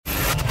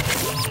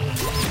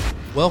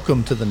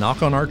Welcome to the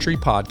Knock on Archery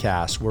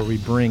podcast, where we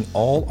bring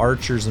all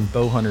archers and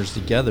bow hunters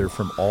together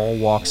from all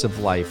walks of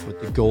life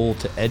with the goal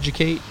to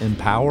educate,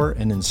 empower,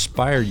 and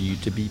inspire you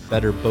to be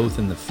better both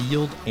in the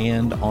field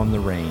and on the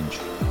range.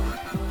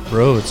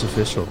 Bro, it's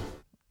official.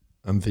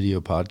 I'm video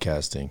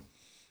podcasting.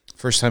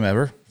 First time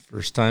ever?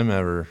 First time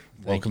ever.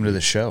 Welcome to the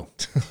show.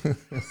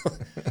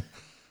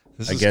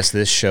 I guess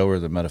this show or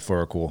the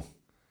metaphorical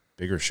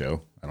bigger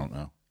show. I don't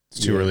know.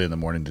 It's too early in the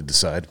morning to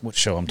decide what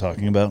show I'm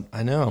talking about.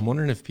 I know. I'm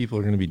wondering if people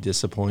are going to be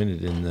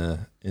disappointed in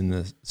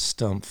the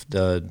Stump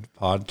Dud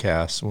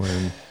podcast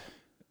when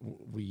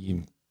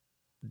we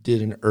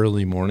did an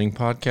early morning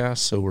podcast.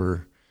 So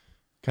we're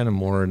kind of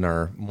more in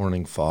our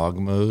morning fog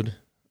mode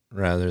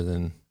rather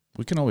than.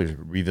 We can always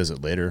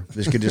revisit later.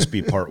 This could just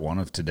be part one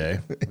of today.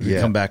 We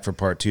can come back for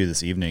part two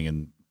this evening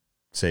and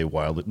say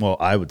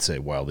I would say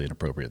wildly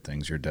inappropriate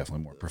things. You're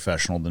definitely more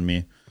professional than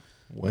me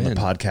in the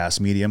podcast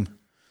medium.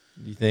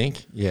 You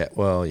think? Yeah.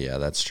 Well, yeah,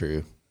 that's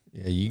true.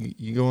 Yeah,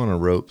 you go on a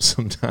rope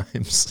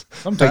sometimes.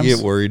 I get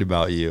worried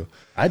about you.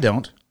 I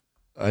don't.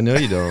 I know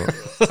you don't.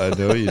 I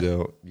know you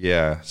don't.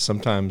 Yeah.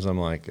 Sometimes I'm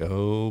like,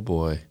 oh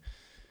boy,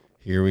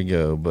 here we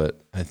go.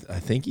 But I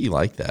think you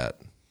like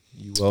that.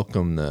 You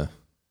welcome the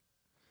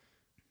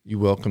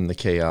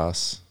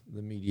chaos,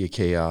 the media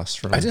chaos.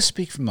 I just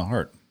speak from the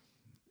heart,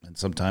 and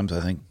sometimes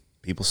I think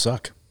people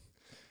suck.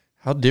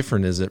 How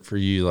different is it for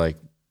you? Like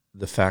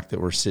the fact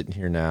that we're sitting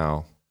here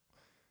now.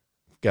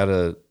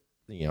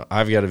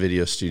 I've got a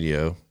video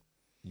studio.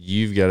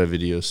 You've got a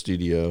video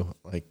studio.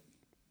 Like,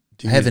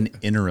 I have an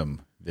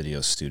interim video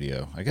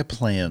studio. I got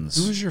plans.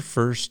 Who was your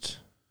first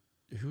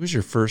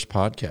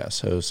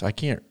podcast host? I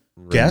can't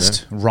remember.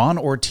 Guest Ron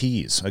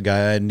Ortiz, a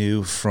guy I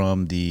knew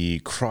from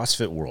the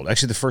CrossFit World.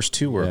 Actually, the first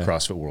two were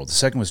CrossFit World. The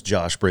second was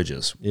Josh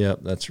Bridges. Yep,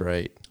 that's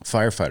right.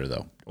 Firefighter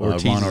though. Ron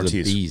Ortiz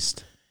is a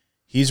beast.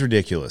 He's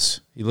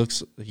ridiculous.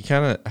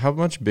 How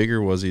much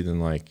bigger was he than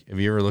have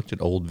you ever looked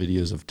at old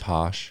videos of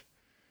Tosh?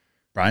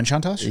 Brian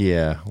Shantosh?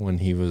 Yeah, when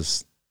he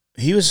was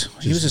a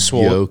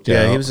soldier.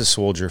 Yeah, he was a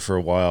soldier for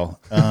a while.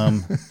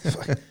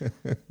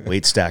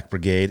 Weight Stack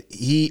Brigade.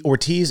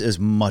 Ortiz is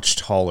much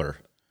taller.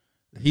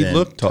 He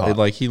looked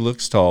tall. He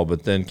looks tall,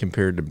 but then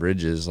compared to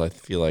Bridges, I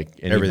feel like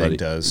everything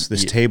does.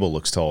 This table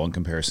looks tall in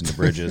comparison to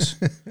Bridges.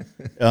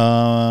 Like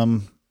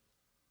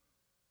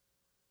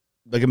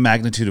a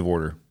magnitude of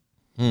order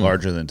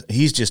larger than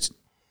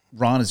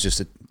Ron is just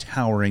a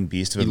towering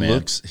beast of a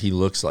man. He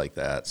looks like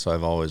that, so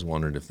I've always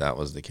wondered if that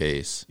was the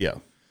case. Yeah.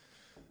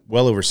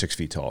 Well over 6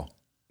 feet tall.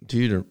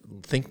 Dude,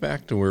 think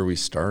back to where we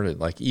started.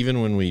 Like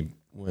even when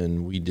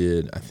we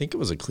did, I think it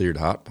was a Cleared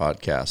Hot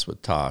podcast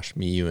with Tosh,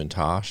 me, you, and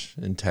Tosh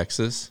in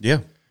Texas.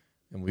 Yeah.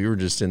 And we were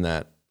just in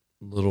that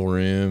little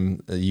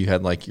room. You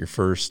had your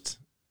first,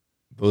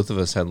 both of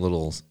us had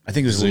little I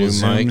think it was a little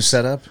Zoom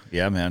setup.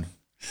 Yeah, man.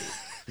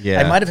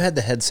 Yeah, I might have had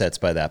the headsets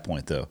by that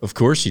point, though. Of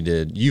course you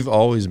did. You've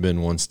always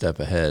been one step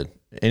ahead.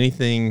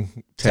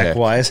 Anything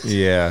tech-wise?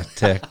 Yeah,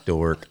 tech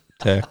dork.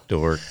 I'm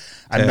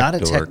not a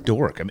tech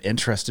dork. I'm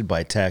interested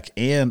by tech,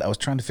 and I was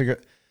trying to figure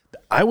out.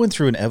 I went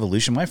through an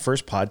evolution. My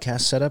first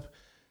podcast setup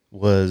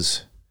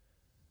was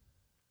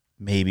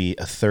maybe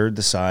a third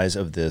the size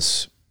of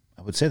this.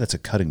 I would say that's a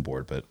cutting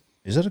board, but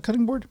is it a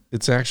cutting board?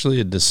 It's actually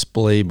a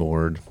display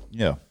board.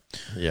 Yeah.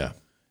 Yeah.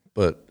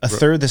 But a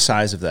third the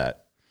size of that.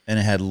 And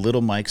it had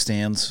little mic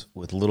stands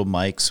with little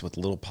mics with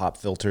little pop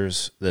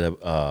filters that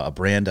a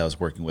brand I was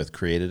working with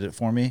created it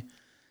for me.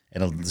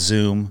 And a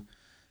Zoom.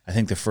 I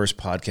think the first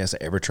podcast I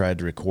ever tried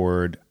to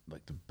record,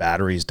 the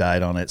batteries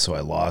died on it, so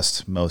I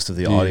lost most of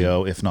the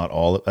audio, if not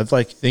all.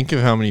 Think of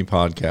how many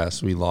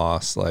podcasts we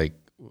lost. Like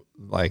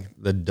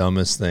the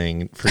dumbest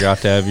thing. Forgot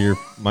to have your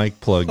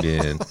mic plugged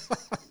in.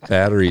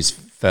 Batteries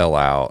fell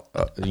out.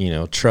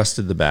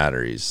 Trusted the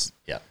batteries.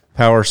 Yeah.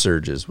 Power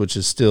surges, which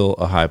is still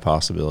a high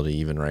possibility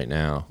even right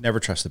now. Never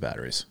trust the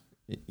batteries.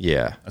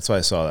 Yeah. That's why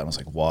I saw that. And I was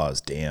like, Waz,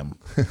 damn.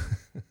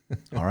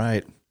 All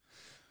right.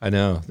 I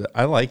know.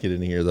 I like it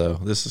in here, though.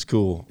 This is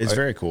cool. It's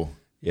very cool.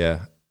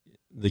 Yeah.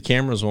 The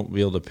cameras won't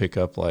be able to pick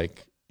up,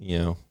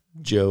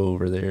 Joe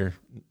over there.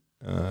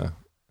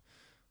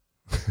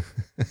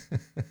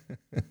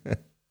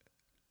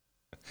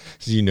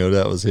 Did you know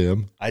that was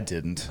him? I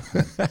didn't.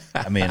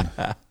 I mean...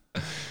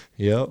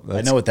 Yep.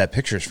 I know what that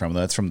picture's from.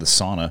 That's from the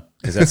sauna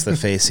because that's the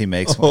face he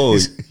makes.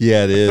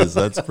 Yeah, it is.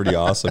 That's pretty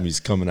awesome. He's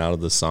coming out of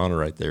the sauna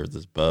right there with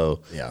his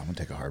bow. Yeah, I'm going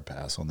to take a hard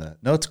pass on that.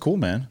 No, it's cool,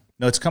 man.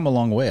 No, it's come a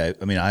long way.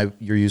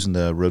 You're using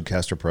the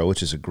Rodecaster Pro,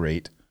 which is a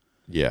great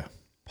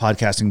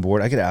podcasting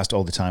board. I get asked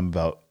all the time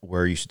about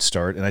where you should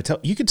start. And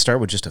you could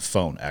start with just a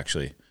phone,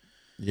 actually.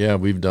 Yeah,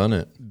 we've done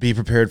it. Be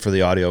prepared for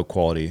the audio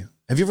quality.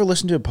 Have you ever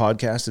listened to a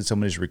podcast that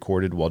somebody's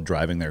recorded while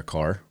driving their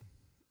car?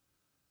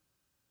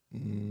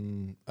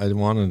 I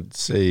want to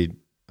say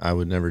I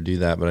would never do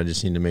that, but I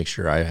just need to make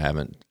sure I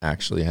haven't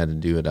actually had to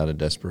do it out of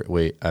desperate.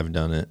 Wait, I've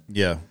done it.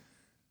 Yeah.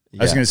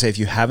 I was going to say, if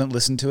you haven't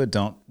listened to it,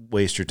 don't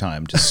waste your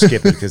time. Just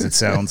skip it because it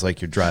sounds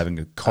like you're driving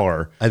a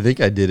car. I think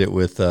I did it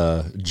with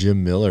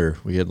Jim Miller.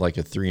 We had a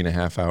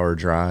 3.5 hour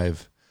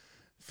drive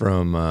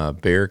from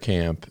Bear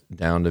Camp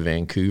down to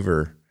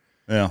Vancouver.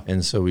 Yeah.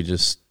 And so we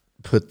just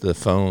put the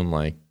phone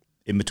like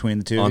In between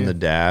the two on of the you?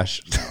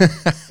 dash.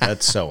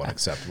 That's so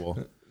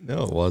unacceptable.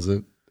 No, it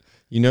wasn't.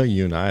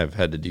 You and I have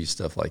had to do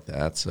stuff like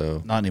that,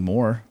 so Not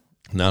anymore.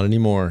 not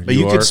anymore. But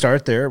you are- could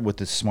start there with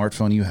the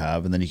smartphone you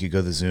have, and then you could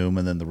go the Zoom,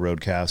 and then the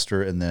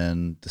Rodecaster, and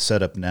then the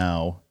setup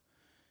now,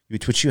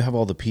 which you have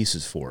all the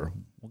pieces for.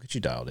 We'll get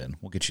you dialed in.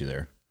 We'll get you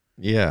there.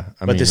 Yeah,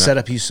 But the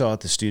setup you saw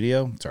at the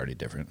studio, it's already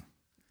different.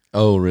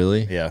 Oh,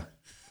 really? Yeah.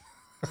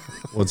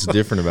 What's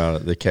different about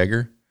it? The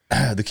kegger?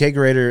 The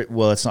kegerator,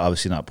 well, it's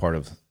obviously not part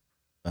of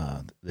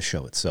the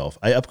show itself.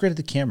 I upgraded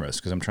the cameras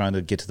because I'm trying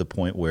to get to the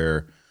point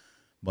where,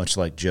 much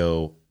like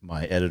Joe,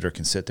 my editor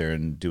can sit there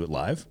and do it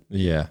live,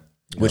 Yeah.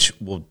 which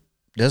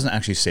doesn't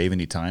actually save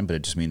any time, but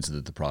it just means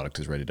that the product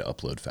is ready to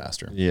upload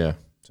faster. Yeah.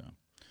 So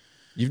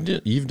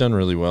You've done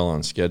really well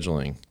on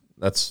scheduling.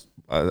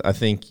 I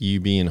think you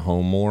being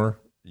home more,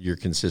 your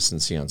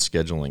consistency on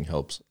scheduling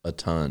helps a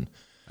ton.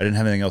 I didn't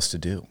have anything else to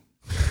do.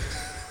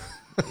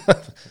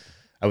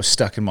 I was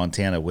stuck in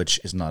Montana, which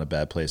is not a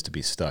bad place to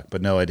be stuck.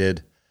 But no, I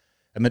did.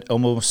 I met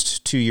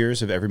almost 2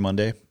 years of every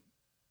Monday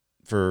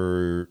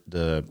for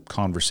the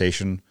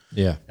conversation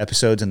Yeah.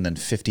 episodes, and then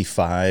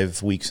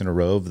 55 weeks in a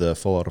row of the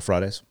Full Auto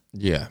Fridays.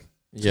 Yeah.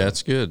 Yeah,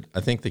 it's good. I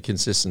think the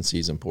consistency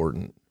is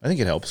important. I think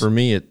it helps. For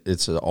me,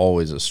 it's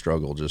always a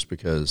struggle just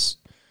because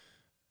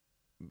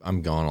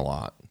I'm gone a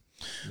lot.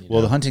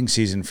 Well, the hunting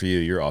season for you,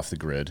 you're off the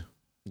grid.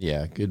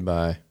 Yeah,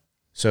 goodbye.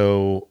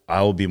 So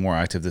I will be more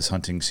active this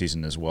hunting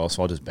season as well.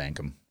 So I'll just bank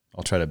them.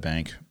 I'll try to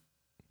bank.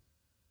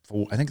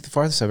 I think the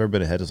farthest I've ever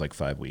been ahead is like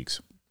 5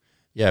 weeks.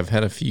 Yeah, I've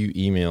had a few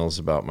emails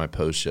about my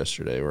post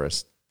yesterday where I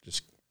just,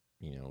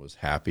 was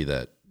happy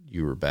that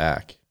you were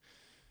back.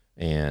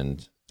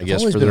 And I I've guess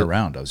always for been the,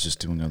 around. I was just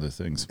doing other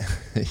things.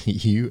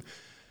 you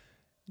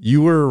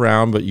were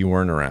around, but you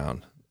weren't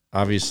around.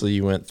 Obviously,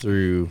 you went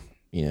through,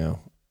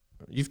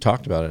 you've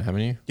talked about it,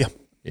 haven't you? Yeah.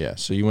 Yeah.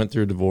 So you went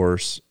through a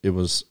divorce. It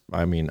was,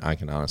 I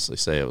can honestly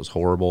say it was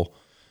horrible.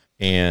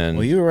 And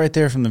Well, you were right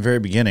there from the very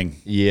beginning.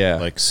 yeah,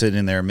 Like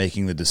sitting there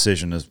making the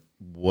decision of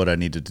what I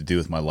needed to do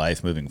with my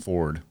life moving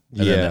forward.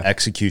 And Yeah. then the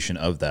execution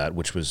of that,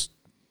 which was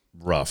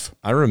rough.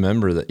 I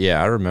remember that. Yeah.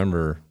 I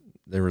remember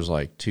there was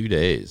like 2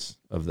 days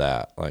of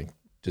that, like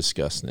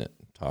discussing it,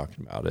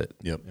 talking about it.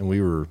 Yep. And we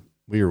were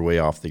way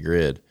off the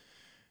grid.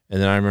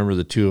 And then I remember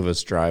the two of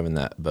us driving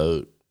that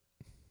boat,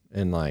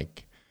 and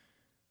like,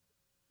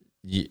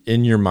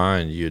 in your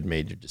mind, you had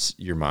made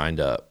your mind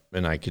up,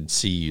 and I could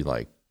see you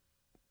like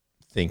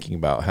thinking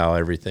about how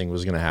everything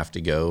was going to have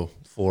to go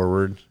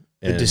forward.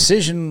 The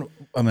decision,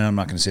 I'm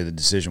not going to say the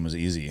decision was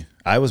easy.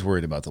 I was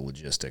worried about the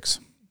logistics.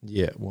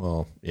 Yeah,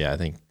 well, yeah, I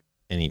think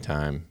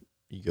anytime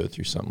you go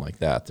through something like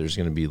that, there's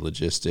going to be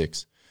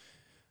logistics,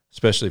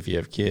 especially if you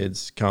have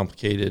kids,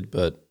 complicated.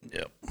 But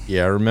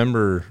yeah, I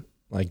remember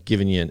like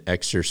giving you an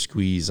extra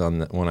squeeze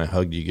on when I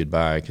hugged you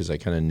goodbye, because I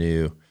kind of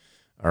knew,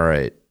 all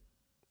right,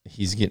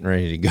 he's getting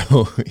ready to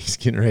go. He's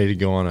getting ready to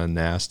go on a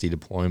nasty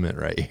deployment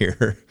right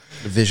here.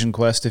 The vision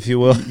quest, if you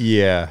will.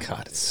 Yeah.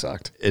 God, it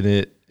sucked. And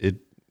it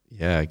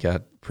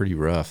got pretty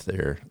rough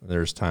there.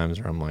 There's times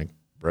where I'm like,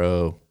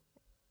 bro,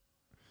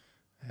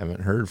 I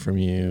haven't heard from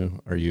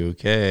you. Are you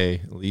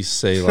okay? At least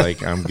say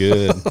like, I'm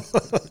good.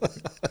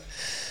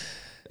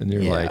 And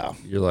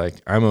you're like,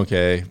 I'm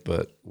okay,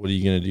 but what are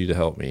you going to do to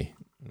help me?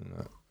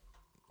 And,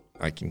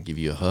 I can give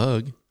you a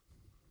hug.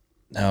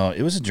 No,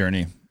 it was a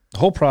journey. The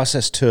whole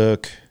process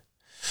took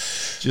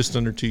Just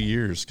under 2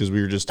 years, because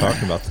we were just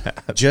talking about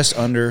that. just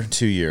under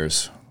 2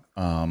 years.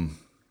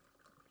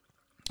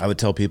 I would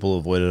tell people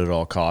avoid it at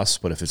all costs,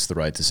 but if it's the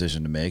right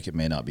decision to make, it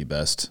may not be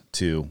best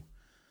to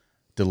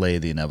delay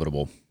the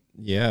inevitable.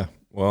 Yeah.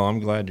 Well, I'm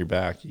glad you're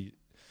back.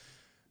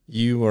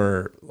 You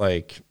are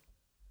like,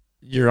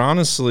 you're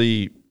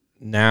honestly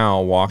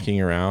now walking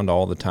around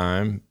all the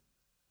time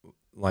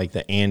like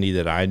the Andy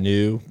that I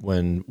knew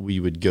when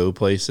we would go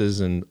places,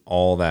 and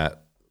all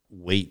that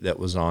weight that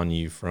was on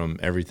you from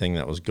everything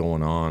that was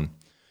going on.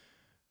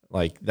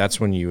 Like, that's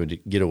when you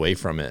would get away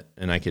from it.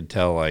 And I could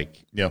tell,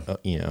 like,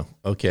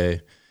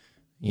 okay,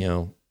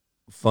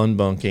 fun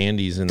bunk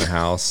Andy's in the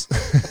house.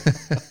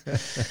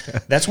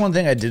 That's one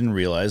thing I didn't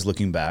realize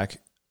looking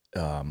back.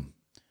 One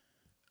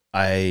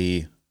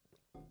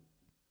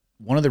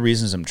of the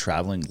reasons I'm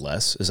traveling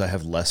less is I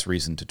have less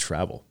reason to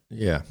travel.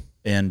 Yeah.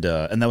 And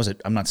that was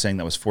I'm not saying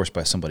that was forced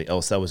by somebody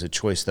else. That was a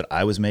choice that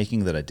I was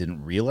making that I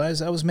didn't realize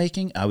I was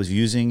making. I was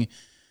using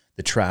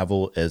the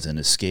travel as an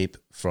escape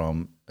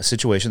from a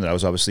situation that I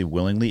was obviously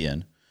willingly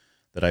in,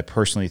 that I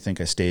personally think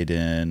I stayed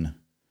in,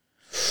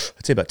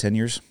 I'd say about 10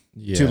 years.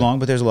 Yeah. Too long,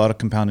 but there's a lot of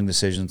compounding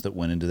decisions that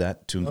went into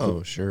that to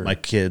include sure. my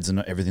kids and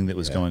everything that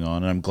was going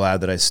on. And I'm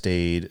glad that I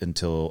stayed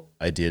until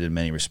I did in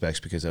many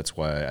respects, because that's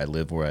why I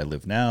live where I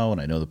live now,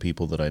 and I know the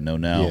people that I know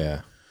now.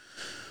 Yeah.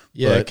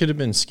 Yeah, But it could have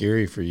been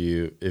scary for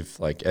you if,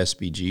 like,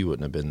 SBG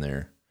wouldn't have been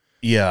there.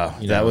 Yeah,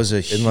 that was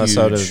a huge... Unless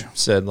I would have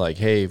said, like,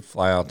 hey,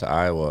 fly out to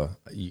Iowa,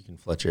 you can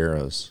fletch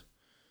arrows.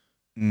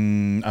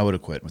 I would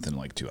have quit within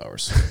like 2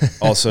 hours.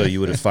 Also,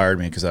 you would have fired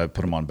me because I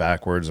put them on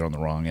backwards or on the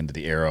wrong end of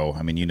the arrow.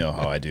 I mean, you know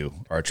how I do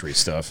archery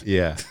stuff.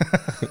 Yeah.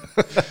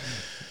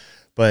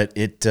 But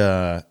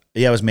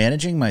I was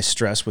managing my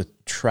stress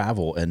with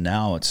travel, and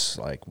now it's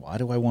like, why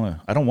do I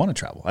don't want to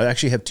travel. I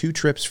actually have 2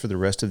 trips for the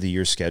rest of the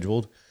year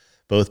scheduled,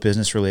 both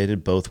business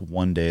related, both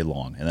 1 day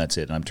long, and that's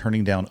it. And I'm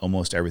turning down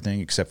almost everything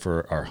except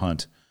for our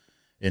hunt.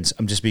 And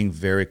I'm just being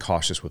very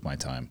cautious with my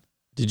time.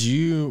 Did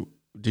you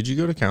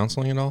go to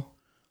counseling at all?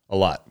 A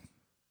lot.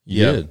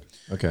 You did?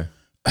 Okay.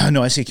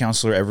 No, I see a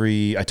counselor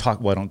I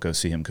don't go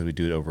see him because we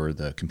do it over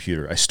the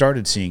computer. I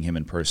started seeing him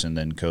in person,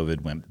 then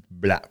COVID went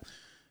blah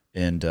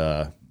and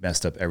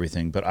messed up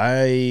everything. But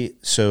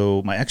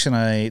my ex and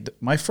I,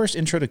 my first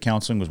intro to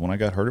counseling was when I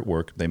got hurt at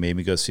work. They made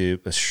me go see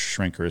a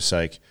shrink or a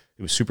psych.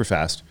 It was super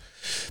fast.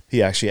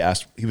 He actually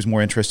he was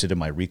more interested in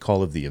my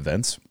recall of the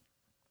events,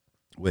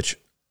 which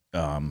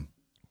I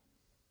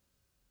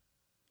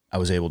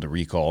was able to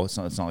recall. It's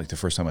not like the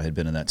first time I had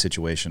been in that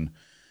situation.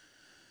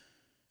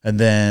 And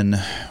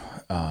then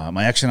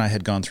my ex and I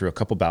had gone through a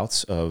couple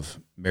bouts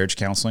of marriage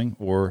counseling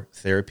or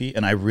therapy,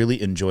 and I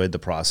really enjoyed the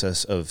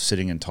process of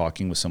sitting and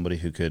talking with somebody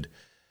who could.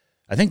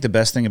 I think the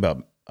best thing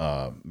about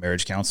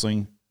marriage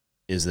counseling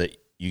is that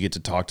you get to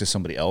talk to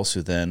somebody else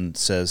who then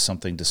says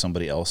something to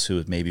somebody else who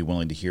is maybe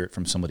willing to hear it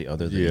from somebody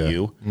other than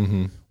you,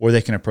 or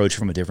they can approach it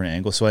from a different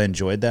angle. So I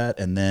enjoyed that.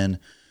 And then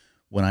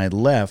when I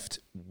left,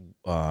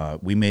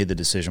 we made the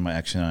decision, my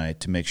ex and I,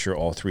 to make sure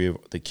all 3 of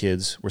the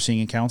kids were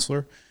seeing a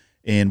counselor.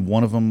 And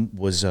one of them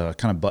was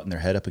kind of butting their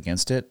head up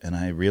against it. And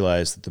I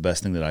realized that the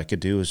best thing that I could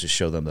do is just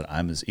show them that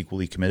I'm as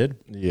equally committed.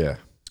 Yeah.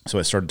 So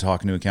I started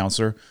talking to a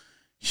counselor.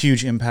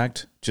 Huge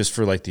impact just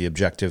for like the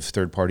objective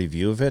third-party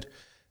view of it.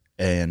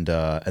 And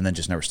then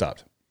just never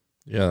stopped.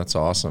 Yeah, that's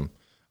awesome.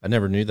 I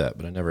never knew that,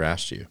 but I never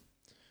asked you.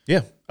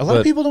 Yeah. A lot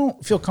of people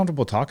don't feel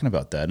comfortable talking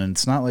about that. And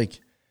it's not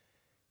like,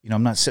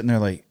 I'm not sitting there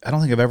like, I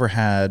don't think I've ever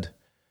had,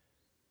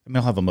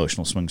 I'll have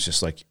emotional swings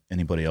just like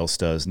anybody else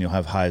does. And you'll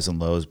have highs and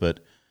lows, but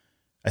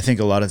I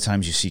think a lot of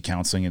times you see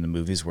counseling in the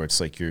movies where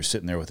it's like you're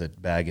sitting there with a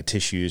bag of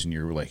tissues and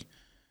you're like,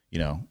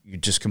 you're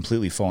just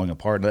completely falling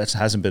apart. That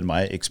hasn't been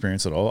my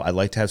experience at all. I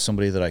like to have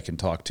somebody that I can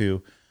talk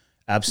to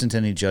absent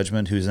any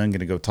judgment, who's then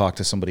going to go talk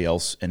to somebody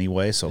else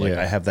anyway. So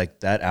I have like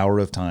that hour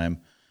of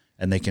time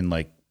and they can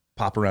like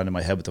pop around in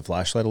my head with the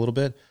flashlight a little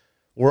bit.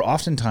 Or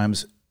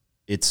oftentimes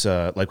it's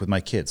like with my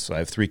kids. So I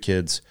have 3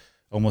 kids,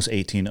 almost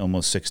 18,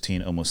 almost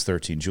 16, almost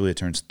 13. Julia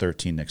turns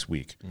 13 next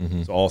week.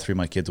 So all 3 of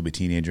my kids will be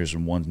teenagers,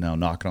 and one's now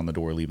knocking on the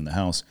door, leaving the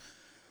house.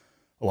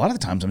 A lot of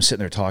the times I'm sitting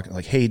there talking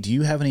like, hey, do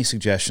you have any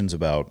suggestions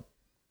about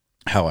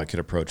how I could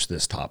approach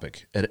this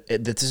topic? At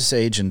this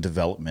age in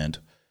development,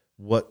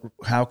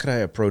 how could I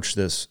approach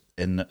this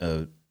in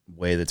a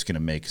way that's going to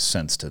make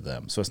sense to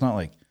them? So it's not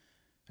like,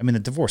 the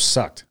divorce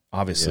sucked,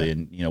 obviously,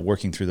 and,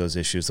 working through those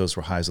issues, those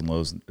were highs and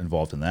lows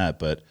involved in that,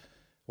 but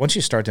once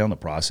you start down the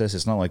process,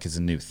 it's not like it's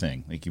a new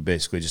thing. Like you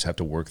basically just have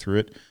to work through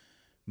it.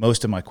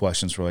 Most of my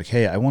questions were like,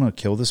 hey, I want to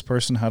kill this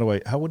person.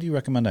 How would you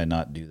recommend I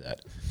not do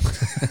that?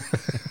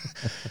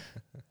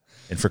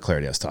 And for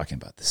clarity, I was talking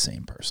about the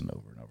same person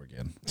over and over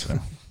again. So.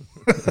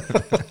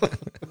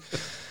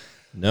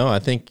 No, I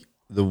think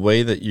the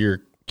way that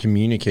you're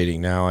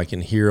communicating now, I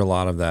can hear a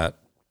lot of that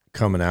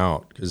coming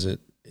out because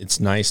it's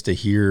nice to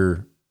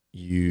hear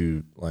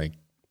you like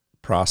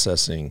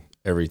processing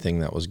everything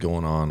that was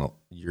going on.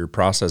 You're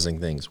processing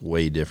things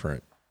way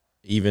different,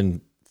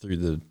 even through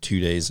the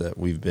 2 days that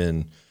we've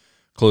been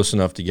close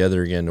enough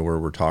together again to where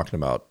we're talking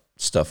about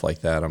stuff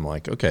like that. I'm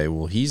like, okay,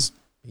 well, he's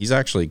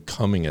actually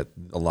coming at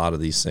a lot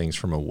of these things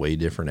from a way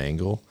different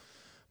angle,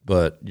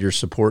 but your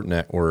support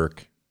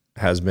network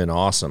has been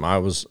awesome. I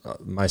was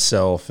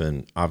myself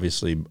and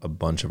obviously a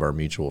bunch of our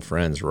mutual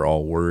friends were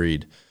all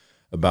worried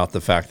about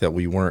the fact that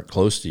we weren't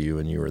close to you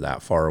and you were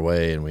that far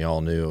away, and we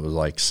all knew it was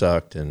like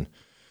sucked. And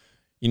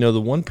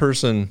the one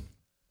person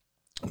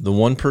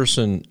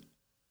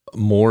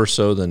more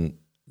so than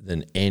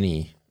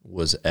any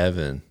was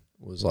Evan.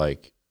 Was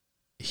like,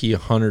 he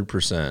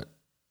 100%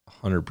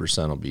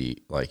 will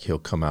be like, he'll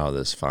come out of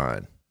this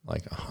fine,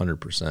 like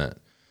 100%.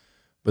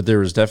 But there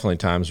was definitely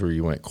times where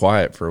you went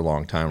quiet for a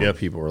long time where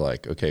people were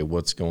like, okay,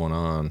 what's going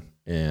on?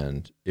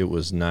 And it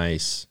was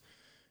nice.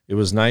 It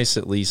was nice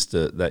at least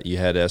that you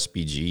had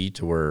SBG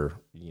to where,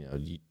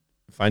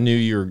 if I knew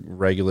you were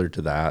regular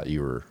to that,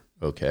 you were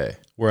okay.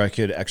 Where I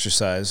could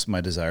exercise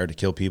my desire to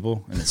kill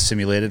people in a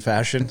simulated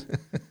fashion.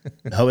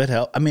 No, it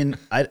helped.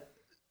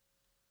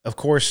 Of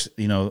course,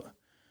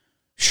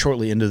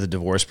 shortly into the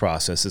divorce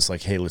process, it's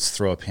like, hey, let's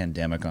throw a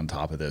pandemic on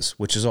top of this,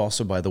 which is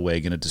also, by the way,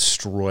 going to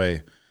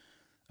destroy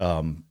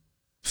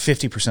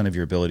 50% of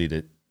your ability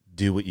to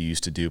do what you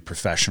used to do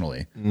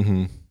professionally.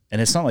 Mm-hmm.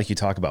 And it's not like you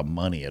talk about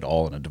money at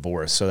all in a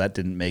divorce, so that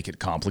didn't make it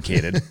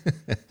complicated.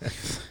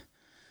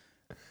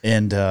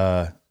 And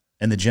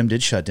the gym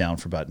did shut down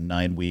for about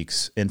 9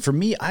 weeks. And for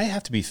me, I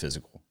have to be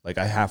physical. Like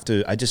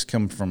I just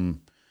come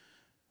from,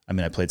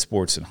 I played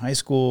sports in high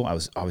school. I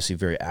was obviously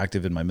very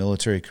active in my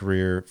military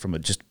career from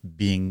just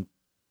being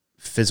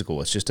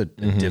physical. It's just a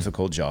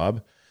difficult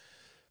job.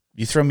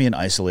 You throw me in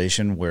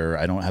isolation where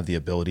I don't have the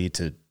ability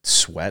to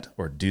sweat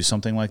or do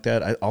something like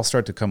that, I'll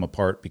start to come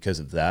apart because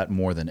of that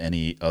more than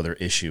any other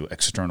issue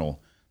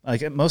external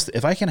Like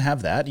if I can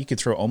have that, you could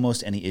throw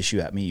almost any issue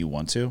at me you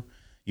want to.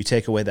 You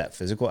take away that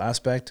physical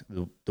aspect,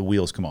 the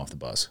wheels come off the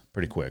bus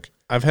pretty quick.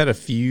 I've had a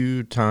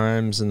few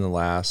times in the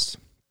last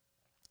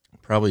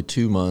probably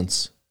 2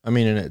 months. I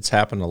mean, and it's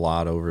happened a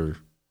lot over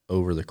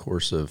the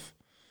course of,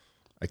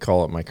 I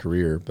call it my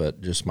career,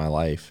 but just my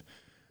life,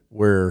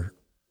 where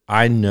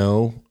I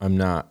know I'm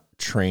not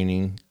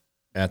training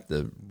at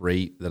the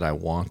rate that I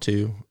want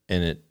to,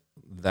 and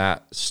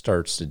that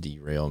starts to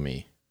derail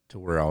me to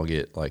where I'll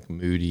get like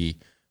moody,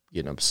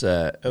 getting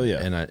upset. Oh yeah.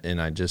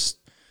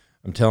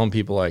 I'm telling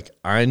people, like,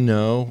 I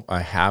know I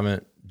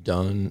haven't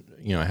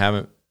I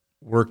haven't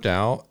worked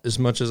out as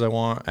much as I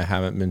want. I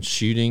haven't been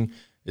shooting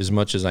as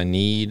much as I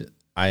need.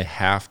 I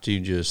have to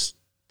just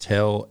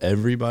tell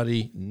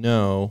everybody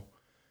no.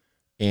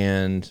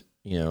 And,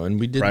 and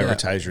we did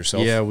prioritize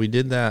yourself. Yeah, we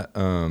did that.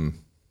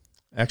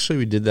 Actually,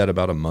 we did that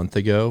about a month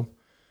ago.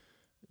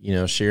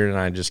 Sharon and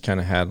I just kind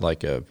of had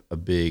like a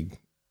big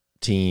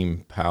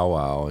team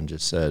powwow and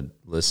just said,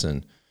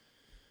 listen,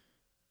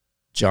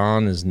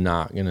 John is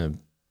not going to,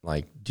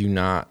 do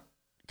not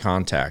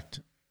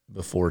contact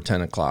before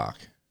 10 o'clock,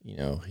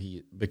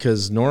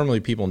 because normally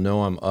people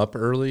know I'm up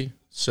early.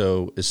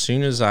 So as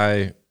soon as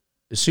I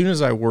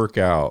work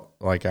out,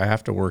 like I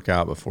have to work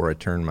out before I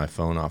turn my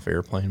phone off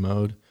airplane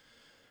mode.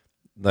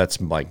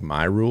 That's like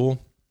my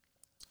rule.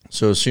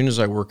 So as soon as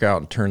I work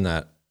out and turn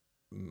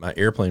my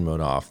airplane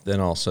mode off,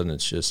 then all of a sudden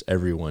it's just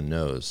everyone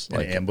knows.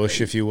 Like an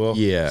ambush, if you will.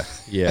 Yeah.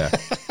 Yeah.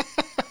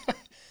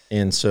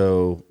 And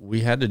so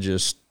we had to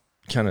just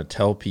kind of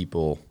tell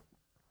people,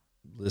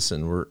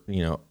 listen,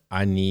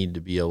 I need to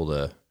be able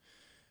to,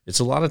 it's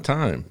a lot of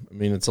time. I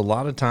mean, it's a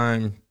lot of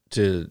time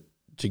to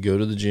go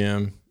to the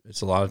gym.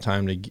 It's a lot of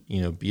time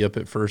to, be up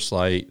at first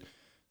light,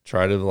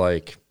 try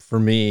to for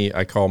me,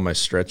 I call my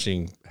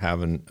stretching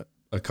having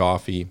a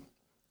coffee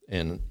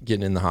and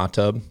getting in the hot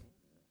tub.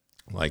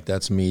 Like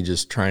that's me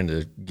just trying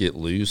to get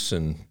loose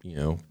and,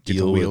 get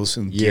the wheels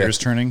and gears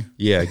turning.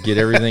 Yeah. Get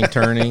everything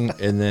turning.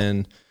 And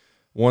then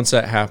once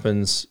that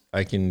happens,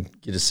 I can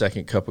get a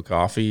second cup of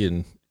coffee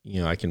and,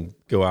 I can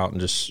go out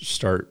and just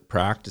start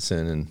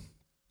practicing and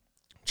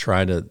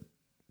try to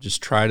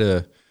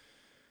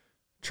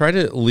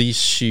at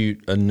least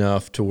shoot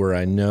enough to where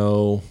I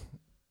know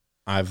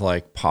I've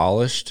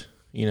polished,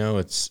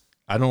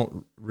 I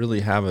don't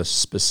really have a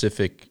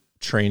specific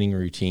training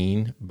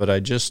routine, but I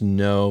just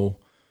know,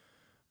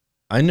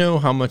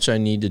 how much I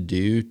need to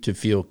do to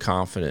feel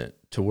confident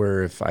to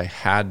where if I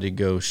had to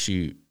go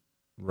shoot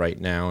right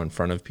now in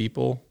front of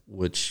people,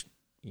 which,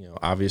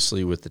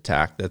 obviously with the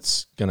tack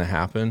that's going to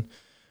happen.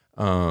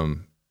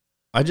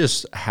 I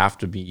just have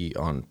to be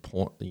on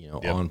point,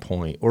 on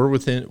point or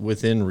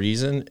within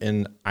reason.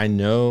 And I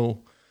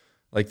know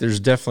there's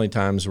definitely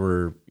times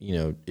where,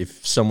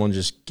 if someone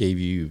just gave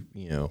you,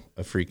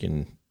 a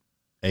freaking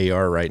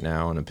AR right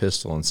now and a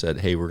pistol and said,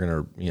 hey, we're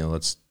going to,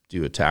 let's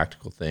do a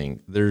tactical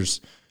thing.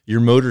 Your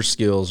motor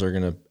skills are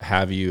going to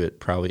have you at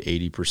probably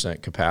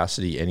 80%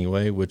 capacity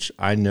anyway, which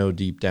I know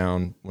deep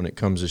down when it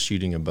comes to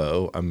shooting a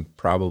bow, I'm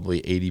probably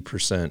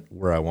 80%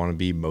 where I want to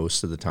be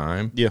most of the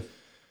time. Yeah.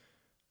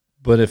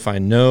 But if I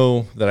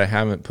know that I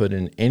haven't put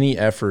in any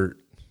effort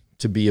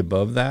to be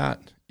above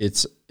that,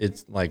 it's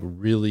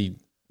really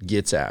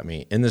gets at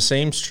me. And the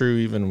same's true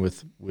even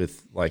with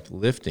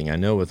lifting. I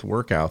know with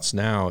workouts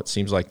now, it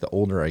seems like the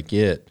older I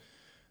get,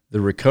 the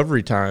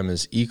recovery time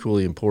is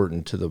equally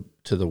important to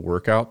the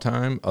workout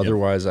time.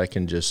 Otherwise, I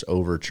can just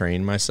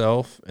overtrain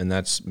myself, and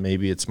that's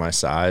maybe it's my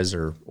size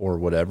or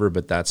whatever,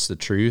 but that's the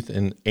truth.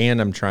 And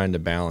I'm trying to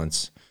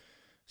balance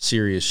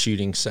serious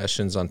shooting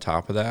sessions on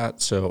top of that.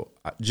 So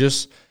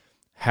just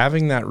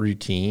having that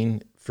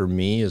routine for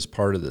me is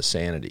part of the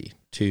sanity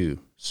too.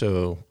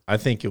 So I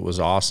think it was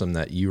awesome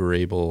that you were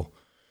able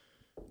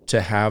to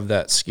have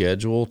that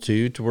schedule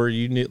too, to where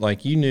you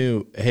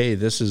knew, hey,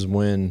 this is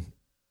when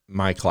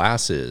my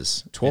class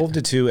is 12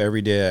 to 2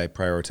 every day. I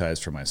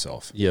prioritize for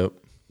myself. Yep.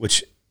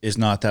 Which is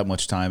not that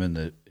much time in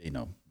the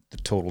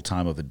total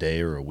time of a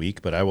day or a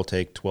week, but I will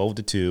take 12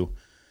 to 2.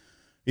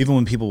 Even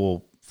when people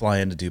will fly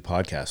in to do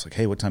podcasts, like,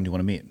 hey, what time do you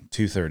want to meet?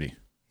 2:30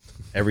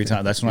 every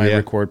time. That's when I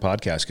record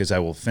podcasts, because I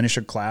will finish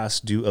a class,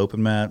 do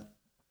open mat,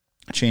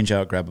 change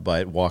out, grab a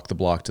bite, walk the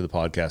block to the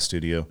podcast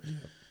studio,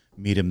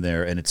 meet him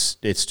there. And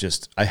it's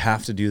just, I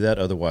have to do that.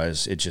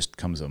 Otherwise it just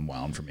comes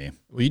unwound for me.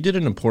 Well, you did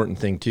an important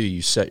thing too.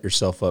 You set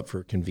yourself up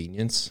for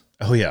convenience.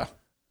 Oh yeah.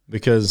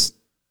 Because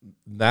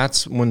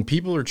that's when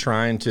people are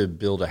trying to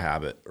build a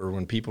habit, or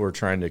when people are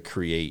trying to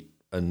create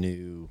a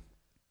new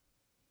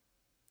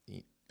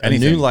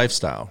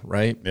lifestyle,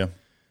 right? Yeah.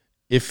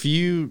 If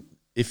you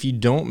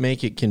don't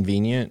make it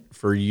convenient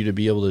for you to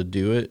be able to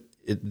do it,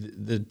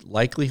 the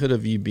likelihood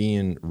of you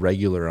being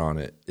regular on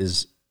it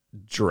is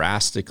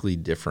drastically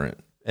different.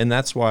 And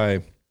that's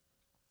why,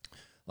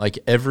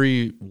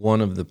 every one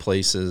of the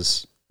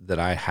places that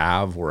I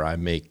have where I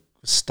make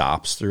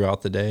stops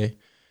throughout the day,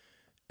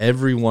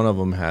 every one of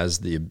them has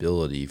the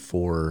ability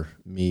for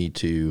me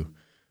to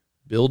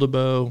build a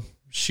bow,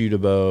 shoot a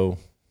bow,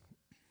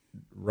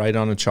 write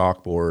on a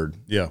chalkboard.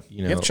 Yeah.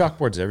 You have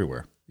chalkboards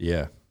everywhere.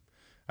 Yeah.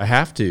 I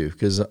have to,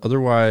 because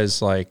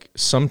otherwise, like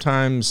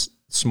sometimes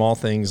small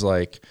things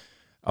like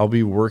I'll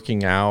be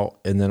working out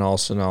and then all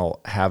of a sudden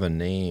I'll have a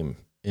name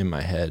in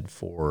my head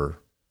for,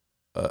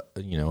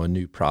 a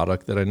new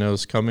product that I know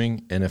is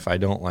coming. And if I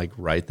don't like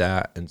write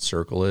that and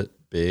circle it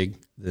big,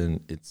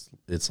 then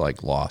it's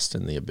like lost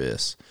in the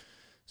abyss.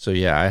 So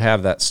yeah, I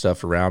have that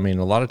stuff around me. And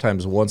a lot of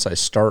times once I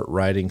start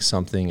writing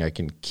something, I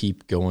can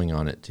keep going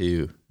on it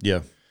too.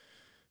 Yeah.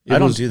 I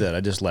don't do that.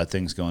 I just let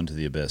things go into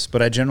the abyss.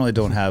 But I generally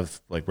don't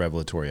have like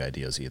revelatory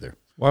ideas either.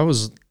 Well,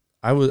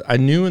 I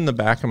knew in the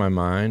back of my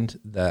mind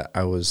that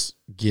I was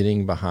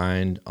getting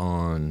behind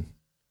on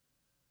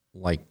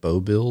like bow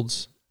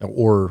builds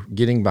or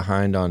getting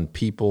behind on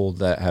people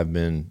that have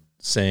been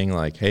saying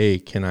like, hey,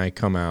 can I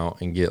come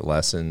out and get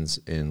lessons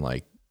and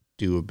like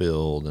do a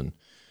build? And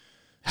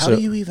how do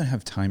you even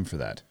have time for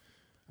that?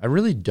 I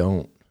really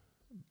don't.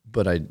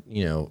 But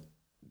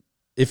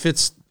if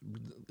it's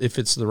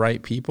the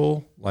right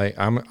people, like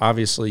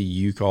obviously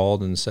you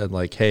called and said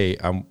like, hey,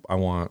 I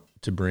want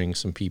to bring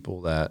some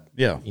people that,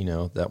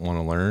 that want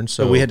to learn.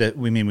 So we had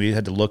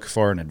to look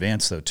far in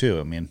advance though too.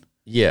 I mean,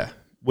 yeah,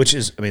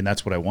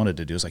 that's what I wanted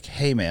to do. It's like,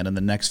 hey man, in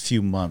the next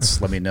few months,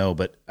 let me know.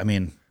 But I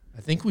mean,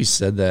 I think we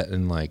said that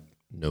in like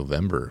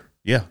November.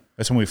 Yeah.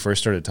 That's when we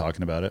first started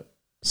talking about it.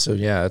 So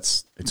yeah,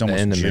 it's almost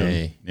end of June.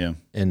 May. Yeah.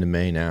 End of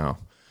May now.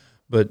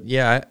 But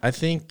yeah, I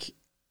think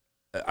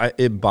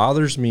it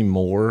bothers me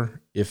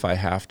more if I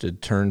have to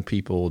turn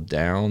people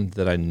down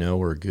that I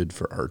know are good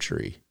for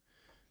archery,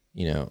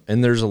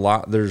 and there's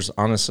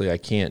honestly, I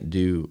can't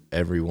do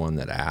everyone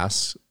that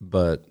asks,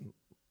 but,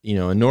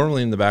 and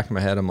normally in the back of my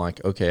head, I'm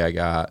like, okay,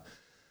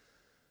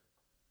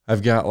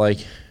 I've got like,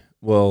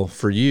 well,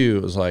 for you,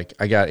 it was like,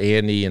 I got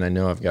Andy and I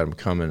know I've got him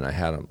coming. I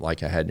had him,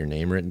 like I had your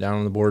name written down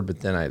on the board, but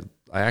then I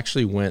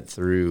actually went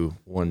through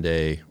one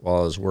day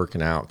while I was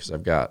working out, cause I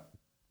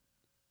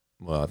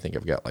think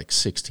I've got like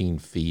 16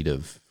 feet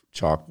of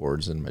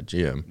chalkboards in my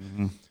gym.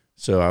 Mm-hmm.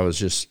 So I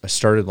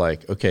started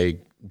like, okay,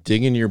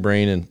 dig into your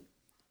brain and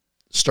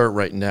start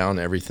writing down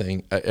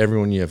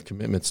everyone you have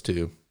commitments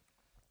to.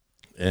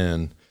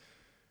 And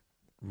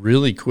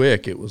really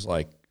quick, it was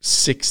like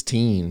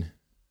 16,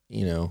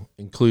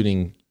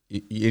 including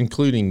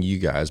you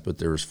guys, but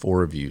there was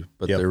 4 of you,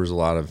 but there was a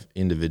lot of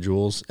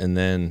individuals. And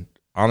then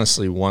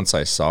honestly, once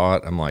I saw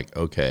it, I'm like,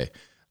 okay,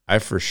 I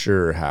for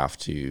sure have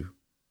to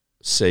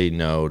say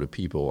no to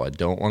people I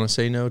don't want to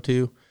say no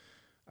to.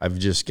 I've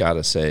just got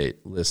to say,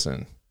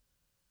 listen,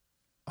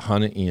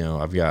 honey,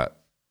 I've got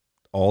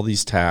all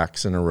these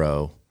tacks in a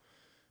row.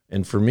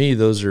 And for me,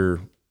 those are,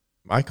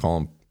 I call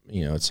them,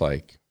 it's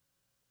like,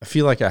 I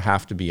feel like I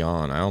have to be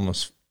on. I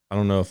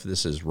don't know if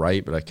this is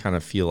right, but I kind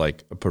of feel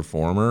like a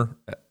performer,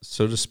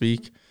 so to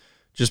speak,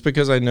 just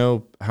because I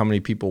know how many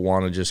people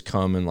want to just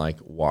come and like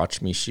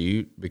watch me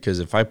shoot. Because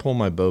if I pull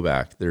my bow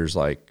back, there's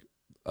like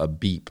a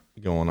beep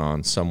going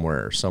on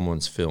somewhere,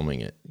 someone's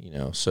filming it,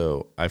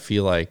 so I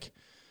feel like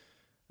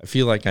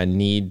I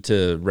need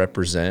to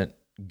represent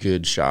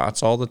good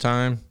shots all the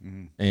time.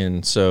 Mm-hmm.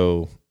 And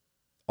so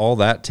all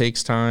that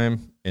takes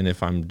time. And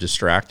if I'm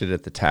distracted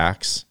at the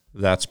tacks,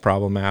 that's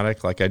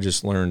problematic. Like I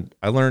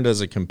learned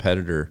as a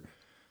competitor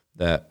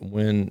that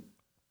when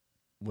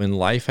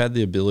life had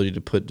the ability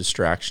to put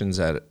distractions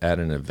at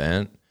an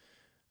event,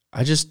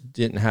 I just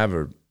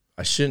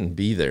I shouldn't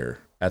be there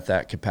at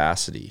that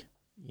capacity.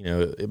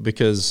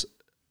 Because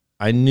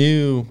I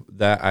knew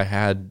that I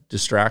had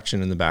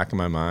distraction in the back of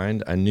my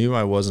mind. I knew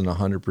I wasn't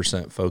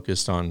 100%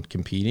 focused on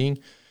competing.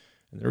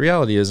 And the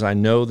reality is I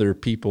know there are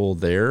people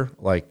there,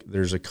 like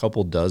there's a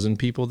couple dozen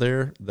people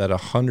there that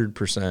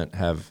 100%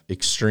 have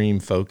extreme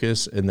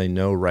focus and they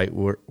know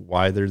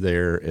why they're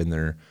there, and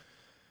they're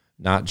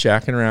not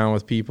jacking around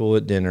with people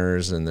at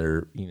dinners, and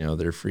they're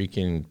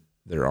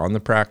on the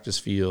practice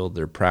field,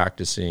 they're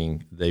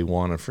practicing, they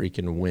want to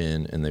freaking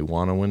win, and they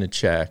want to win a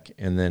check.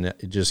 And then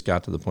it just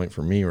got to the point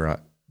for me where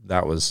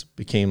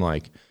became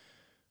like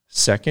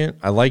second.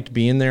 I liked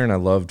being there and I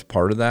loved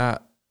part of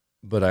that,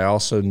 but I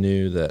also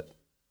knew that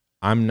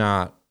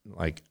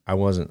I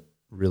wasn't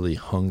really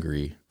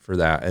hungry for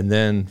that. And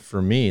then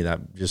for me,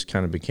 that just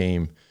kind of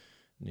became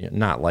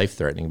not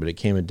life-threatening, but it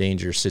became a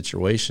dangerous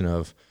situation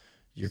of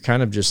you're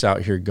kind of just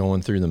out here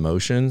going through the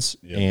motions.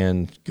 Yep.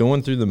 And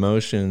going through the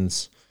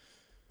motions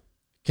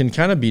can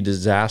kind of be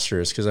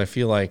disastrous, because I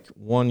feel like,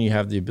 one, you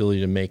have the ability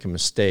to make a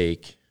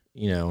mistake,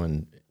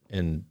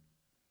 and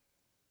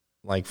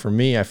like for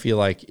me, I feel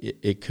like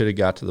it could have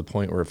got to the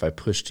point where if I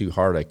pushed too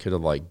hard, I could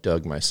have like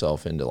dug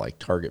myself into like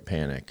target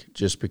panic,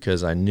 just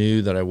because I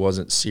knew that I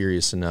wasn't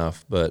serious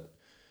enough. But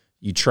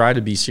you try to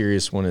be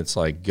serious when it's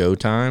like go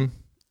time,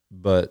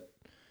 but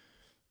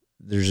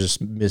there's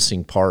just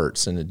missing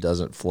parts and it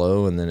doesn't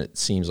flow, and then it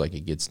seems like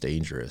it gets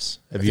dangerous.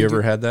 Have you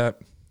ever had that?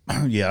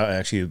 Yeah, I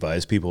actually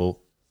advise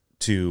people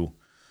to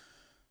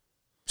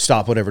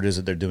stop whatever it is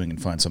that they're doing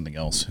and find something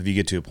else if you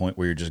get to a point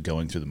where you're just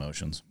going through the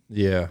motions.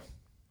 Yeah.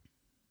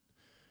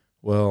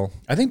 Well,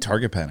 I think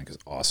target panic is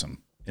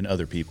awesome in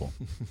other people.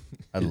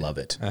 I love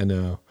it. I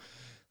know.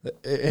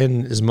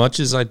 And as much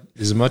as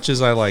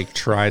I like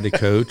try to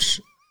coach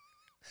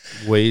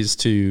ways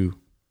to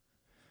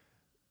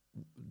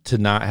to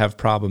not have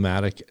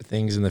problematic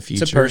things in the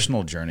future. It's a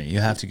personal journey. You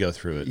have to go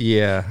through it.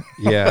 Yeah.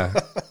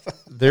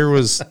 There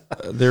was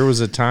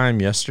a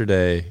time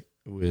yesterday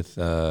with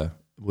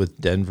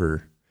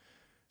Denver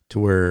to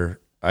where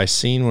I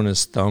seen when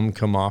his thumb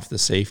come off the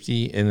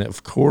safety, and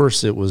of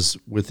course it was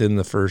within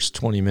the first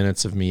 20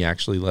 minutes of me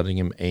actually letting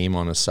him aim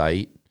on a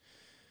sight.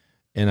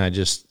 And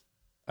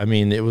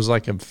it was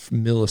like a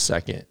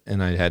millisecond,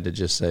 and I had to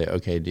just say,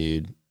 okay,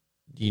 dude,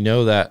 you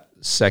know that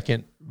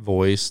second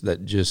voice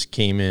that just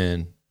came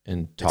in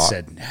and talked? It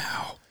said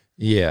now.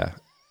 Yeah.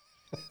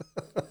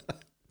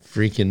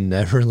 Freaking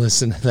never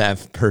listen to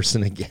that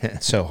person again.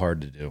 It's so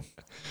hard to do.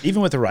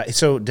 Even with the rifle.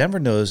 So Denver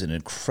knows an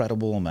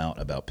incredible amount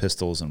about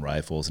pistols and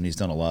rifles, and he's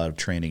done a lot of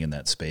training in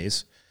that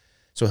space.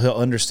 So he'll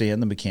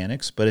understand the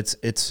mechanics, but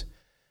it's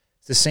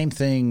the same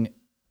thing.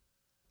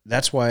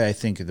 That's why I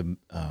think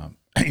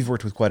you've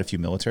worked with quite a few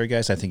military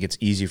guys. I think it's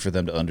easy for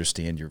them to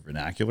understand your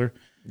vernacular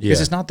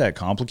because it's not that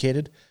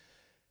complicated.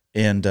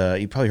 And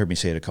you probably heard me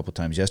say it a couple of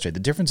times yesterday. The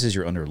difference is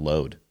you're under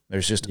load.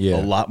 There's just a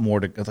lot more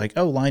to, like,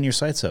 line your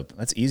sights up.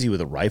 That's easy with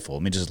a rifle. I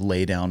mean, just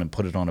lay down and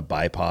put it on a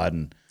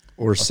bipod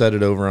or set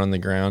it over on the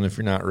ground if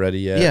you're not ready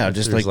yet. Yeah,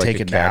 just like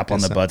take a nap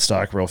on the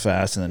buttstock real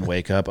fast and then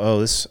wake up.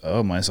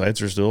 My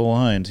sights are still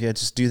aligned. Yeah,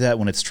 just do that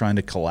when it's trying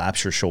to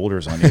collapse your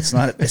shoulders on you. It's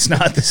not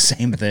the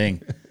same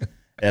thing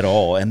at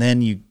all. And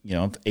then you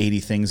 80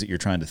 things that you're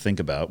trying to think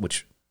about,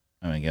 which,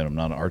 I mean, again, I'm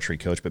not an archery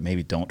coach, but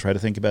maybe don't try to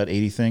think about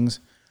 80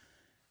 things,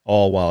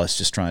 all while it's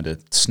just trying to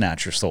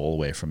snatch your soul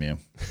away from you.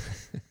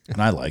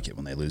 And I like it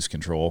when they lose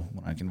control,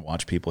 when I can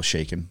watch people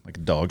shaking like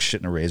a dog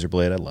shitting a razor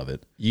blade. I love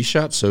it. You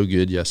shot so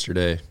good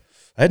yesterday.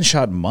 I hadn't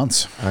shot in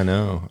months. I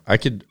know. I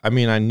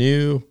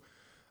knew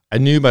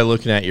by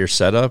looking at your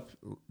setup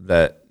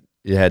that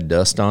it had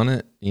dust on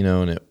it,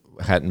 and it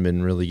hadn't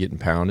been really getting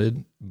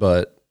pounded.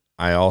 But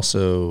I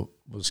also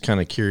was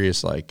kind of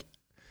curious, like,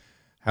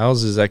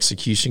 how's his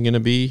execution going to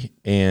be?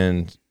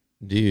 And,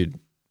 dude,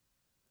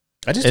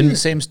 I just do the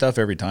same stuff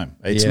every time.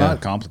 It's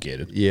not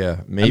complicated.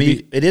 Yeah,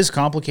 maybe it is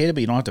complicated, but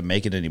you don't have to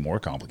make it any more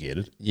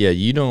complicated. Yeah,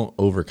 you don't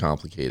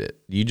overcomplicate it.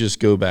 You just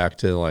go back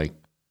to like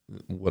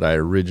what I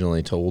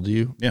originally told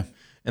you. Yeah.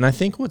 And I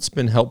think what's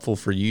been helpful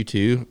for you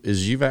too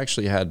is you've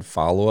actually had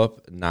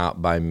follow-up,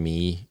 not by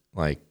me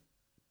like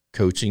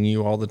coaching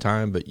you all the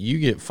time, but you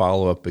get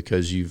follow-up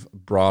because you've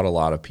brought a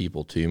lot of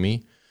people to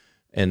me,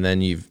 and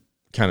then you've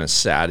kind of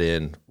sat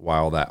in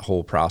while that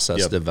whole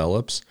process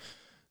develops.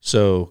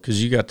 So,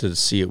 because you got to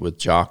see it with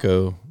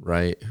Jocko,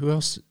 right? Who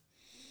else?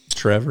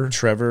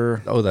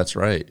 Trevor. Oh, that's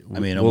right. I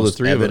mean, almost the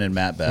three Evan and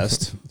Matt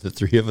Best. The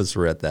three of us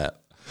were at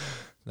that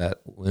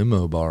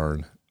limo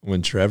barn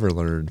when Trevor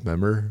learned,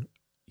 remember?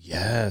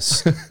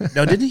 Yes.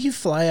 No, didn't he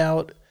fly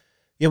out?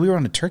 Yeah, we were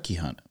on a turkey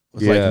hunt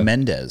with like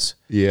Mendez.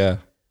 Yeah.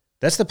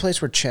 That's the place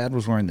where Chad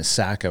was wearing the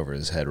sack over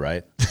his head,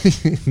 right?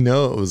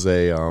 No, it was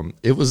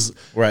it was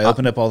where I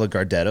opened up all the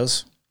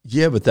Gardettos.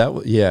 Yeah, but that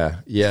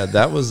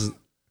was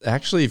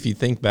actually, if you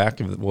think back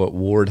of what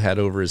Ward had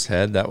over his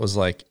head, that was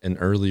like an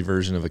early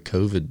version of a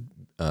COVID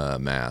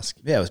mask.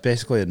 Yeah, it was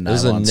basically a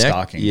nylon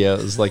stocking. Yeah,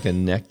 it was like a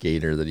neck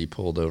gaiter that he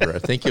pulled over. I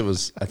think it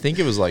was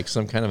like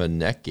some kind of a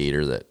neck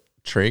gaiter that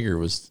Traeger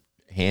was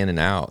handing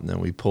out, and then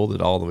we pulled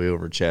it all the way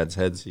over Chad's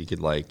head so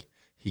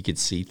he could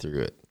see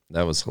through it.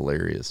 That was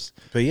hilarious.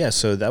 But yeah,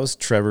 so that was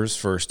Trevor's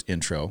first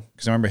intro,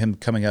 because I remember him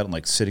coming out and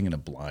like sitting in a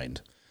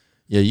blind.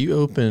 Yeah, you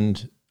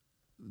opened.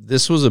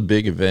 This was a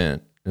big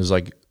event. It was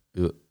like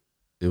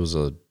it was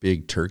a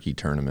big turkey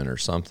tournament or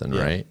something,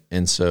 right?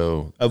 And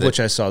so which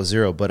I saw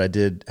zero, but I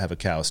did have a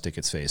cow stick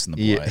its face in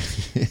the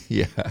blind.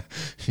 Yeah,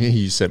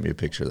 you sent me a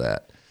picture of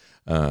that.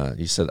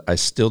 You said, I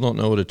still don't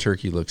know what a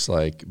turkey looks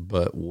like,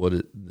 but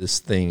this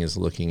thing is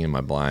looking in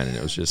my blind. And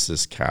it was just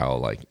this cow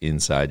like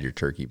inside your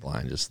turkey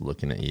blind just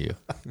looking at you.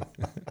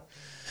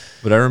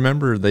 But I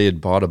remember they had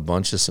bought a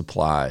bunch of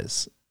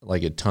supplies,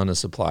 like a ton of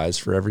supplies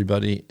for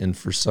everybody. And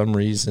for some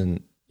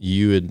reason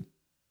you had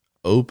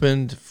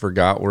opened,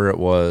 forgot where it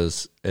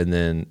was, and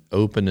then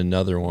opened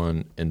another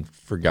one and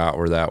forgot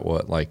where that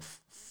was. Like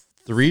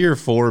 3 or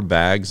 4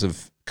 bags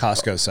of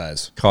Costco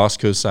size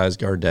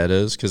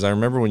Gardettos, because I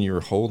remember when you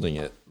were holding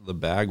it, the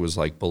bag was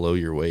like below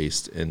your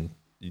waist and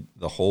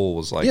the hole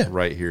was like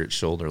right here at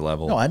shoulder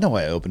level. No, I know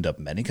I opened up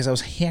many because I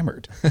was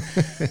hammered.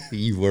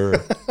 You were.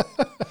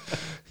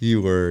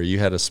 You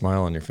had a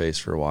smile on your face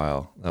for a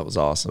while. That was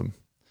awesome.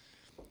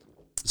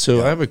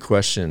 So I have a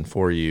question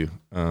for you.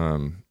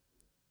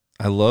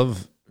 I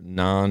love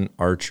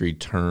non-archery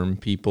term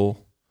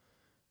people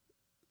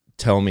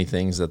tell me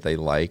things that they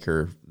like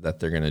or that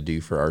they're going to do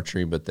for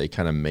archery, but they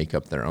kind of make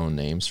up their own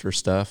names for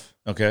stuff.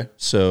 Okay.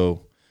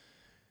 So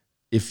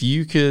if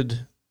you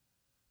could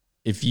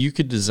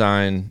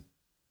design,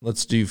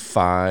 let's do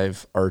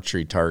 5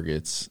 archery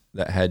targets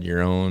that had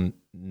your own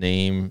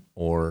name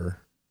or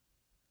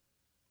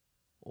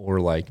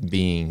like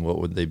being, what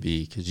would they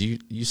be? Because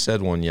you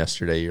said one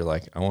yesterday, you're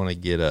like, I want to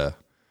get I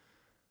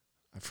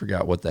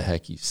forgot what the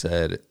heck you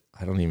said.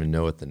 I don't even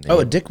know what the name. Oh,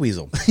 a dick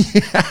weasel.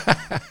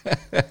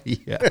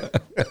 Yeah.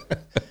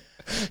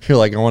 You're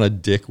like, I want a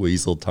dick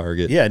weasel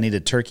target. Yeah, I need a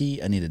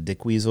turkey. I need a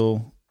dick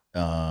weasel.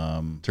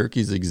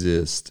 Turkeys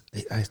exist.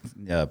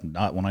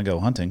 Not when I go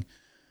hunting.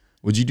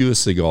 Would you do a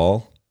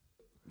Seagal?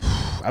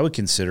 I would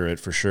consider it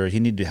for sure. He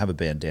needed to have a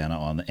bandana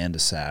on and a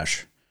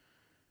sash.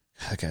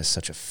 That guy's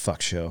such a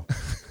fuck show.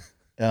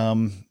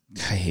 I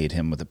hate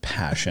him with a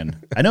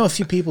passion. I know a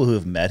few people who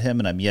have met him,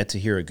 and I'm yet to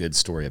hear a good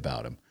story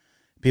about him.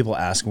 People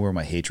ask where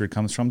my hatred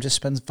comes from. Just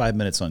spend 5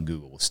 minutes on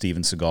Google with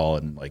Steven Seagal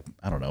and, like,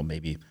 I don't know,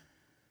 maybe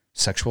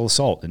sexual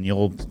assault, and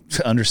you'll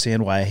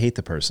understand why I hate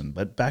the person.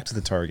 But back to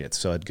the targets.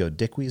 So I'd go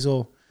Dick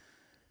Weasel.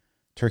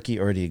 Turkey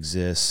already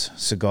exists.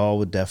 Seagal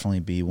would definitely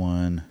be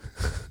one.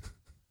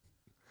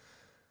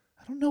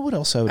 I don't know what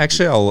else I would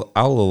Actually,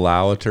 I'll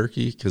allow a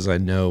turkey because I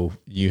know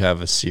you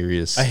have a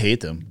serious I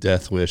hate them.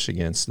 death wish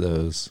against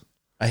those.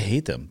 I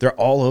hate them. They're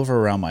all over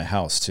around my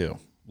house, too.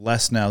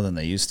 Less now than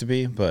they used to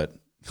be, but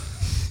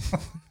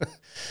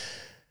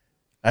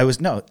I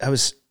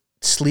was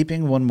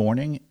sleeping one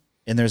morning,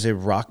 and there's a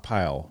rock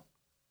pile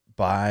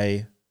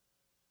by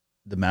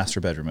the master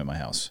bedroom at my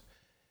house.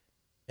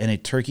 And a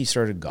turkey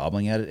started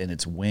gobbling at it, and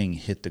its wing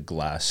hit the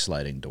glass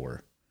sliding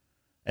door.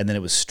 And then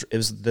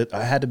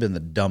I had to have been the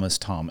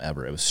dumbest Tom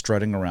ever. It was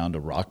strutting around a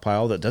rock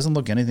pile that doesn't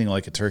look anything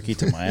like a turkey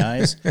to my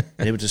eyes.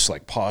 And it would just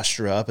like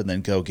posture up and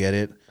then go get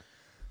it.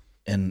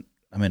 And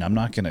I mean, I'm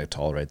not going to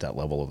tolerate that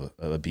level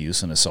of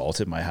abuse and assault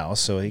at my house.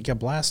 So he got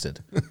blasted.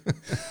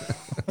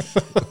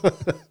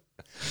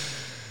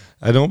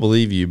 I don't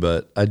believe you,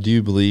 but I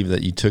do believe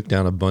that you took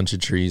down a bunch of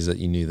trees that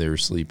you knew they were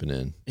sleeping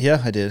in.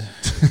 Yeah, I did.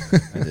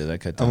 I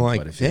cut down I'm like,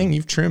 quite a few. dang,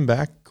 you've trimmed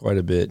back quite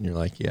a bit. And you're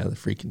like, yeah, the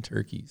freaking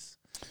turkeys.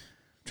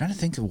 I'm trying to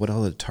think of what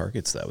other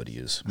targets that would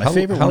use. My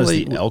favorite one is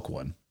the elk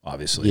one,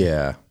 obviously.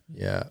 Yeah,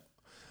 yeah.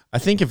 I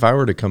think if I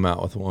were to come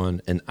out with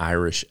one, an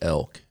Irish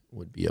elk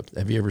would be up.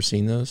 Have you ever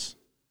seen those?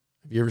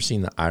 Have you ever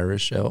seen the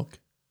Irish elk?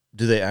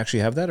 Do they actually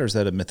have that, or is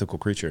that a mythical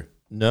creature?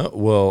 No,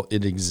 well,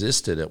 it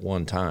existed at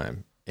one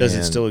time. Does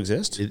it still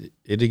exist?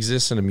 It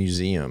exists in a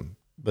museum,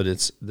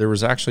 but there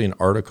was actually an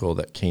article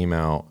that came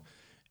out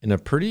in a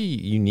pretty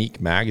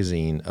unique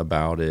magazine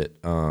about it.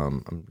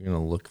 I'm going to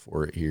look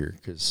for it here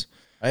because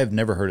I have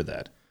never heard of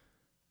that.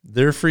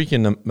 They're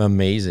freaking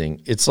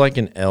amazing. It's like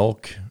an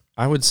elk.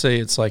 I would say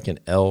it's like an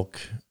elk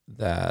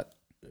that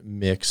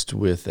mixed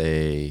with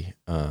a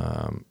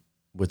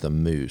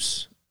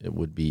moose. It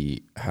would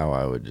be how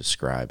I would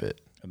describe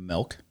it. A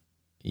milk?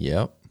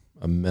 Yep,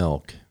 a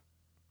milk.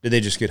 Did they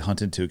just get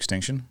hunted to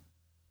extinction?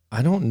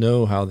 I don't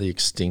know how the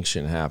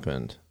extinction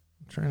happened.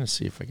 I'm trying to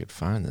see if I could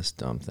find this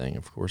dumb thing.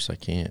 Of course I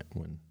can't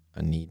when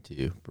I need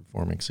to.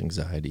 Performance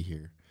anxiety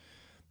here.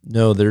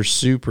 No, they're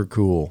super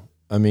cool.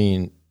 I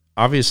mean,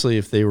 obviously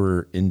if they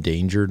were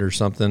endangered or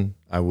something,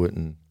 I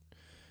wouldn't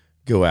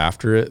go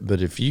after it.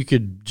 But if you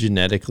could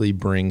genetically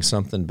bring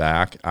something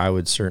back, I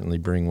would certainly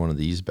bring one of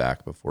these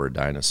back before a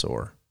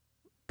dinosaur,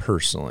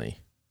 personally.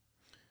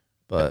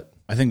 But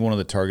I think one of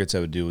the targets I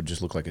would do would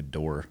just look like a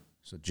door,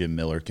 so Jim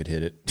Miller could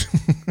hit it.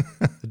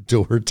 a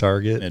door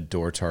target? A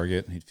door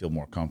target. He'd feel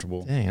more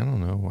comfortable. Dang, I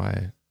don't know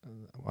why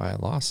I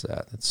lost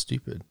that. That's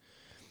stupid.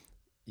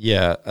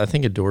 Yeah, I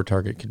think a door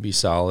target could be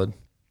solid.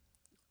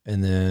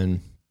 And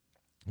then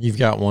you've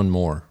got one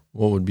more.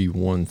 What would be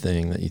one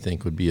thing that you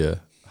think would be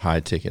a high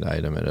ticket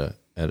item at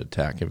a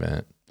TAC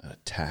event? A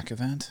TAC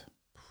event?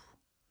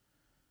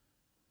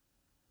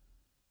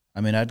 I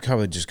mean, I'd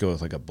probably just go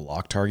with like a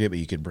block target, but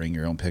you could bring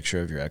your own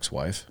picture of your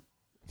ex-wife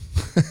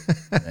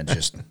and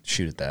just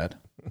shoot at that.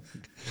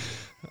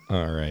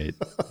 All right.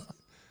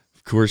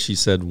 Of course, you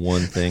said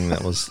one thing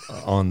that was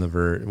on the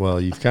verge. Well,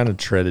 you've kind of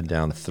treaded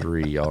down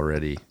three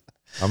already.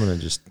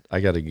 I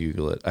got to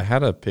Google it. I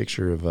had a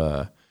picture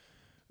of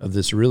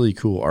this really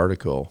cool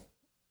article,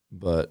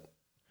 but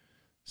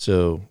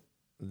so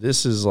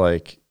this is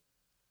like,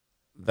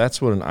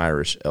 that's what an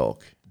Irish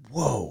elk.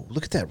 Whoa,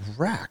 look at that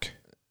rack.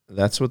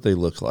 That's what they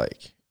look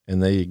like,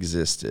 and they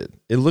existed.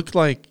 It looked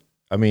like,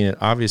 I mean, it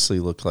obviously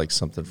looked like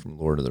something from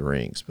Lord of the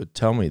Rings, but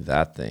tell me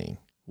that thing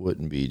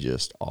wouldn't be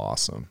just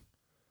awesome.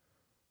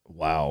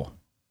 Wow.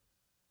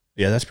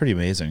 Yeah, that's pretty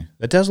amazing.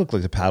 That does look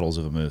like the paddles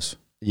of a moose.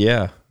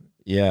 Yeah,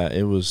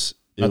 it was.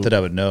 Not that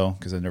I would know,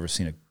 because I've never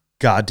seen a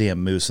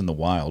goddamn moose in the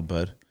wild,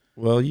 but.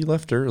 Well, you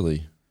left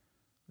early.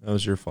 That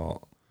was your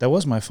fault. That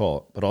was my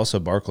fault, but also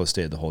Barclay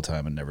stayed the whole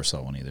time and never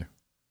saw one either.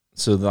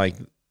 So, like,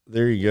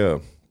 there you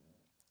go.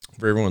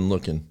 For everyone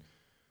looking,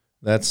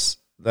 that's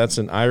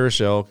an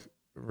Irish elk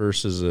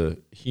versus a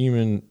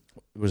human.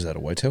 Was that a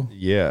whitetail?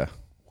 Yeah.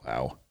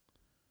 Wow.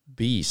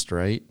 Beast,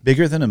 right?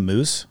 Bigger than a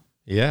moose?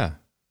 Yeah.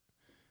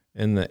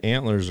 And the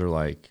antlers are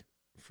like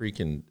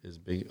freaking as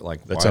big,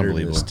 like that's wider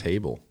unbelievable. than this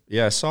table.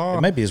 Yeah, I saw.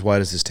 It might be as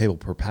wide as this table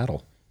per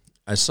paddle.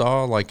 I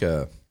saw like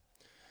I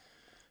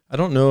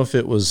don't know if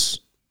it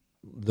was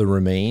the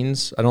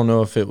remains. I don't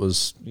know if it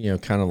was,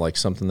 kind of like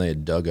something they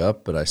had dug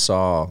up, but I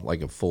saw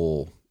like a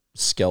full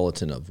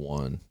skeleton of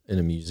one in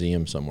a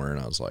museum somewhere, and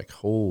I was like,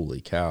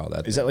 holy cow.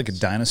 Is that like a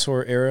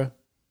dinosaur era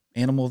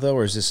animal, though,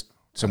 or is this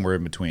somewhere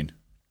in between?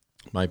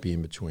 Might be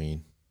in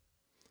between.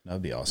 That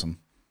would be awesome.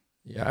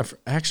 Yeah,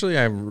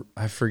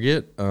 I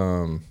forget.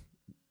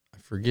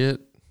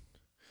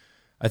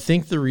 I I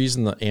think the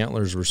reason the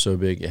antlers were so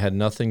big, it had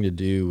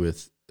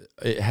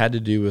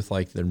to do with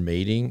like their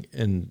mating,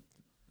 and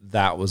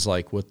that was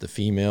like what the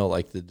female,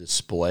 like the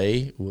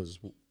display was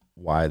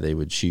why they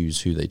would choose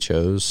who they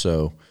chose.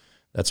 So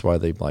that's why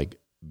they like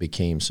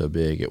became so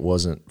big. It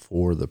wasn't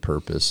for the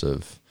purpose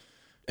of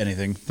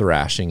anything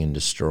thrashing and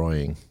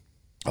destroying.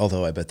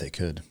 Although I bet they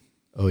could.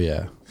 Oh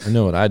yeah. I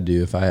know what I'd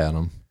do if I had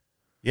them.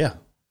 Yeah.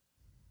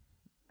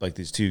 Like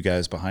these two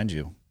guys behind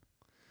you.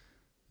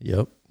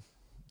 Yep.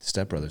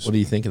 Step Brothers. What do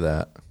you think of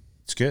that?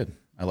 It's good.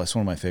 It's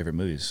one of my favorite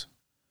movies.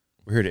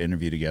 We're here to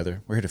interview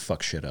together. We're here to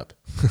fuck shit up.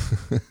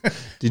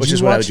 Which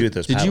is what I would do with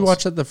those paddles. Did you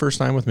watch that the first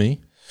time with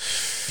me?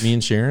 Me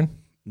and Sharon?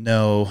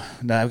 No,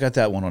 I've got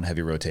that one on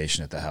heavy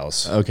rotation at the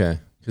house. Okay.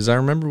 Because I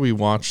remember we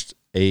watched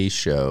a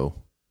show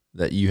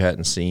that you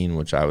hadn't seen,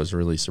 which I was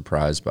really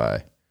surprised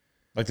by.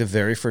 Like the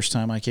very first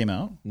time I came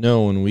out?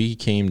 No, when we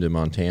came to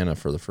Montana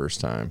for the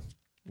first time,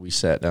 we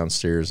sat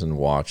downstairs and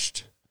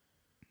watched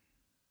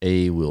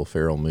a Will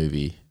Ferrell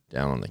movie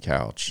down on the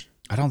couch.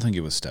 I don't think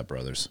it was Step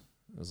Brothers.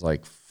 It was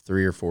like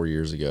 3 or 4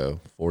 years ago.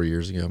 4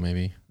 years ago,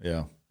 maybe.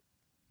 Yeah.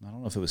 I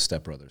don't know if it was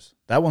Step Brothers.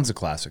 That one's a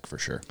classic for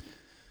sure.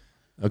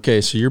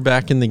 Okay, so you're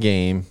back in the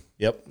game.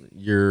 Yep.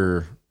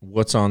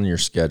 What's on your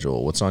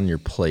schedule? What's on your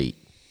plate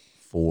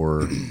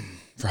for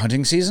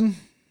hunting season?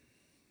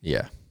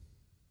 Yeah.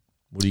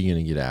 What are you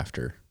going to get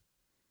after?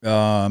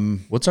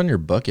 What's on your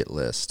bucket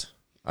list?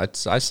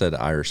 I said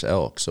Irish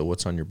elk, so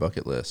what's on your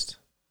bucket list?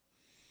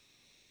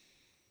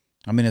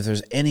 I mean, if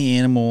there's any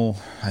animal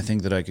I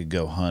think that I could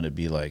go hunt, it'd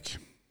be like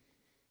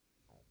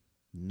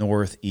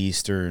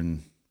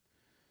northeastern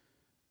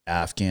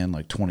Afghan,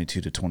 like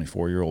 22 to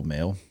 24-year-old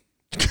male.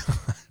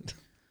 God.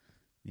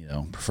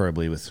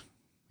 Preferably with,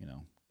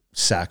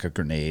 sack of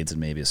grenades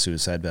and maybe a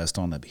suicide vest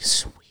on. That'd be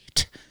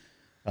sweet.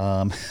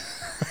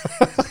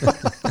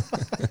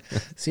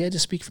 See, I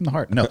just speak from the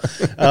heart. No.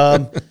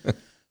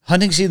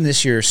 Hunting season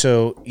this year,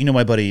 so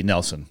my buddy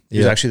Nelson.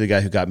 He's actually the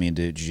guy who got me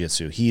into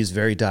jiu-jitsu. He is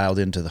very dialed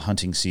into the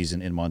hunting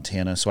season in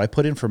Montana. So I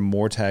put in for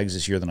more tags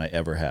this year than I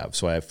ever have.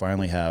 So I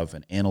finally have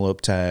an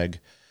antelope tag.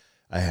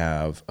 I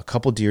have a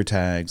couple deer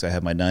tags. I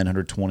have my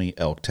 920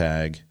 elk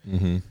tag.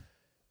 Mm-hmm.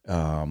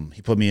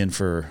 He put me in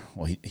for,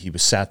 he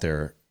was sat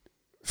there.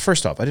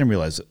 First off, I didn't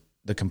realize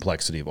the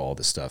complexity of all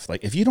this stuff.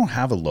 Like, if you don't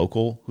have a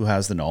local who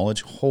has the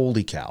knowledge,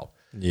 holy cow.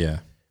 Yeah.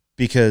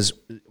 Because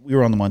we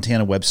were on the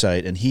Montana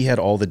website and he had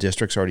all the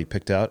districts already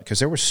picked out because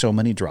there were so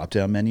many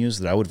drop-down menus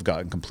that I would have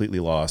gotten completely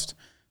lost.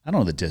 I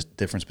don't know the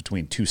difference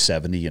between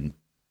 270 and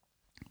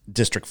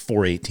District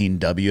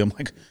 418W. I'm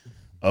like,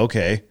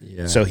 okay.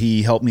 Yeah. So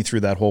he helped me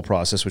through that whole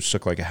process, which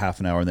took like a half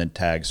an hour, and then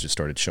tags just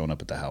started showing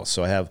up at the house.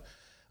 So I have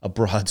a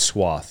broad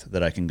swath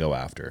that I can go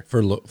after.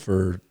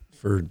 For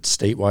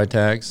statewide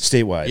tags?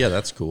 Statewide. Yeah,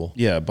 that's cool.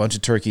 Yeah, a bunch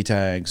of turkey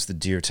tags, the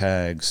deer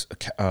tags.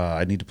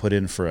 I need to put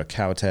in for a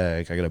cow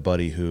tag. I got a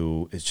buddy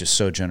who is just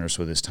so generous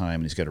with his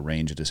time, and he's got a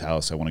range at his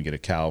house. I want to get a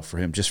cow for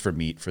him just for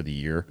meat for the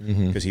year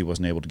because he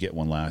wasn't able to get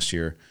one last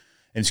year.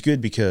 And it's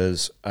good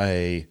because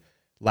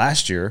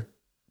last year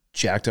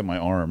jacked up my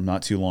arm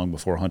not too long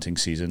before hunting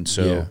season.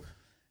 So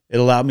it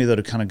allowed me, though,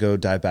 to kind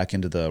of dive back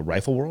into the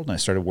rifle world, and I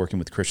started working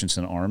with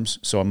Christensen Arms.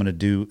 So I'm going to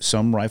do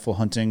some rifle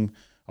hunting.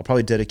 I'll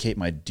probably dedicate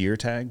my deer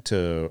tag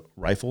to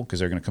rifle because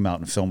they're going to come out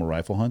and film a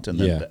rifle hunt. And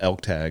then the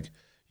elk tag,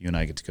 you and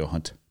I get to go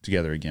hunt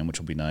together again, which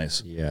will be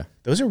nice. Yeah.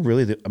 Those are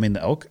really, the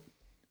elk,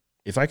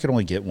 if I could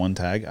only get one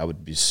tag, I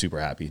would be super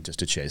happy just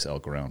to chase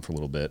elk around for a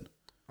little bit.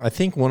 I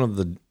think one of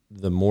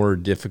the more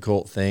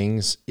difficult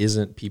things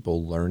isn't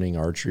people learning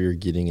archery or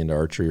getting into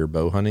archery or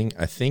bow hunting.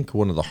 I think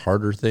one of the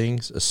harder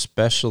things,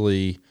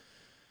 especially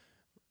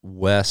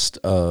west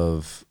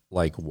of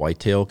like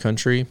whitetail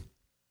country,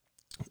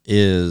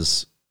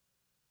 is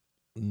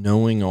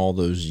knowing all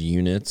those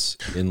units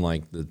in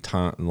like the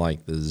time,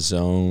 like the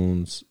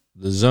zones.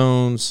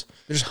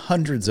 There's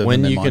hundreds of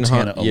them in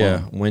Montana alone. Yeah,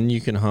 when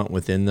you can hunt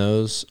within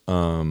those,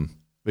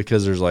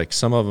 because there's like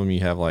some of them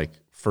you have like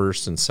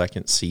first and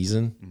second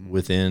season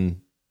within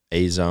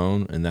a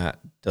zone, and that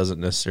doesn't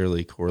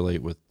necessarily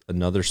correlate with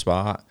another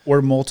spot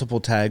or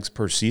multiple tags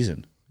per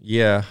season.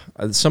 Yeah,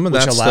 some of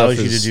that which allows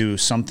stuff you to do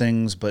some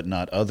things but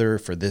not other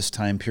for this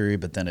time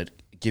period. But then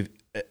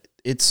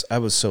I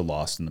was so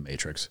lost in the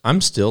matrix.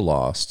 I'm still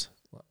lost.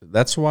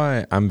 That's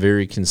why I'm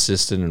very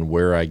consistent in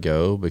where I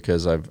go,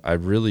 because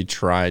I've really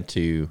tried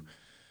to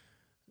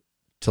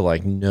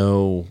like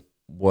know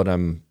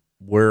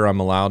where I'm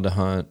allowed to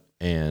hunt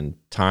and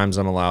times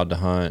I'm allowed to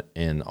hunt,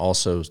 and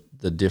also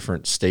the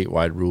different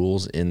statewide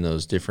rules in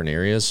those different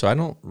areas. So I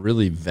don't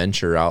really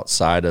venture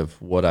outside of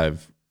what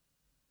I've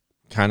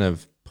kind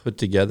of put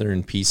together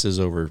in pieces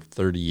over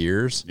 30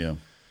 years. Yeah.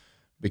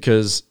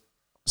 Because,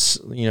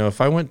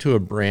 if I went to a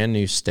brand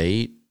new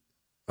state,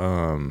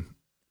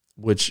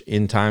 which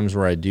in times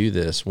where I do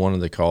this, one of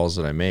the calls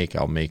that I make,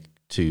 I'll make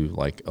to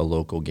like a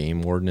local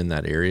game warden in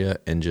that area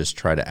and just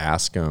try to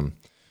ask them,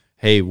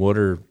 hey, what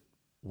are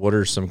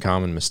some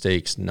common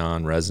mistakes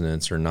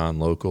non-residents or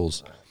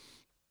non-locals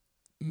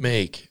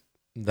make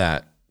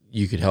that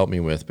you could help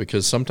me with?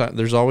 Because sometimes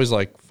there's always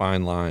like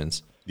fine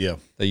lines that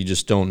you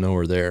just don't know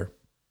are there.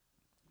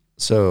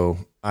 So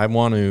I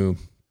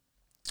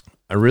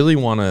really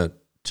want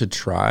to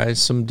try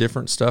some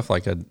different stuff.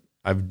 Like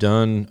I've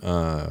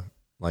done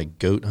like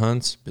goat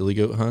hunts, billy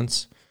goat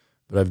hunts,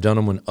 but I've done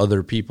them when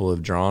other people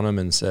have drawn them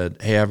and said,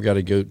 hey, I've got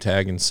a goat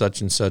tag and such,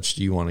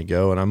 do you want to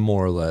go? And I'm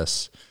more or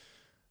less,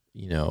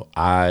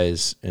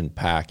 eyes and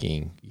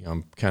packing.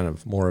 I'm kind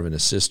of more of an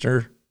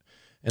assister.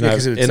 And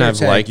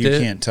I've liked it. You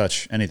can't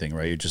touch anything,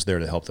 right? You're just there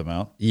to help them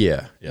out.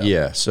 Yeah.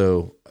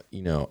 So,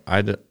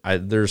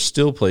 there's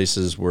still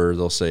places where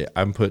they'll say,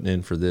 I'm putting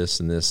in for this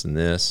and this and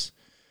this.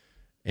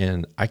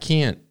 And I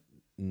can't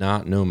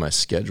not know my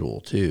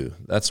schedule too.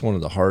 That's one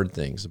of the hard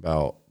things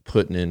about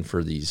putting in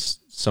for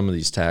some of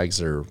these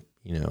tags are,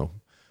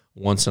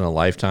 once in a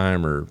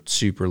lifetime or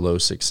super low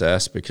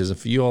success. Because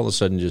if you all of a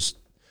sudden just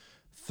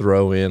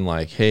throw in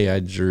like, hey, I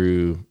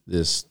drew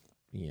this,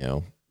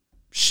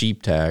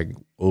 sheep tag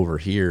over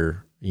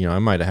here, I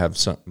might have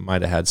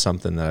had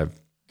something that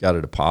I've got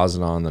a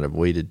deposit on that I've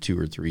waited 2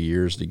 or 3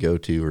 years to go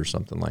to or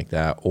something like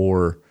that.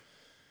 Or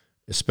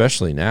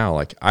especially now,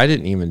 like I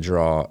didn't even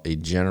draw a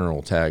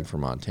general tag for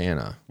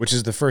Montana, which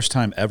is the first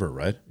time ever,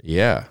 right?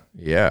 Yeah.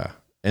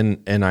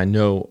 And I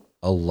know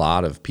a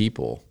lot of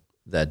people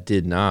that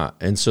did not.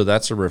 And so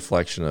that's a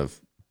reflection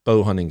of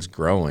bow hunting's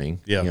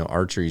growing,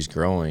 archery's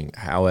growing.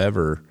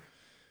 However,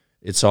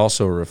 it's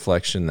also a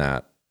reflection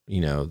that,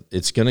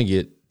 it's going to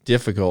get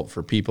difficult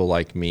for people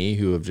like me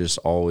who have just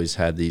always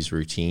had these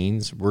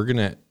routines. We're going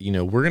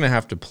to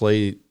have to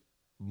play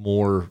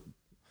more.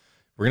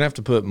 We're going to have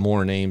to put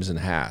more names and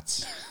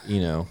hats,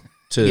 to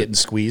getting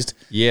squeezed.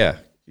 Yeah.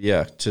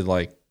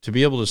 To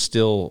be able to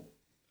still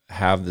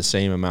have the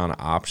same amount of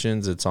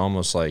options. It's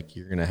almost like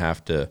you're going to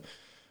have to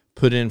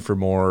put in for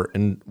more.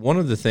 And one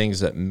of the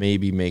things that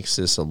maybe makes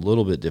this a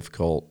little bit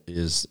difficult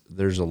is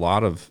there's a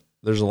lot of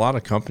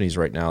companies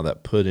right now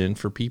that put in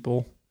for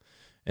people.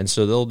 And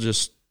so they'll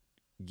just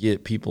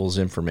get people's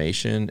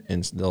information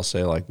and they'll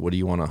say like, what do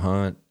you want to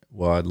hunt?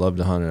 Well, I'd love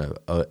to hunt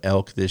a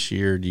elk this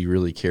year. Do you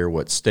really care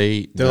what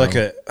state? They're like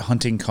a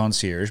hunting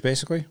concierge,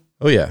 basically.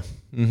 Oh yeah.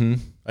 Mm-hmm.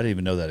 I didn't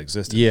even know that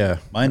existed. Yeah.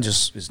 Mine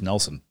just is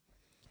Nelson.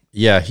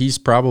 Yeah. He's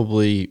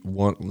probably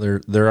one.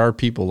 There are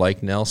people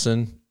like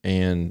Nelson.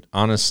 And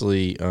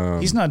honestly,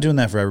 he's not doing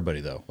that for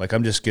everybody though. Like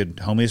I'm just good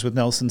homies with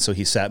Nelson. So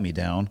he sat me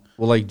down.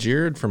 Well, like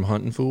Jared from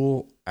Huntin'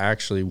 Fool, I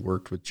actually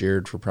worked with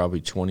Jared for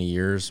probably 20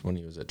 years when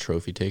he was at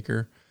Trophy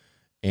Taker.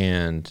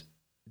 And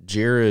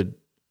Jared,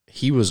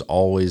 he was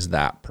always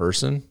that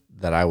person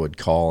that I would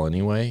call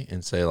anyway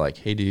and say like,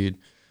 hey dude,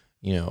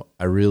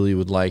 I really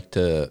would like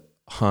to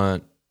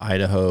hunt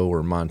Idaho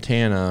or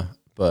Montana,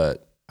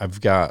 but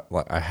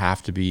I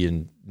have to be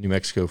in New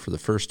Mexico for the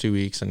first 2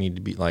 weeks. I need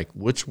to be like,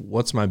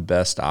 what's my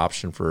best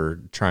option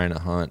for trying to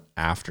hunt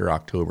after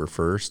October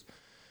 1st?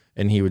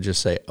 And he would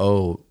just say,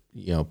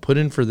 put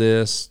in for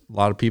this. A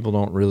lot of people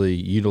don't really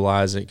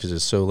utilize it because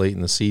it's so late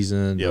in the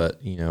season, but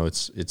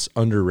it's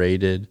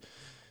underrated.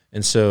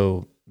 And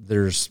so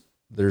there's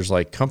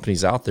like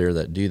companies out there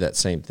that do that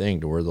same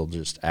thing to where they'll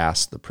just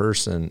ask the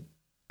person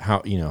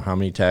how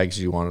many tags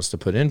do you want us to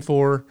put in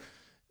for?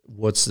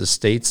 What's the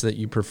states that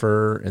you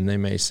prefer? And they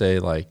may say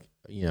like,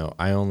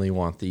 I only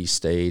want these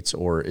states,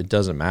 or it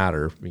doesn't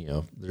matter.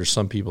 There's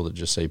some people that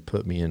just say,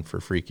 put me in for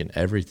freaking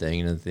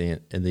everything. And at the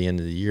end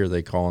of the year,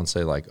 they call and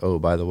say like, oh,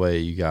 by the way,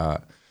 you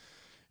got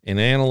an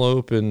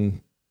antelope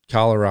in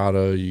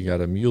Colorado, you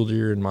got a mule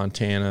deer in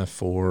Montana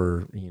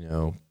for,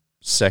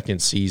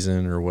 second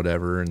season or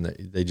whatever. And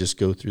they just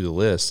go through the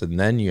list, and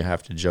then you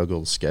have to juggle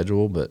the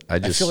schedule. But I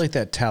feel like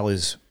that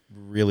tallies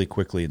really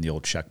quickly in the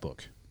old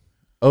checkbook.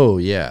 Oh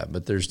yeah.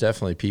 But there's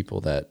definitely people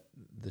that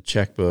the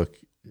checkbook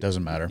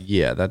doesn't matter.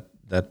 Yeah.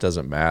 That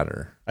doesn't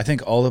matter. I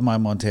think all of my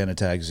Montana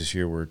tags this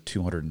year were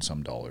 $200 and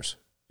some.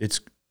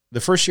 It's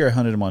the first year I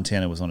hunted in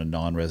Montana was on a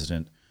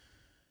non-resident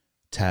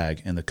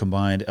tag, and the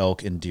combined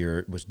elk and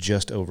deer was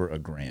just over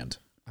 $1,000.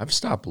 I've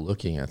stopped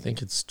looking. I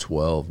think it's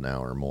 12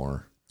 now or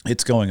more.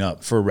 It's going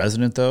up for a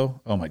resident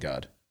though. Oh my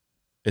God.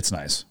 It's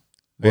nice.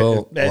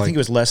 Well, I think it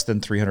was less than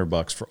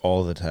 $300 for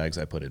all the tags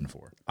I put in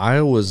for.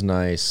 Iowa's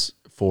nice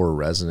for a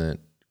resident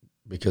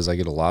because I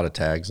get a lot of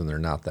tags and they're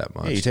not that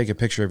much. Yeah, you take a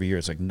picture every year,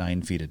 it's like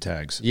 9 feet of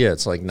tags. Yeah,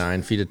 it's like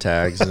 9 feet of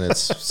tags, and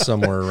it's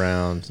somewhere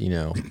around,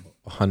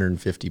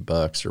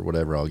 $150 or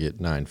whatever. I'll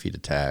get 9 feet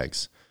of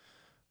tags.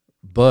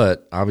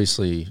 But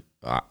obviously,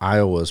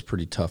 Iowa is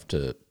pretty tough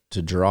to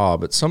draw.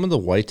 But some of the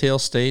whitetail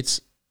states,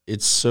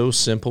 it's so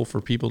simple for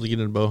people to get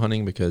into bow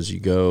hunting because you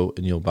go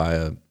and you'll buy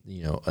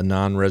a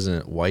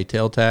non-resident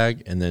whitetail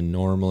tag, and then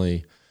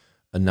normally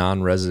a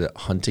non-resident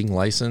hunting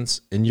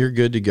license, and you're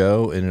good to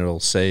go. And it'll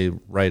say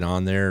right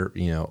on there,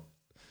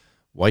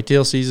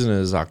 whitetail season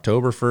is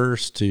October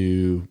 1st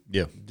to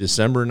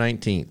December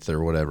 19th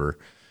or whatever.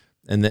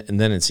 And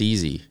then it's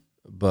easy.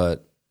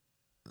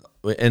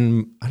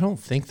 And I don't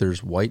think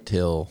there's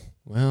whitetail.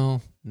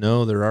 Well,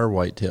 no, there are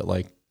whitetail.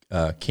 Like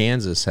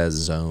Kansas has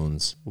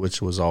zones,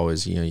 which was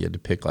always, you had to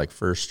pick like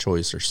first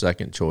choice or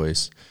second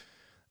choice.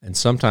 And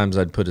sometimes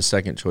I'd put a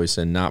second choice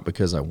in, not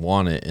because I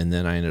want it, and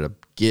then I ended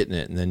up getting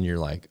it, and then you're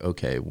like,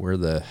 okay, where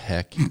the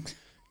heck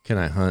can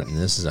I hunt in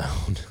this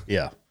zone?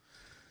 Yeah.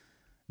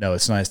 No,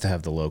 it's nice to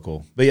have the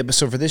local. But yeah,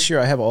 so for this year,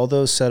 I have all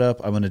those set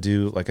up. I'm going to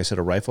do, like I said,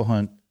 a rifle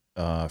hunt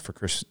for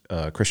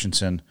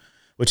Christensen,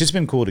 which has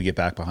been cool to get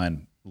back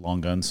behind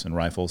long guns and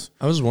rifles.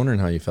 I was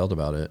wondering how you felt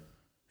about it.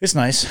 It's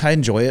nice. I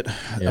enjoy it.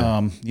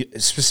 Yeah.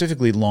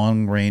 Specifically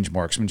long range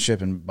marksmanship.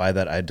 And by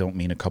that, I don't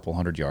mean a couple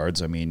 100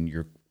 yards. I mean,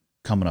 you're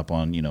coming up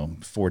on,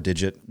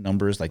 4-digit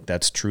numbers. Like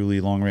that's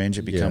truly long range.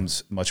 It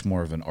becomes much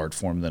more of an art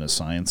form than a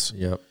science.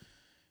 Yep.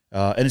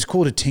 And it's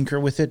cool to tinker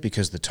with it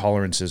because the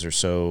tolerances are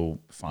so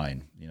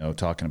fine,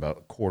 talking about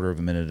a quarter of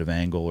a minute of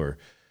angle or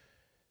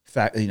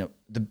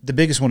the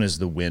biggest one is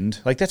the wind.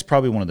 Like that's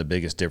probably one of the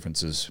biggest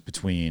differences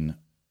between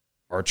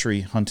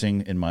archery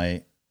hunting, in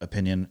my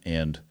opinion,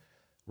 and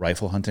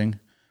rifle hunting.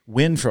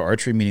 Wind for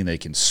archery, meaning they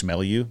can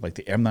smell you.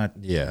 Like I'm not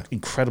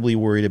incredibly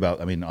worried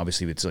about, I mean,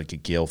 obviously if it's like a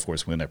gale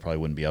force wind, I probably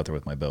wouldn't be out there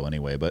with my bow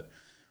anyway, but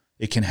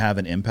it can have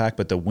an impact.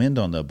 But the wind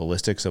on the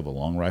ballistics of a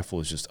long rifle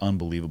is just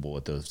unbelievable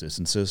at those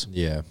distances.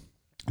 Yeah.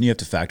 And you have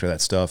to factor that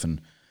stuff,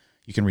 and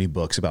you can read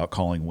books about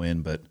calling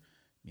wind, but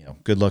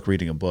good luck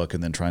reading a book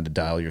and then trying to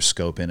dial your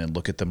scope in and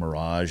look at the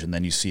mirage, and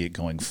then you see it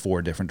going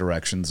 4 different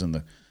directions in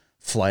the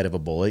flight of a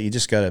bullet. You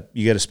just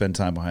gotta spend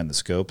time behind the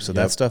scope. So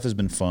that stuff has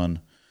been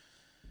fun.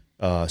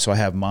 So I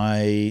have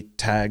my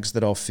tags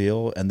that I'll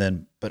feel, and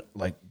then, but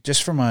like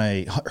just for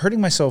my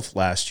hurting myself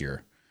last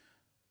year,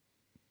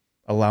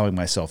 allowing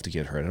myself to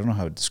get hurt. I don't know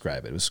how to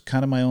describe it. It was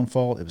kind of my own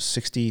fault. It was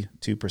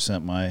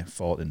 62% my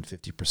fault and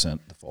 50%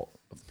 the fault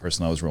of the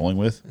person I was rolling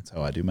with. That's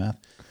how I do math.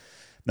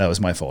 That was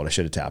my fault. I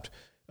should have tapped.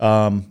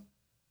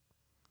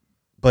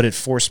 But it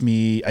forced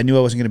me. I knew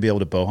I wasn't going to be able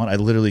to bow hunt. I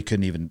literally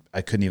couldn't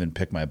even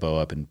pick my bow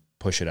up and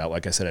push it out.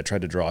 Like I said, I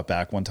tried to draw it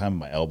back one time and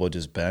my elbow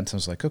just bent. I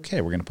was like, okay,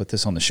 we're going to put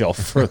this on the shelf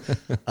for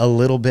a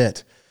little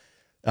bit.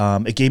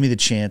 It gave me the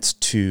chance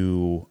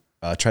to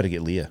try to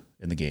get Leah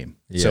in the game.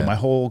 Yeah. So my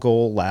whole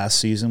goal last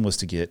season was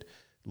to get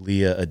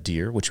Leah a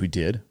deer, which we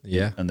did.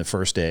 Yeah. On the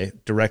first day,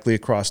 directly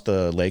across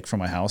the lake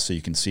from my house, so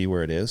you can see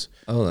where it is.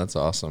 Oh, that's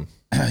awesome.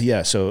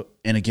 Yeah. So,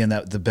 and again,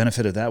 the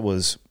benefit of that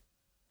was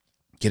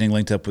getting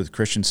linked up with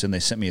Christensen. They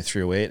sent me a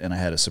 308, and I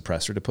had a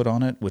suppressor to put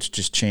on it, which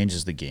just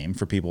changes the game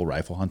for people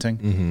rifle hunting.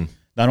 Mm-hmm.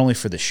 Not only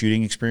for the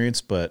shooting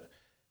experience, but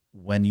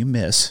when you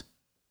miss,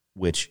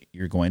 which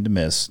you're going to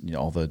miss,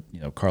 all the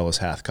Carlos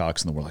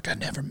Hathcocks in the world, like, I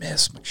never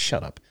miss. I'm like,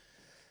 shut up.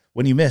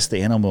 When you miss,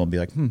 the animal will be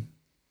like, what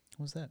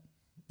was that?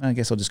 I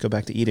guess I'll just go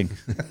back to eating.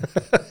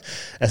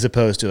 As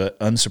opposed to an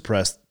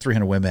unsuppressed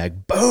 300 Win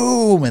Mag,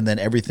 boom, and then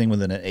everything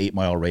within an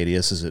 8-mile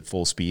radius is at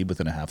full speed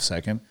within a half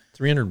second.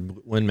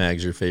 300 Win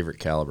Mag's your favorite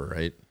caliber,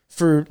 right?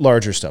 For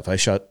larger stuff. I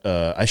shot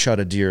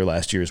a deer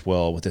last year as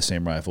well with the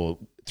same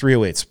rifle.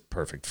 308's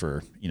perfect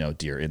for,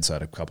 deer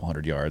inside a couple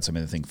 100 yards. I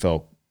mean, the thing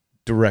fell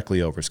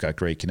directly over. It's got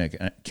great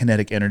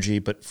kinetic energy,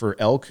 but for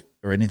elk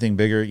or anything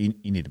bigger, you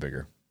need a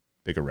bigger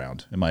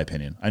round, in my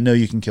opinion. I know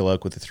you can kill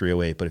elk with the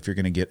 308, but if you're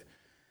going to get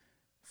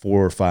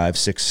 4, 5,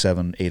 6,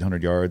 7,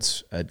 800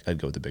 yards, I'd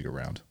go with the bigger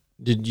round.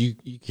 Did you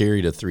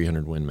carried a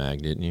 300 Win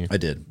Mag, didn't you? I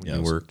did. When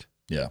you worked?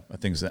 Yeah. I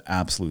think it's an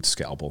absolute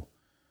scalpel.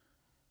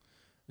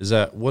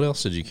 What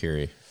else did you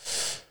carry?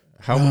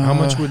 How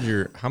much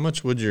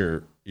would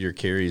your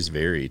carries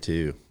vary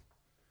too?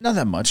 Not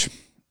that much.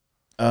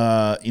 Pre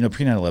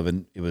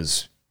 9/11, it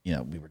was,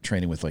 we were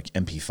training with like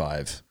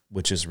MP5,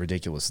 which is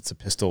ridiculous. It's a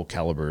pistol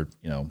caliber,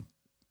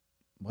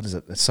 what is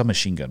it? A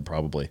submachine gun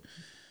probably.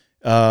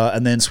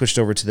 And then switched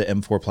over to the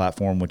M4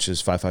 platform, which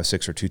is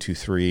 5.56 or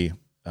 223.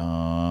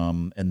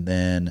 And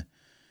then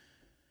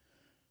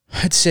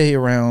I'd say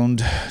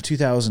around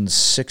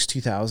 2006,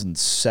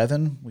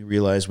 2007, we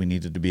realized we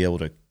needed to be able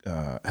to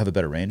have a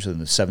better range than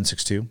the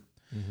 7.62.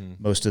 Mm-hmm.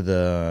 Most of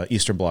the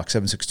Eastern Bloc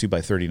 7.62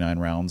 by 39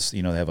 rounds, they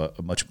have a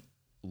much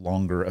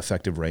longer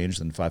effective range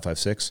than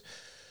 5.56.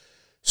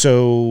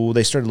 So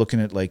they started looking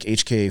at like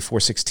HK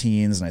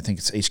 416s, and I think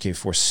it's HK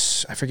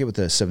 4. I forget what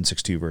the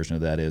 7.62 version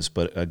of that is,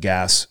 but a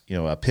gas,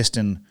 a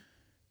piston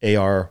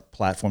AR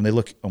platform. They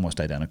look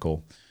almost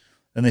identical.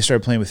 Then they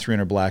started playing with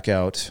 300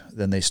 Blackout.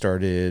 Then they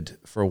started,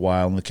 for a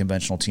while in the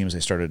conventional teams, they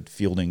started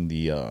fielding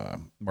the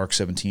Mark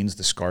 17s,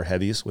 the Scar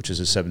Heavies, which is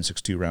a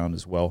 7.62 round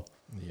as well.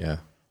 Yeah.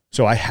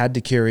 So I had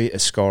to carry a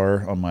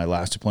Scar on my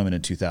last deployment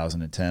in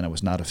 2010. I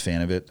was not a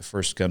fan of it. The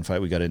first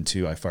gunfight we got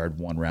into, I fired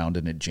one round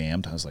and it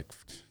jammed. I was like,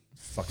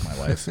 fuck my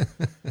life.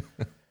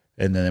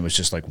 And then it was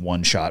just like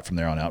one shot from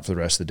there on out for the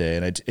rest of the day.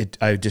 And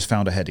I just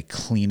found I had to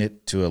clean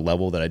it to a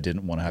level that I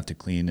didn't want to have to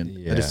clean.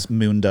 But it's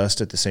moon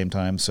dust at the same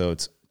time. So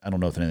I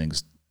don't know if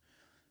anything's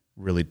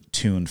really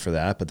tuned for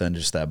that, but then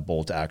just that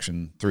bolt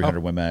action 300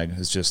 Win Mag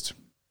is just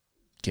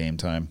game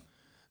time.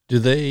 Do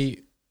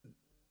they,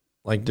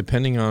 like,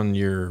 depending on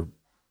your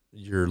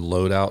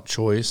loadout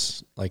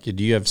choice, like,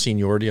 do you have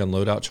seniority on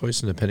loadout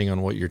choice, and depending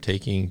on what you're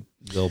taking,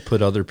 they'll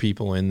put other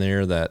people in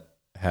there that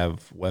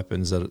have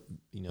weapons that,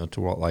 to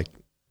what, like,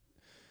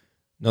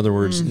 in other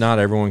words, not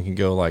everyone can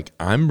go like,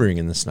 I'm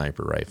bringing the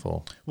sniper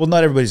rifle. Well,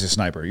 not everybody's a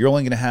sniper. You're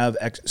only going to have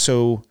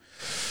so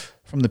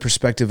from the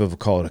perspective of,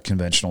 call it a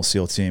conventional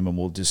SEAL team, and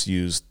we'll just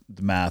use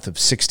the math of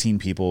 16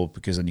 people,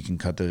 because then you can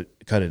cut it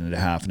into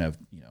half and have,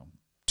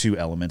 2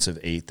 elements of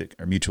 8 that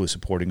are mutually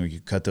supporting, or you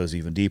cut those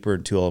even deeper,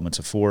 2 elements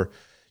of 4.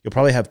 You'll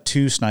probably have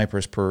 2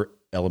 snipers per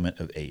element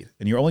of 8.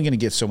 And you're only going to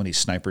get so many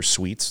sniper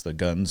suites, the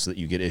guns that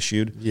you get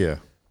issued. Yeah.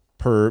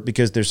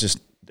 Because there's just,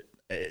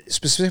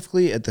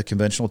 specifically at the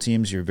conventional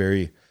teams, you're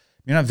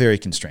not very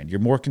constrained.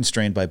 You're more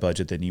constrained by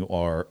budget than you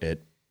are at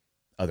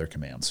other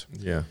commands.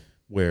 Yeah.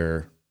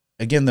 Where,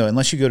 again, though,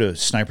 unless you go to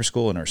sniper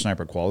school and are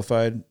sniper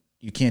qualified,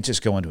 you can't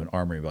just go into an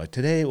armory and be like,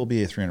 today it will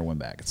be a 300 win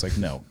bag. It's like,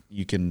 no,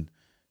 you could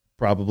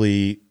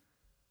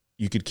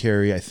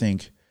carry, I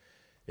think,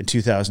 in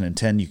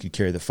 2010, you could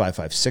carry the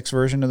 5.56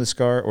 version of the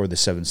SCAR or the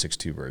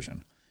 7.62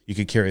 version. You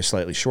could carry a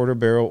slightly shorter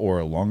barrel or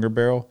a longer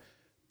barrel,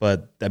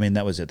 but I mean,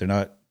 that was it.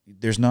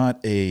 There's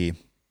not a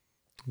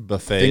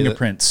buffet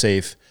fingerprint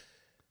safe,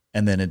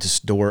 and then it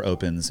just door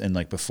opens, and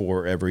like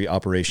before every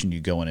operation,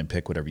 you go in and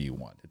pick whatever you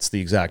want. It's the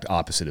exact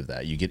opposite of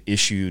that. You get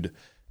issued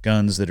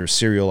guns that are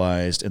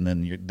serialized, and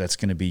then that's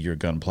going to be your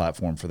gun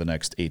platform for the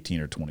next 18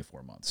 or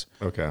 24 months.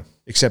 Okay.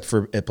 Except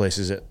for at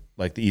places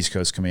like the East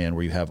Coast Command,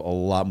 where you have a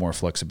lot more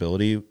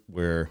flexibility,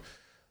 where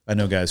I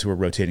know guys who are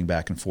rotating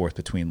back and forth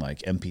between like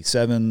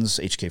MP7s,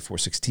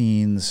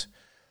 HK416s.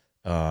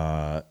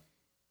 I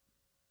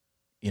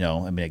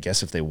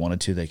guess if they wanted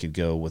to, they could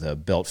go with a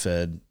belt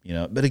fed,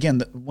 But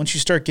again, once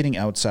you start getting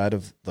outside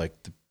of like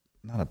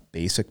not a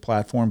basic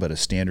platform, but a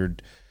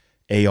standard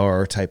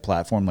AR type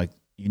platform, like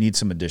you need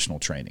some additional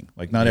training.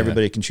 Like not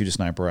everybody can shoot a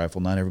sniper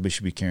rifle. Not everybody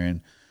should be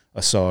carrying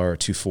a SAR or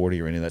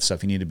 240 or any of that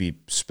stuff. You need to be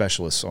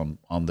specialists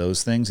on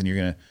those things. And you're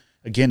going to,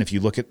 again, if you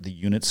look at the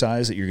unit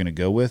size that you're going to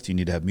go with, you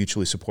need to have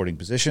mutually supporting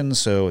positions.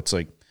 So it's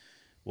like,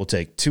 we'll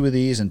take 2 of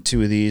these and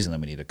 2 of these, and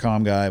then we need a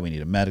comm guy, we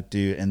need a medic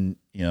dude. And,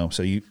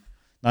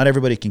 not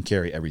everybody can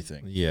carry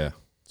everything. Yeah.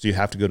 So you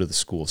have to go to the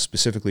school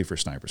specifically for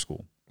sniper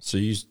school. So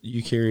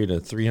you carried a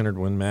 300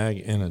 Win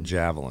Mag and a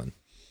Javelin.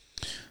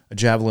 A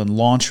Javelin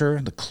launcher,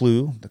 the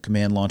CLU, the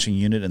command launching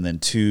unit, and then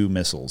 2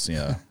 missiles.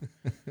 Yeah.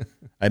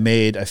 I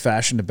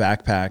fashioned a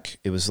backpack.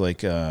 It was like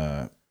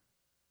the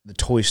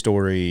Toy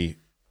Story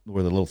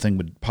where the little thing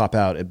would pop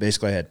out.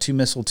 I had 2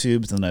 missile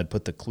tubes, and then I'd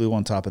put the CLU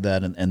on top of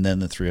that, and then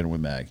the 300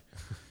 Win Mag,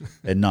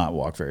 and not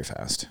walk very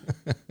fast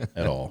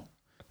at all.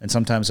 And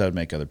sometimes I would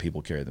make other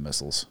people carry the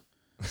missiles,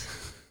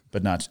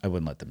 but I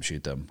wouldn't let them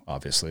shoot them,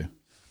 obviously.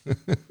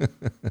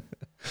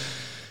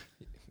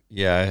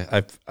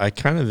 Yeah, I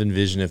kind of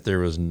envision if there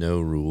was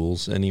no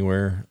rules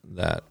anywhere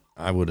that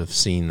I would have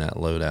seen that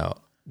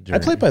loadout. I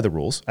played by the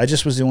rules. I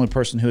just was the only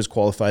person who was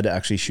qualified to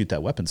actually shoot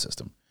that weapon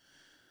system.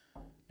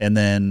 And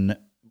then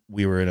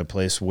we were in a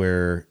place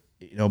where,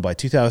 by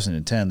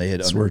 2010, they had...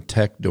 That's where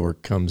Tech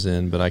Dork comes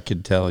in, but I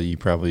could tell you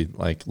probably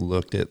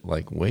looked at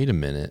wait a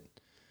minute.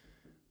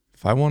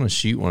 If I want to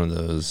shoot one of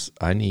those,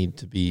 I need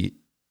to be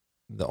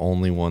the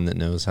only one that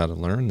knows how to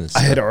learn this.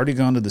 I had already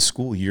gone to the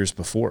school years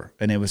before,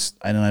 and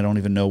I don't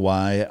even know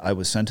why I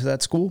was sent to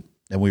that school.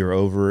 And we were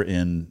over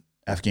in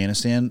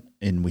Afghanistan,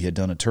 and we had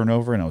done a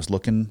turnover, and I was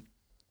looking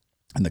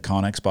in the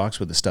Connex box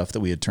with the stuff that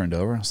we had turned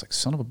over. I was like,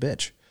 son of a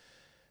bitch.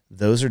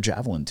 Those are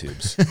Javelin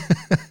tubes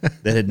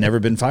that had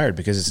never been fired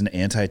because it's an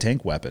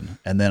anti-tank weapon.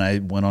 And then I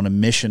went on a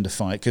mission to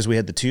find, because we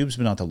had the tubes,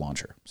 but not the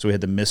launcher. So we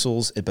had the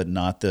missiles, but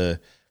not the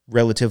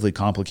relatively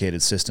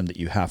complicated system that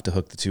you have to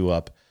hook the 2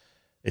 up.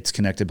 It's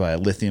connected by a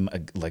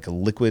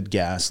liquid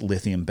gas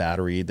lithium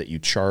battery that you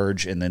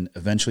charge, and then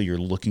eventually you're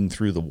looking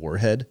through the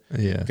warhead.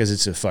 Yeah. Because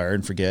it's a fire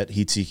and forget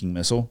heat-seeking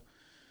missile.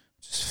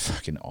 Just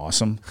fucking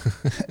awesome.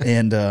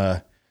 And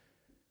I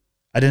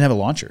didn't have a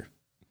launcher.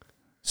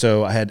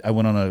 So I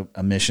went on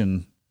a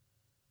mission,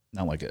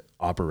 not like an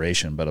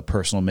operation, but a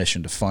personal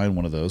mission to find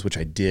one of those, which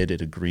I did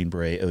at a Green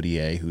Beret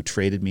ODA who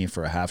traded me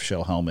for a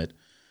half-shell helmet.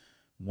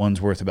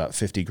 One's worth about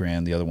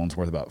 $50,000. The other one's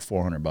worth about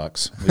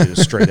 $400. We did a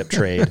straight up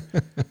trade.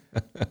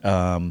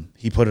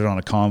 He put it on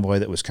a convoy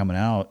that was coming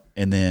out,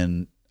 and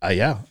then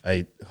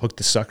I hooked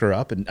the sucker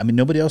up, and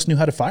nobody else knew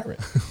how to fire it.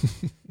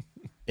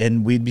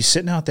 And we'd be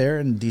sitting out there,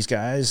 and these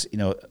guys,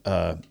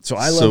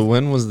 So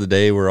when was the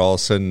day where all of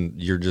a sudden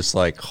you're just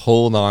like,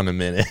 hold on a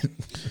minute?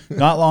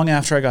 Not long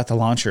after I got the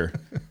launcher,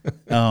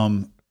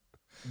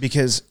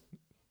 because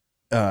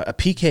a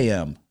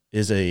PKM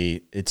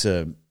it's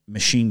a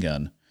machine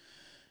gun.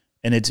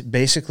 And it's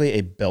basically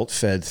a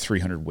belt-fed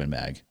 300 Win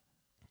Mag.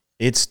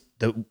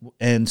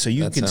 So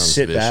you can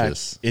sit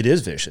vicious. back. It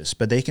is vicious,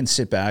 but they can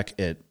sit back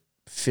at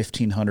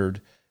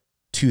 1,500,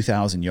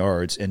 2,000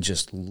 yards and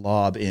just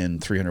lob in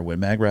 300 Win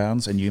Mag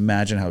rounds. And you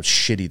imagine how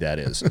shitty that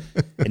is.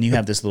 And you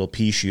have this little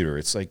pea shooter.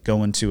 It's like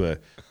going to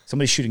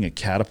somebody shooting a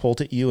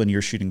catapult at you, and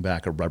you're shooting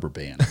back a rubber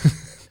band.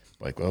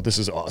 Like, well, this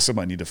is awesome.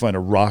 I need to find a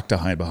rock to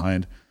hide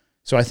behind.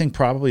 So I think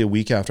probably a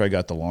week after I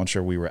got the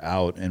launcher, we were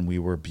out and we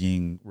were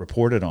being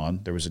reported on.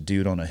 There was a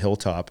dude on a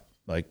hilltop,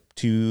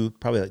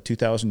 probably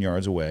 2,000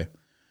 yards away.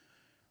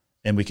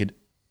 And we could,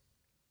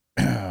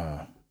 they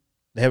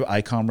have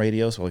ICOM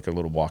radios, so like a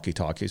little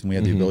walkie-talkies, and we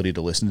had the ability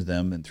to listen to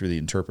them, and through the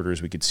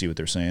interpreters, we could hear what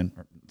they're saying.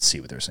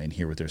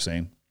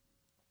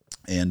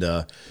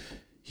 And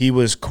he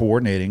was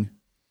coordinating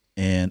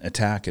an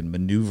attack and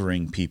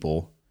maneuvering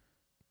people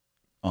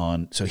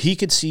so he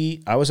could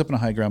see, I was up in a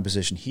high ground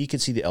position. He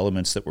could see the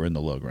elements that were in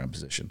the low ground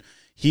position.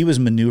 He was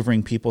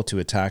maneuvering people to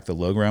attack the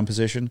low ground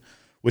position,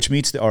 which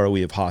meets the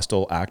ROE of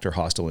hostile act or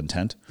hostile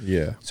intent.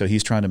 Yeah. So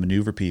he's trying to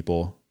maneuver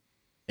people,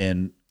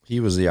 and He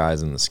was the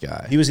eyes in the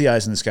sky. he was the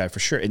eyes in the sky for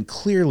sure. And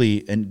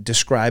clearly, and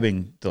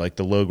describing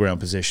the low ground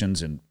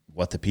positions and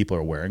what the people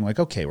are wearing, like,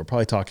 okay, we're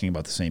probably talking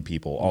about the same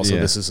people. Also,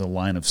 Yeah. this is a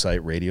line of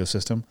sight radio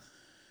system.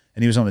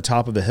 And he was on the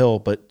top of the hill,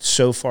 but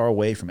so far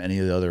away from any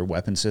of the other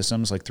weapon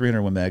systems. Like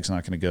 300 Win Mag's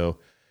not going to go.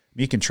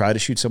 You can try to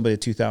shoot somebody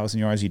at 2,000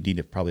 yards. You'd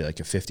need probably like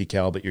a 50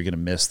 cal, but you're going to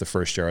miss the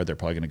first yard. They're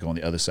probably going to go on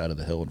the other side of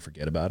the hill and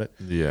forget about it.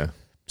 Yeah.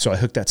 So I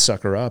hooked that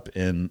sucker up,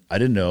 and I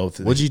didn't know if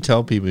What'd you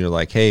tell people? You're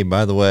like, hey,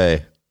 by the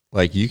way,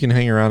 like you can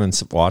hang around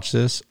and watch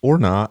this or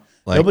not.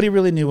 Like, nobody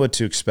really knew what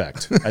to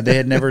expect. They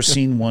had never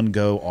seen one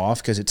go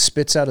off because it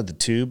spits out of the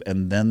tube,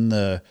 and then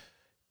the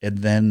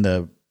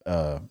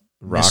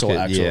missile Rocket,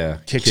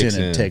 actually kicks in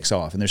and in. takes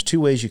off. And there's two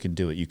ways you can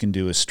do it. You can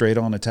do a straight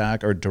on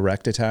attack or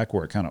direct attack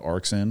where it kind of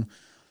arcs in,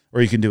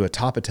 or you can do a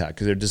top attack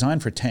because they're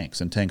designed for tanks,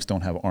 and tanks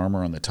don't have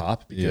armor on the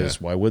top because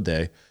why would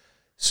they?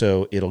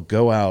 So it'll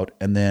go out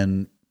and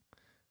then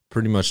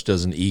pretty much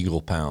does an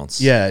eagle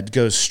pounce. yeah, it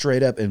goes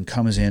straight up and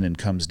comes in and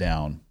comes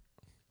down.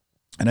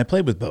 And I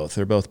played with both.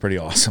 They're both pretty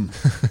awesome.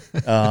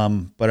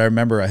 But I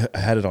remember I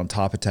had it on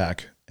top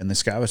attack, and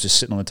this guy was just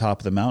sitting on the top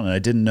of the mountain. And I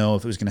didn't know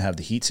if it was going to have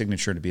the heat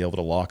signature to be able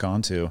to lock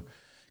onto,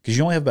 because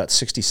you only have about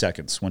 60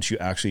 seconds once you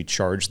actually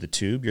charge the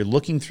tube. You're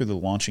looking through the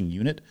launching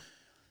unit,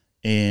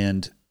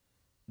 and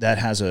that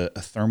has a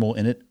thermal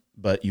in it,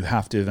 but you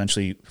have to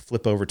eventually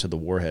flip over to the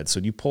warhead. So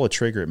when you pull a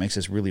trigger, it makes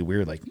this really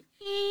weird, like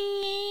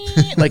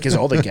as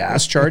all the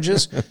gas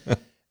charges.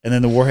 And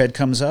then the warhead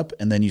comes up,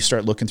 and then you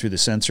start looking through the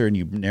sensor, and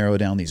you narrow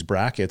down these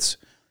brackets.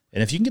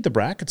 And if you can get the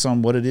brackets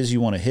on what it is you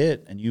want to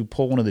hit, and you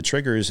pull one of the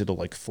triggers, it'll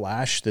like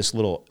flash this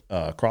little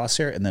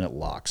crosshair, and then it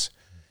locks.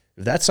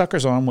 If that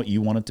sucker's on what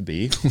you want it to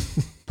be,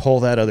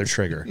 pull that other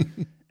trigger.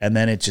 And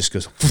then it just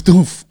goes,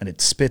 doof, and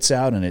it spits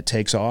out, and it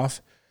takes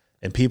off.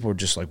 And people are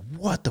just like,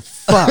 what the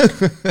fuck?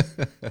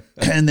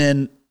 And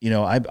then,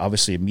 I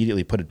obviously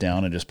immediately put it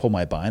down and just pull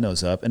my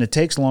binos up. And it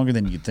takes longer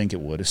than you'd think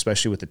it would,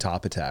 especially with the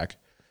top attack.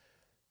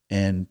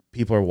 And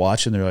people are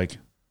watching. They're like,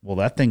 well,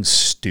 that thing's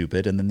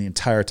stupid. And then the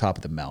entire top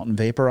of the mountain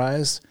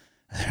vaporized.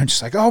 And they're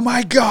just like, oh,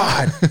 my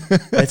God.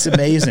 It's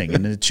amazing.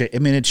 And it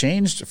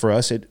changed for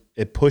us.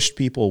 It pushed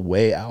people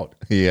way out.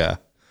 Yeah.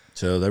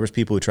 So there was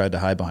people who tried to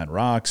hide behind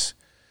rocks.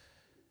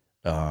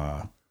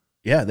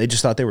 They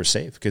just thought they were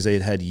safe because they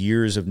had had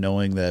years of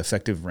knowing the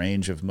effective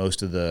range of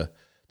most of the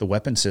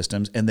weapon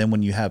systems. And then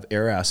when you have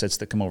air assets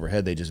that come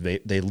overhead,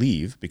 they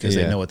leave because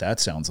they know what that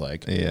sounds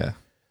like. Yeah.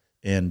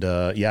 And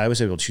I was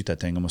able to shoot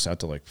that thing almost out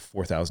to like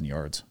 4,000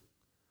 yards.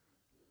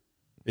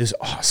 It was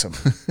awesome.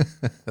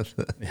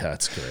 Yeah,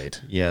 it's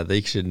great. Yeah,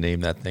 they should name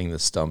that thing the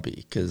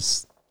Stumpy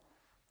because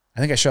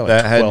I think I shot like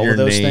that had 12 your of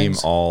those name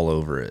things. all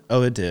over it.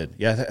 Oh, it did.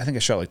 Yeah, I think I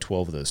shot like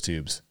 12 of those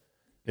tubes.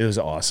 It was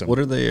awesome. What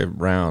are they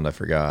around? I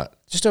forgot.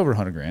 Just over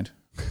 $100,000.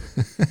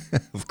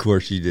 Of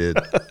course you did.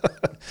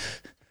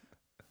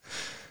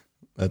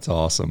 That's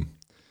awesome.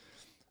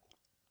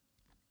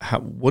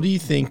 What do you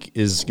think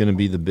is going to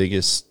be the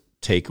biggest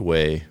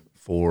takeaway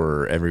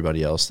for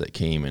everybody else that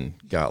came and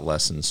got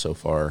lessons so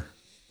far?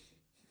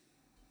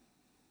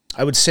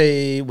 I would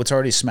say what's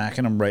already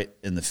smacking them right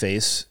in the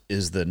face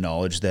is the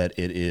knowledge that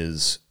it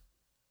is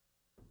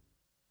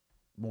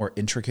more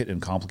intricate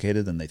and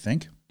complicated than they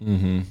think.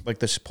 Mm-hmm.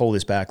 Like, let's pull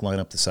this back, line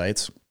up the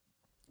sights.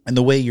 And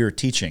the way you're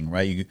teaching,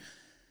 right?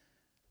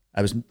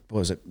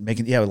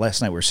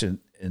 Last night we were sitting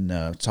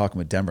and talking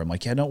with Denver. I'm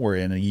like, yeah, don't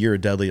worry. In a year,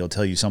 Dudley will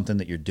tell you something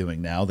that you're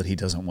doing now that he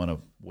doesn't want to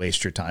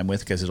waste your time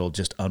with because it'll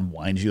just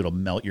unwind you. It'll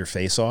melt your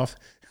face off.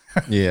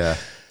 Yeah.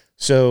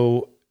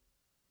 So,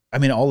 I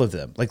mean, all of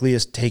them. Like,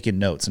 Leah's taking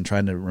notes and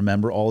trying to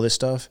remember all this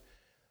stuff.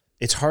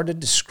 It's hard to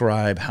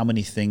describe how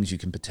many things you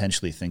can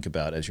potentially think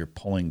about as you're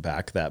pulling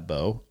back that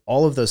bow.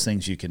 All of those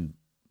things you can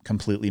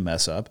completely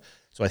mess up.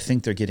 So I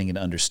think they're getting an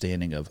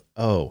understanding of,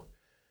 oh,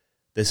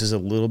 this is a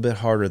little bit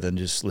harder than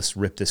just let's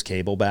rip this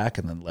cable back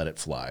and then let it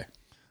fly.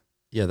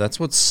 Yeah, that's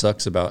what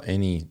sucks about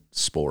any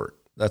sport.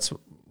 That's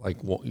like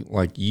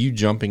you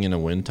jumping in a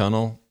wind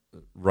tunnel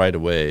right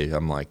away.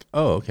 I'm like,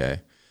 oh,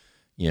 okay.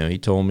 He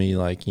told me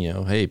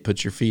hey,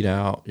 put your feet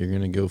out. You're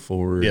going to go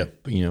forward. Yeah.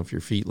 But, if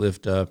your feet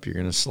lift up, you're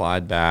going to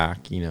slide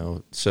back,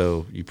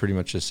 So you pretty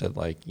much just said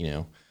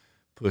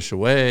push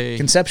away.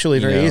 Conceptually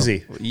very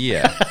easy.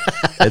 Yeah.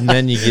 And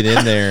then you get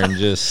in there and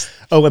just.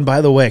 Oh, and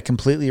by the way,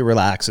 completely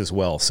relax as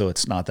well. So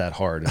it's not that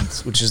hard,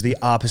 which is the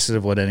opposite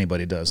of what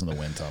anybody does in the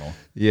wind tunnel.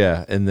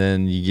 Yeah. And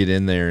then you get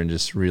in there and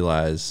just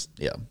realize,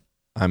 yeah,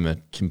 I'm a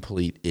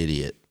complete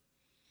idiot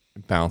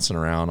bouncing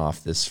around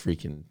off this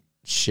freaking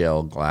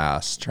shell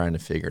glass trying to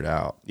figure it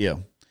out. Yeah.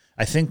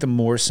 I think the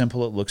more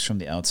simple it looks from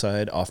the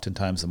outside,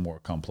 oftentimes the more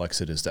complex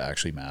it is to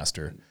actually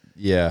master.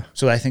 Yeah.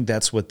 So I think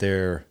that's what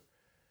they're...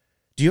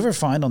 Do you ever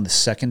find on the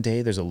second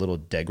day there's a little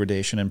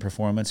degradation in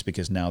performance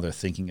because now they're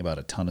thinking about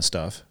a ton of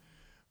stuff?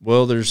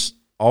 Well, there's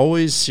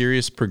always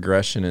serious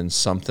progression in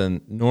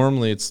something.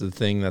 Normally it's the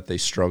thing that they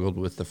struggled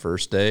with the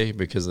first day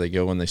because they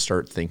go when they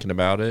start thinking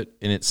about it.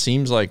 And it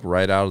seems like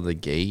right out of the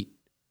gate,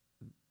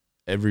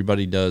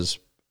 everybody does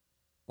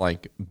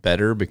like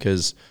better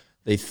because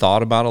they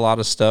thought about a lot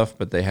of stuff,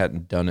 but they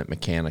hadn't done it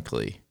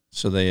mechanically.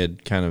 So they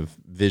had kind of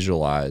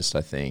visualized,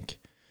 I think.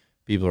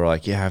 People are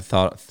like, yeah, I've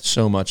thought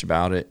so much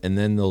about it. And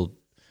then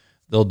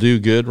they'll do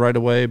good right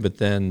away, but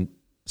then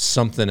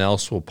something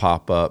else will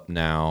pop up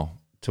now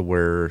to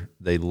where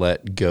they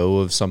let go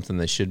of something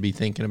they should be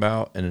thinking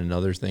about and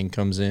another thing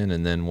comes in.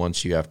 And then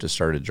once you have to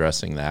start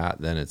addressing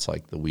that, then it's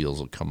like the wheels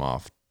will come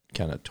off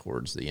kind of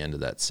towards the end of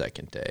that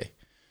second day.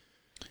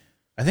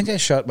 I think I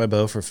shot my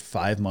bow for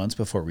 5 months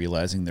before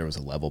realizing there was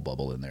a level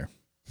bubble in there.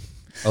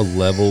 A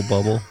level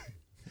bubble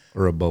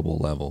or a bubble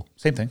level?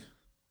 Same thing.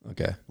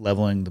 Okay.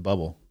 Leveling the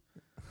bubble.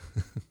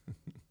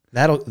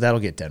 That'll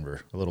get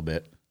Denver a little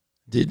bit.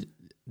 Did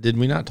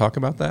we not talk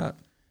about that?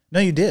 No,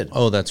 you did.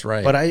 Oh, that's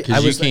right. But I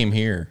you came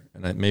here,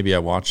 and maybe I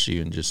watched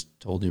you and just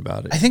told you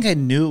about it. I think I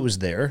knew it was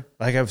there.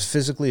 Like I was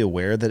physically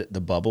aware that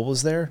the bubble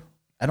was there.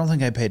 I don't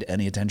think I paid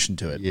any attention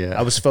to it. Yeah.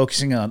 I was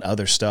focusing on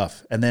other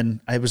stuff, and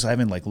then I was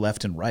having like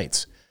left and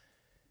rights.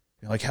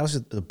 You're like,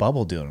 how's the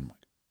bubble doing? I'm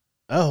like,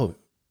 oh,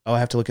 I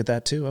have to look at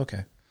that too.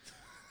 Okay.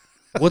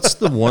 What's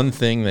the one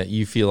thing that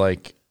you feel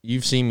like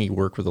you've seen me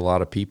work with a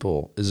lot of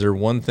people? Is there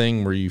one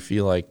thing where you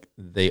feel like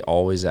they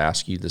always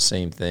ask you the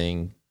same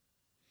thing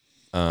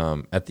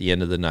at the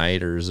end of the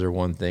night, or is there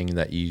one thing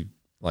that you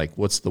like?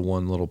 What's the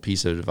one little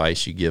piece of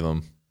advice you give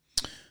them?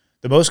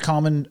 The most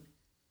common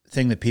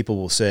thing that people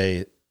will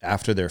say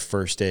after their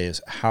first day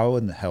is, how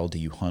in the hell do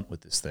you hunt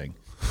with this thing?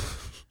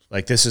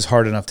 Like, this is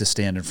hard enough to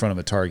stand in front of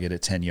a target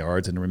at 10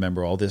 yards and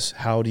remember all this.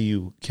 How do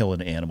you kill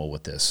an animal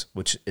with this?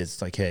 Which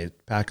is like, hey,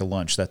 pack a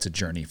lunch. That's a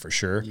journey for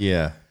sure.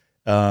 Yeah.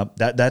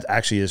 That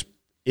actually is,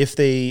 if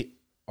they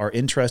are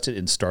interested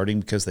in starting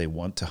because they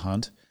want to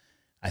hunt,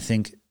 I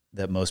think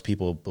that most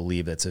people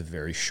believe that's a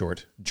very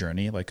short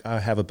journey. Like,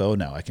 I have a bow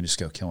now. I can just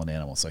go kill an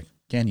animal. It's like,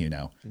 can you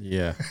now?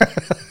 Yeah.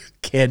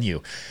 Can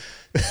you?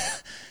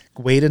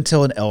 Wait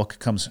until an elk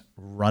comes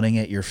running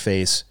at your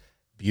face,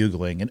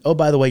 bugling. And, oh,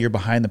 by the way, you're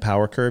behind the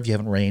power curve. You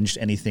haven't ranged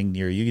anything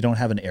near you. You don't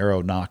have an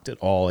arrow knocked at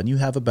all. And you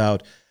have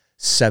about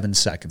 7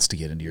 seconds to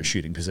get into your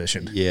shooting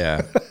position.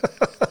 Yeah.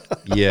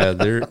 Yeah.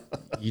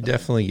 You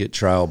definitely get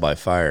trial by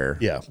fire.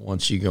 Yeah.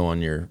 Once you go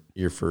on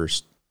your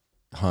first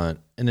hunt.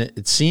 And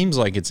it seems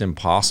like it's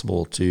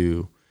impossible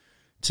to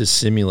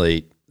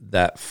simulate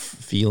that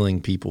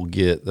feeling people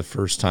get the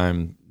first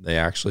time they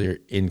actually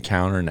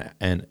encounter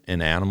an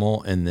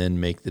animal and then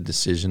make the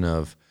decision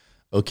of,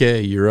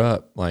 okay, you're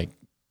up. Like,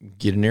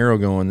 get an arrow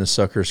going. This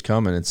sucker's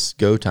coming. It's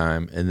go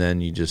time. And then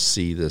you just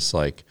see this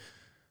like,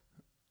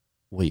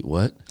 wait,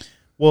 what?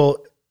 Well,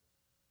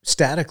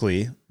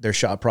 statically, their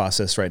shot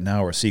process right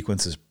now or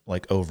sequence is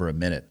like over a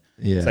minute.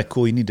 Yeah. It's like,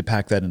 cool, you need to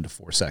pack that into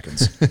 4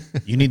 seconds.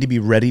 You need to be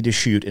ready to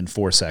shoot in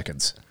 4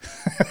 seconds.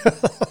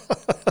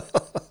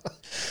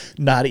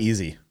 Not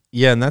easy.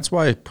 Yeah, and that's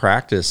why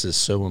practice is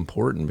so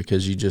important,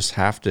 because you just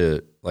have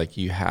to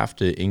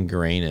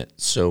ingrain it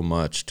so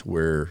much to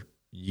where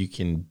you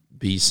can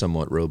be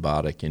somewhat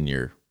robotic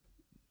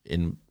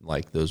in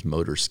like those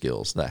motor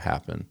skills that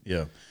happen.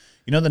 Yeah.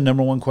 You know, the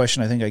number one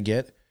question I think I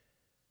get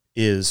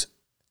is,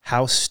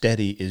 how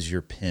steady is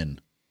your pin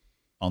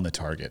on the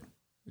target?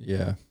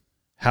 Yeah.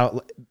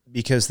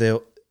 Because I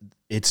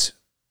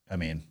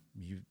mean,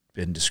 you've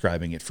been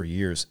describing it for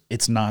years.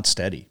 It's not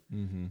steady.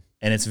 Mm-hmm.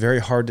 And it's very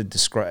hard to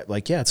describe.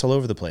 Like, yeah, it's all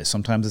over the place.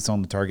 Sometimes it's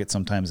on the target.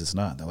 Sometimes it's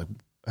not. They're like,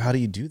 how do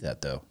you do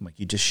that though? I'm like,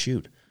 you just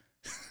shoot.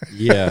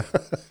 Yeah.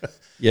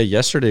 Yeah.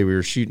 Yesterday we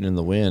were shooting in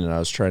the wind and I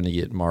was trying to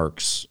get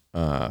marks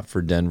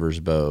for Denver's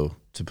bow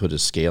to put a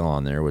scale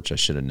on there, which I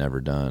should have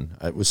never done.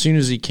 As soon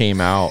as he came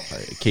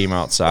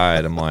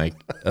outside, I'm like,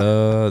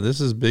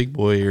 this is big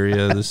boy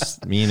area.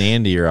 Me and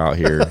Andy are out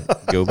here.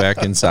 Go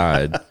back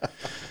inside.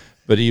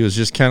 But he was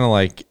just kind of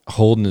like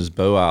holding his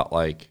bow out,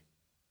 like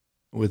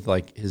with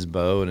like his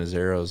bow and his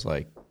arrows,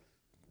 like,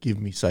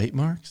 give me sight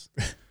marks.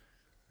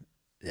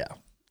 Yeah.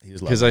 He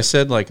was, because I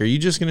said, like, are you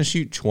just going to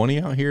shoot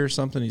 20 out here or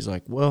something? He's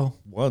like, well,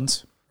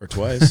 once or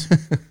twice.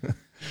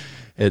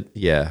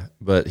 Yeah,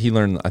 but he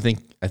learned. I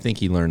think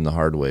he learned the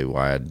hard way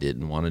why I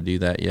didn't want to do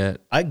that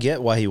yet. I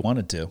get why he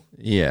wanted to.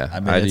 Yeah, I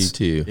mean, I do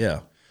too.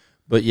 Yeah,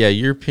 but yeah,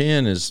 your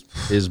pin is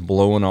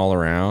blowing all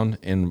around,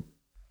 and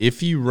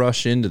if you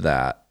rush into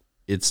that,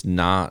 it's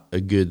not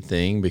a good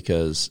thing,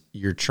 because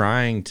you're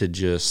trying to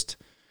just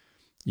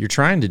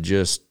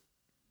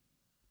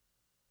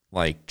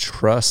like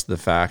trust the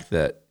fact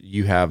that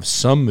you have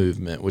some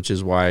movement, which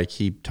is why I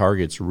keep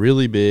targets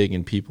really big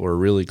and people are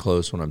really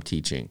close when I'm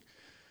teaching.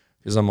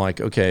 Because I'm like,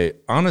 okay,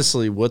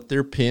 honestly, what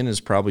their pin is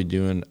probably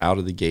doing out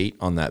of the gate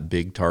on that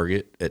big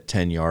target at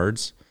 10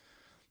 yards,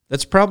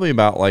 that's probably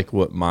about like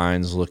what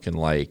mine's looking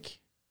like,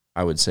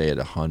 I would say, at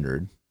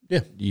 100. Yeah.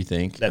 Do you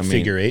think? That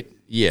figure eight?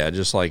 Yeah,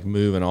 just like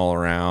moving all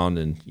around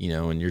and,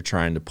 and you're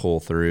trying to pull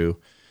through.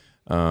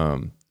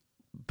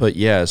 But But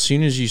yeah, as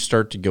soon as you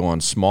start to go on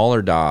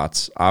smaller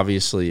dots,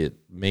 obviously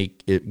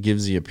it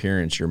gives the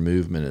appearance your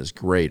movement is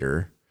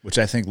greater. Which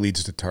I think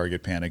leads to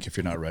target panic if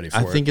you're not ready for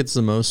it. I think it's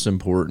the most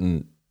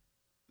important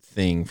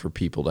thing for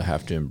people to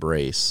have to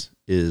embrace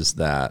is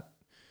that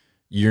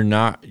you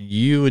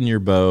and your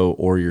bow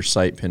or your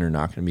sight pin are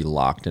not going to be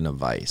locked in a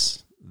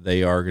vise.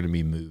 They are going to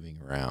be moving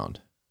around.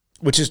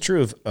 Which is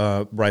true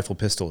of rifle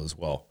pistol as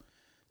well.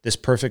 This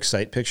perfect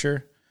sight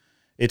picture,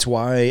 it's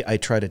why I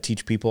try to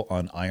teach people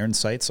on iron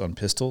sights on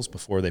pistols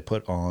before they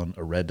put on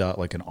a red dot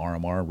like an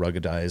RMR,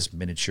 ruggedized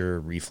miniature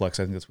reflex,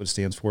 I think that's what it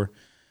stands for.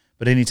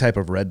 But any type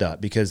of red dot,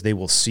 because they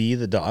will see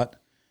the dot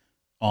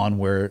on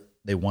where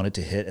they want it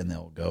to hit and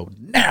they'll go,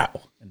 now!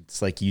 And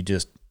it's like you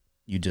just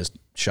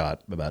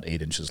shot about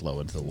 8 inches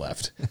low into the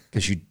left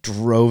because you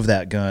drove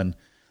that gun.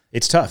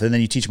 It's tough. And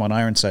then you teach them on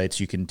iron sights.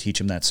 You can teach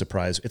them that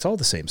surprise. It's all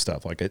the same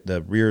stuff, like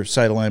the rear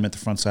sight alignment, the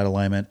front sight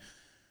alignment.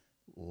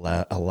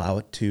 Allow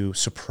it to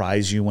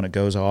surprise you when it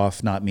goes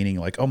off, not meaning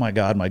like, oh my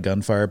God, my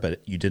gunfire,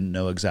 but you didn't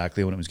know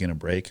exactly when it was going to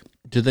break.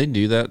 Do they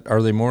do that?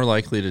 Are they more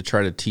likely to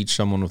try to teach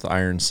someone with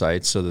iron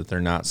sights so that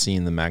they're not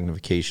seeing the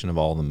magnification of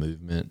all the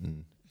movement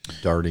and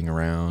darting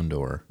around?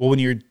 Or well, when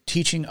you're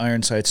teaching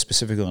iron sights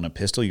specifically on a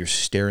pistol, you're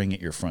staring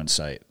at your front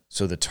sight.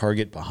 So the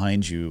target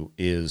behind you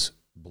is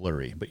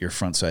blurry, but your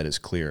front sight is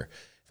clear.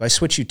 If I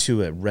switch you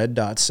to a red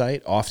dot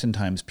sight,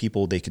 oftentimes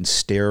people, they can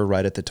stare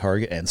right at the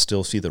target and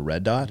still see the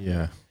red dot.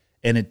 Yeah.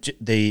 And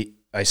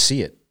I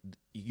see it.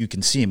 You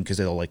can see them because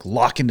they'll like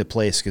lock into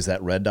place because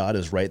that red dot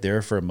is right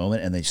there for a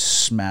moment, and they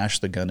smash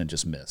the gun and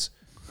just miss.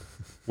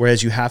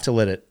 Whereas you have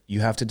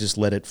to just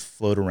let it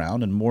float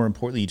around, and more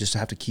importantly, you just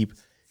have to keep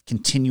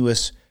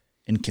continuous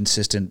and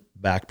consistent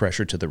back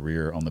pressure to the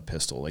rear on the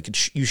pistol. Like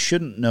you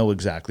shouldn't know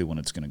exactly when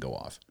it's going to go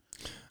off.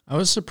 I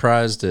was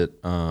surprised at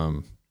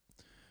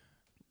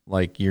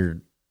like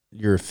your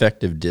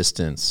effective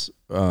distance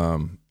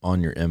on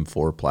your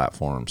M4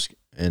 platforms.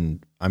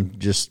 And I'm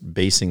just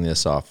basing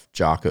this off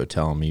Jocko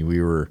telling me we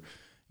were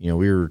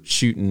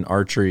shooting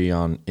archery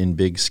in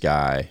Big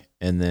Sky,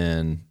 and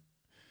then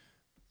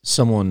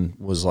someone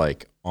was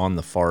like on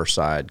the far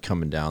side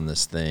coming down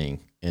this thing,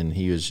 and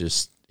he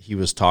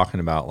was talking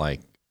about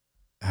like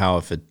how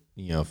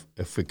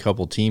if a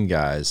couple team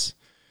guys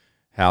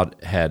had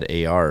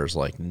ARs,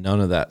 like none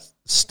of that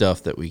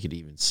stuff that we could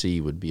even see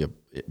would be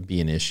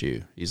an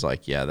issue. He's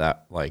like, yeah,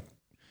 that like.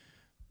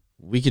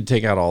 We could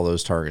take out all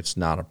those targets,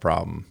 not a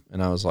problem.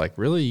 And I was like,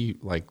 really?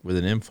 Like with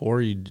an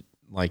M4,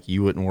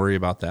 you wouldn't worry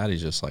about that?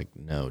 He's just like,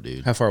 no,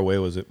 dude. How far away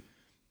was it?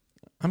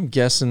 I'm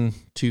guessing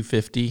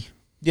 250.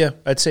 Yeah,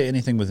 I'd say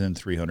anything within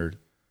 300.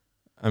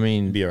 I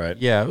mean, it'd be all right.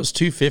 Yeah, it was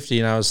 250,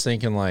 and I was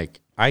thinking like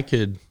I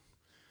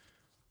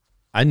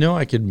know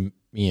I could,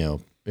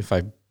 if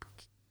I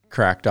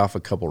cracked off a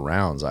couple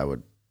rounds, I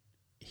would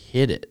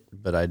hit it,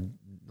 but I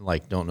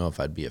don't know if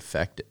I'd be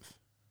effective.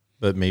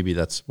 But maybe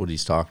that's what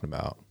he's talking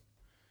about.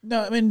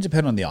 No, I mean, it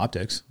depends on the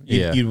optics.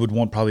 Yeah. You would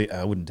want probably,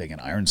 I wouldn't take an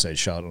iron sight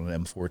shot on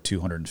an M4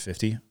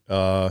 250.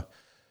 But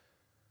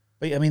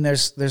I mean,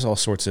 there's all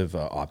sorts of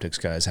optics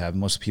guys have.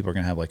 Most people are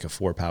going to have like a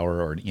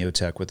 4-power or an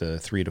EOTech with a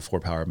 3 to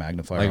 4-power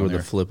magnifier. Like with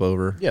a flip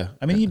over? Yeah.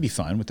 I mean, you'd be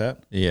fine with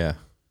that. Yeah.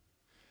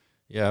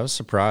 Yeah, I was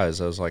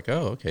surprised. I was like,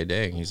 oh, okay,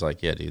 dang. He's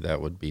like, yeah, dude, that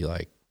would be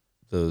like,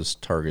 those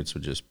targets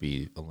would just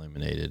be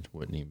eliminated.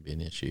 Wouldn't even be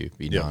an issue.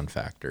 Be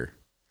non-factor.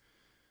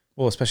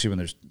 Well, especially when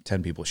there's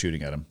 10 people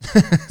shooting at them.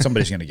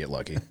 Somebody's going to get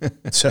lucky.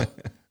 So,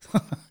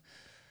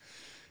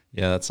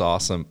 yeah, that's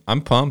awesome.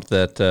 I'm pumped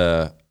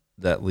that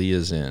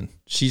Leah's in.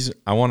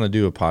 I want to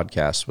do a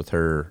podcast with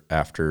her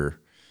after,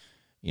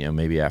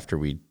 maybe after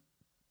we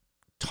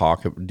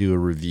do a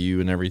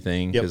review and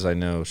everything, because I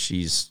know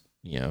she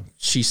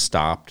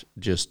stopped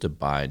just to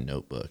buy a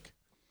notebook.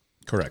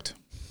 Correct.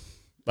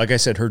 Like I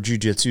said, her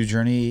jiu-jitsu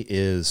journey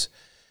is,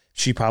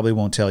 she probably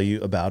won't tell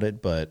you about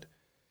it, but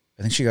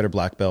I think she got her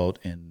black belt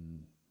in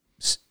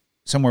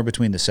somewhere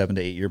between the 7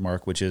 to 8 year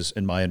mark, which is,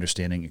 in my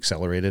understanding,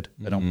 accelerated.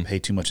 I don't pay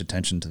too much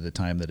attention to the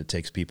time that it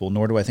takes people,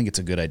 nor do I think it's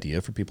a good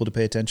idea for people to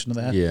pay attention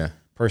to that. Yeah.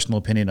 Personal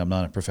opinion, I'm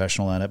not a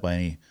professional at it by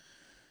any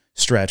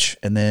stretch.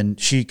 And then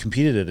she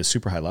competed at a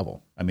super high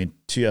level. I mean,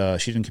 she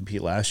didn't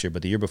compete last year,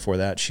 but the year before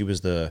that, she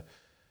was the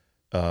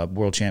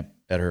world champ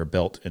at her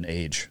belt and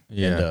age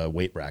and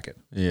weight bracket.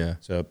 Yeah.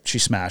 So she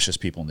smashes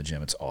people in the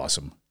gym. It's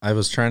awesome. I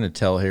was trying to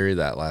tell Harry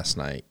that last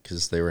night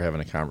because they were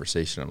having a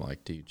conversation. I'm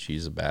like, dude,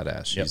 she's a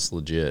badass. She's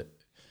legit.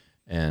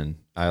 And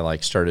I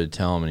started to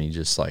tell him, and he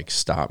just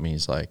stopped me.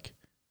 He's like,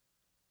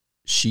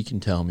 she can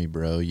tell me,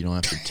 bro. You don't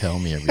have to tell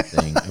me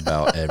everything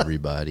about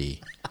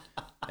everybody.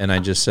 And I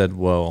just said,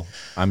 well,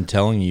 I'm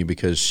telling you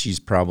because she's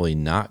probably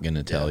not going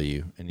to tell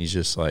you. And he's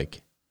just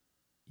like,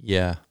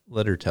 yeah,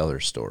 let her tell her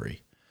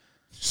story.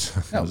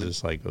 So I was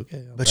just like,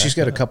 okay. But she's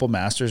got a couple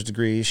master's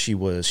degrees. She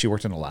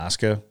worked in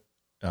Alaska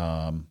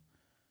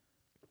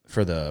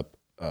for the,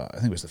 I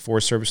think it was the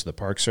Forest Service or the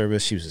Park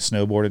Service. She was a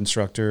snowboard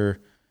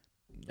instructor.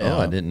 Oh,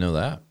 I didn't know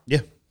that. Yeah.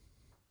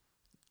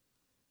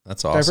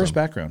 That's awesome. Diverse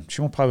background.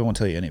 She probably won't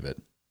tell you any of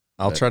it.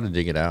 I'll try to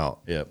dig it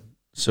out. Yeah.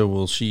 So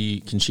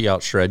can she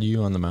out shred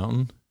you on the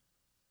mountain?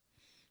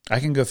 I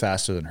can go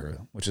faster than her,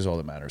 which is all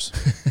that matters.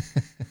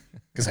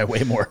 Because I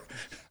weigh more.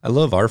 I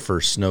love our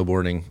first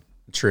snowboarding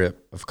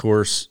trip. Of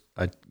course,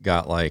 I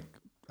got I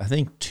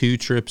think 2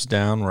 trips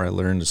down where I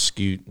learned to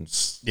scoot and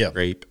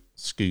scrape,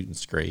 scoot and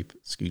scrape,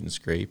 scoot and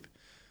scrape.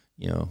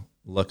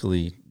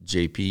 Luckily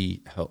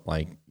JP helped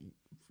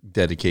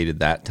dedicated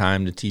that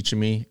time to teaching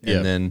me.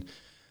 And then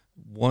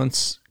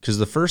once, because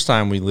the first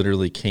time we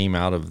literally came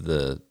out of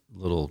the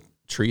little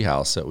tree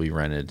house that we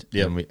rented,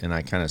 and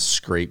I kind of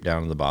scraped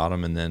down to the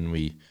bottom, and then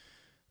we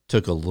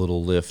took a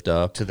little lift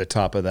up to the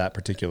top of that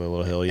particular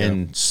little hill,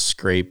 and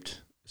scraped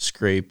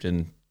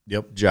and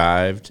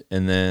jived,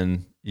 and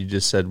then you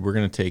just said we're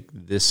going to take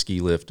this ski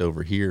lift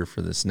over here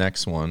for this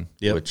next one,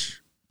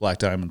 which Black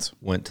Diamonds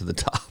went to the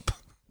top.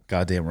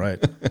 Goddamn right.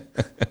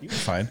 You're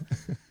fine.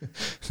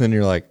 Then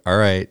you're like, all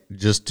right,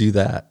 just do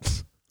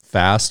that,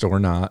 fast or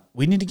not.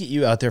 We need to get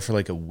you out there for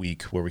a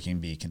week where we can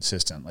be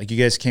consistent. You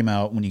guys came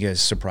out when you guys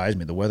surprised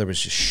me. The weather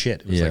was just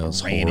shit. It was it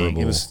was raining.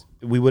 horrible.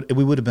 We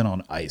would have been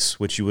on ice,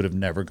 which you would have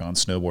never gone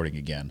snowboarding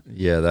again.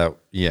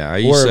 I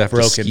used to have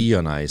to ski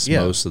on ice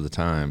most of the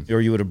time.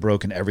 Or you would have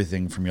broken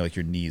everything from your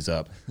knees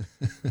up.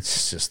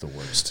 It's just the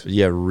worst.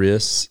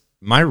 Wrists.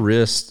 My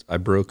wrist, I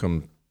broke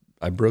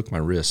my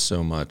wrist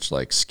so much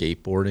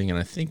skateboarding, and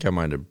I think I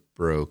might have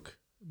broke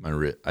my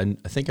wrist. I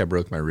think I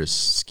broke my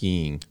wrist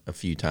skiing a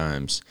few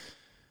times,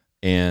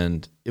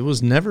 and it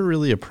was never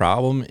really a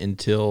problem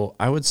until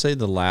I would say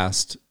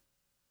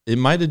it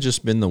might have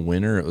just been the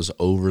winter. It was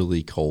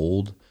overly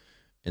cold,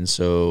 and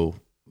so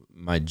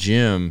my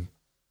gym,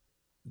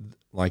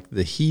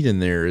 the heat in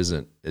there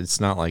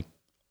it's not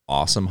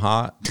awesome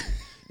hot.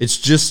 It's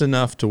just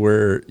enough to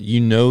where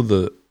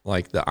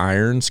the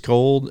iron's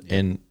cold,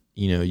 and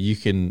you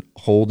can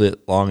hold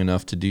it long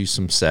enough to do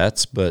some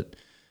sets, but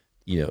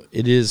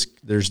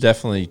there's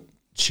definitely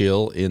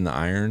chill in the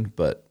iron.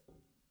 But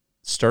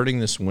starting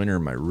this winter,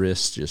 my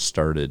wrists just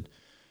started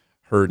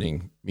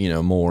hurting,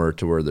 more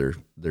to where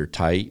they're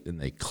tight and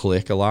they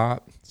click a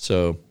lot.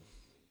 So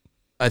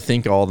I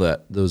think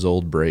those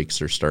old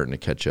breaks are starting to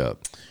catch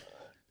up.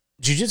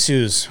 Jiu-jitsu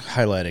is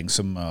highlighting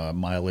some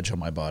mileage on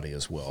my body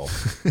as well.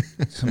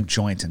 Some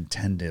joint and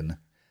tendon,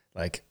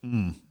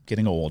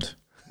 getting old.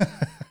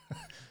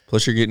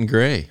 Plus you're getting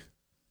gray.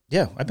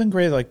 Yeah, I've been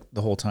gray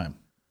the whole time.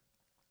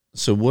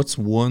 So what's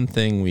one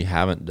thing we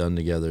haven't done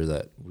together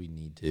that we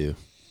need to?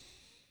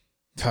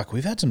 Fuck,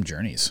 we've had some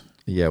journeys.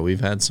 Yeah, we've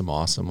had some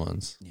awesome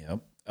ones. Yep.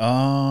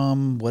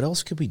 What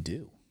else could we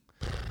do?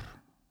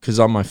 Because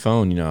on my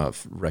phone,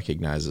 it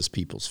recognizes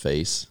people's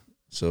face.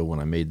 So when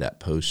I made that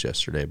post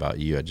yesterday about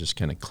you, I just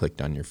kind of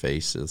clicked on your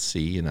face to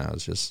see, and I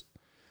was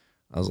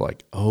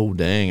like, oh,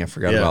 dang, I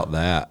forgot about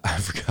that. I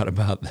forgot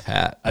about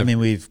that. I mean,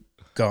 we've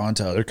gone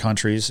to other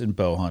countries and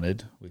bow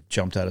hunted. We've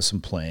jumped out of some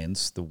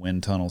planes, the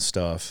wind tunnel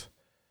stuff.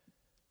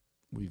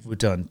 We've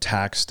done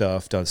tack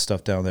stuff, done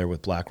stuff down there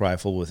with Black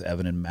Rifle with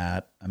Evan and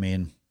Matt. I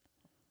mean,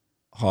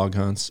 hog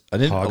hunts.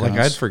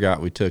 I'd forgot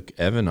we took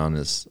Evan on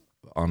his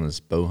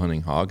bow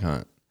hunting hog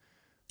hunt.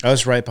 I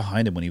was right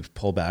behind him when he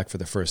pulled back for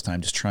the first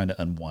time, just trying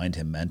to unwind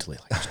him mentally.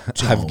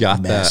 I've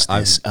got that.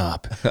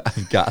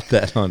 I've got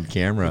that on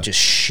camera. Just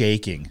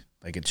shaking,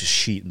 it's just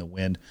sheet in the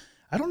wind.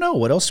 I don't know.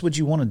 What else would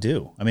you want to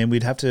do? I mean,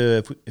 we'd have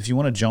to, if you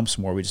want to jump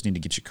some more, we just need to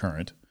get you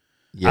current.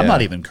 Yeah. I'm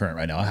not even current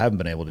right now. I haven't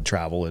been able to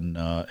travel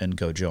and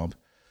go jump.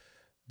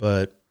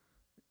 But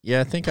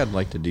yeah, I think I'd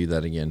like to do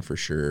that again for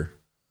sure.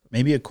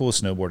 Maybe a cool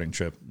snowboarding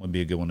trip would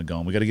be a good one to go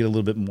on. We got to get a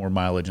little bit more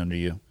mileage under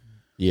you.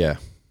 Yeah.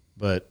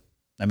 But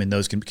I mean,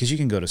 because you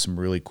can go to some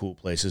really cool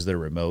places that are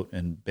remote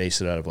and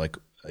base it out of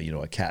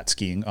a cat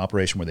skiing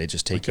operation where they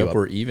just take you up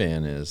where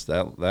Evan is.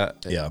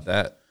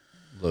 That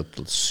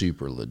looked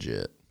super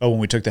legit. Oh, when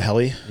we took the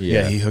heli?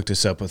 Yeah, he hooked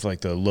us up with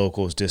the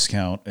locals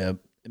discount.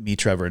 Me,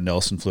 Trevor, and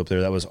Nelson flew up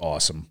there. That was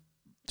awesome.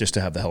 Just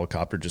to have the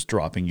helicopter just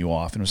dropping you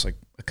off, and it was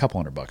a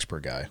couple $100 per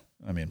guy.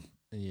 I mean,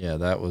 yeah,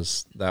 that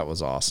was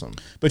awesome.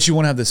 But you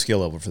won't have the skill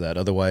level for that.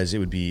 Otherwise, it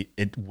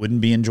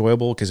wouldn't be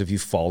enjoyable, because if you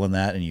fall in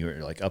that and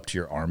you're up to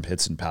your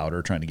armpits in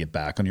powder trying to get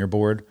back on your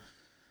board,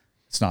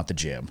 it's not the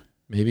jam.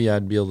 Maybe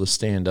I'd be able to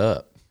stand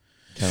up,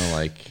 kind of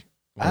like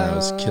when I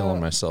was killing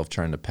myself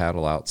trying to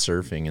paddle out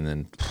surfing, and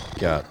then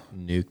got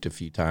nuked a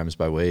few times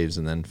by waves,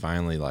 and then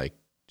finally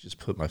just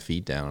put my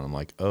feet down, and I'm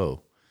like,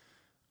 oh,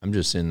 I'm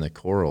just in the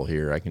coral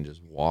here. I can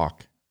just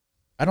walk.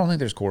 I don't think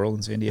there's coral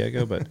in San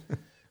Diego, but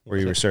where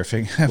you were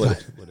surfing.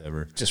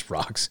 Whatever. Just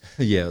rocks.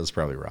 Yeah, it was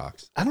probably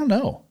rocks. I don't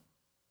know.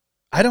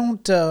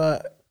 I'm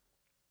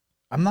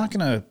not going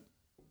to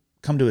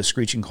come to a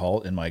screeching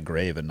halt in my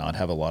grave and not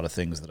have a lot of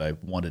things that I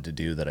wanted to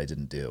do that I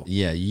didn't do.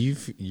 Yeah,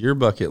 your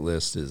bucket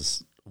list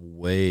is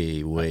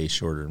way, way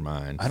shorter than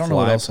mine. I don't know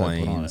what else I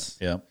put on it.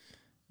 Yeah.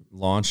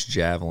 Launched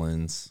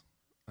javelins.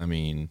 I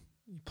mean,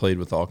 played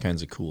with all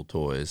kinds of cool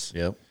toys.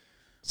 Yep.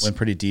 Went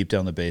pretty deep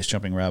down the base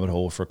jumping rabbit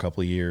hole for a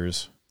couple of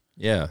years.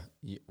 Yeah.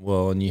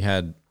 Well, and you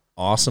had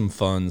awesome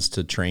funds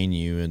to train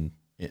you and,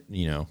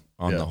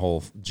 on the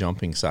whole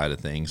jumping side of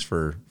things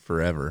for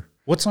forever.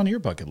 What's on your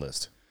bucket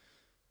list?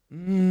 I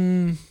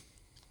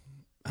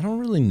don't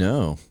really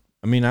know.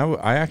 I mean,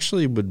 I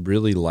actually would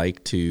really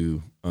like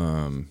to,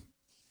 I'd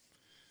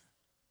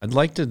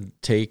like to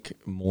take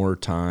more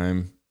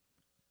time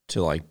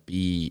to like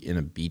be in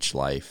a beach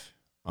life,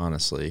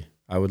 honestly.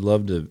 I would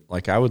love to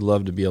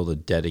be able to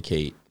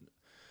dedicate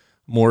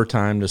more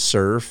time to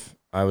surf.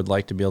 I would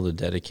like to be able to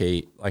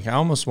dedicate, like I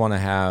almost want to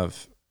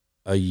have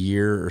a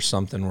year or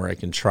something where I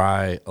can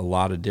try a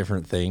lot of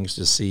different things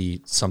to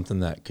see something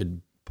that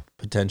could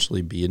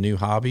potentially be a new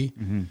hobby.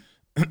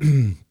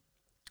 Mm-hmm.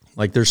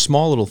 Like there's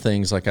small little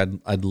things like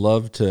I'd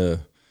love to,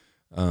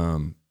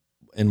 and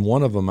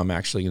one of them I'm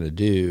actually going to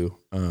do.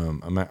 I'm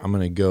going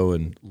to go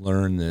and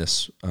learn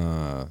this.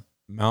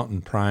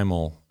 Mountain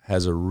Primal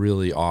has a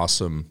really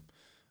awesome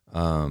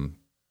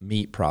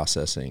meat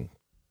processing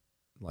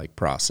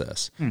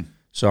process.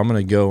 So I'm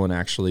going to go and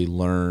actually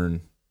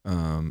learn,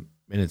 and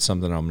it's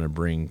something I'm going to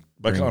bring.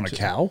 Like on a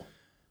cow?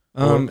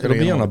 It'll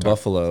be on a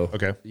buffalo.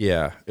 Okay.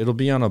 Yeah, it'll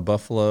be on a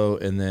buffalo,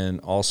 and then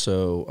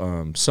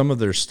also some of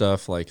their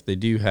stuff, like they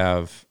do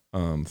have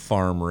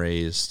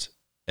farm-raised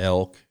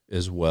elk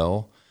as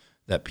well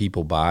that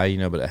people buy,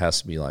 but it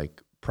has to be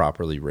like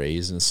properly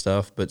raised and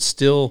stuff. But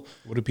still,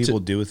 what do people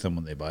do with them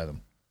when they buy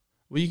them?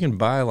 Well, you can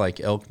buy like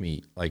elk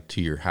meat like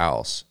to your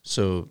house.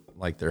 So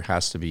like there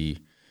has to be,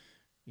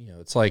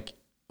 it's like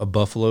a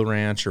buffalo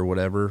ranch or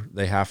whatever.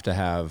 They have to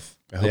have.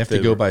 They have to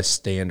go by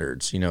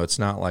standards. It's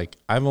not like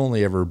I've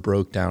only ever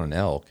broke down an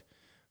elk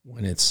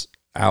when it's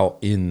out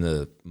in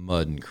the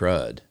mud and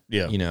crud.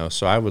 Yeah.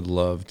 So I would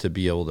love to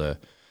be able to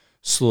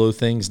slow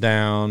things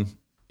down,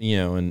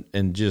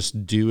 and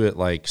just do it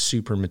like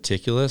super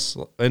meticulous.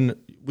 And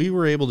we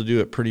were able to do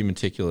it pretty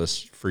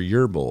meticulous for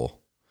your bull.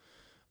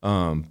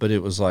 But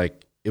it was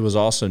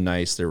also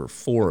nice. There were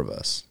 4 of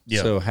us.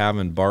 Yeah. So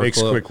having Barclay.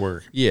 Makes quick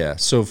work. Yeah.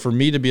 So for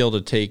me to be able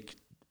to take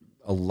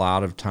a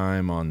lot of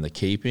time on the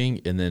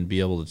caping and then be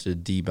able to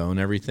debone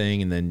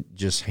everything and then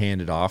just hand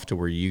it off to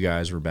where you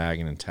guys were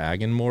bagging and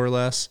tagging more or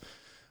less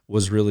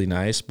was really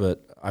nice.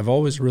 But I've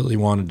always really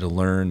wanted to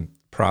learn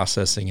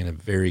processing in a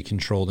very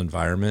controlled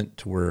environment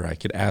to where I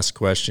could ask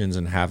questions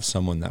and have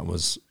someone that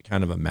was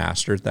kind of a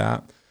master at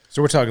that.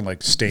 So we're talking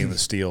like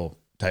stainless steel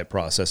type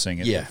processing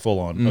and full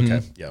on. Mm-hmm.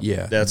 Okay.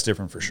 Yeah. That's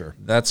different for sure.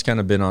 That's kind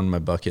of been on my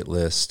bucket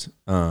list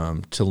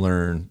to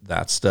learn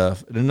that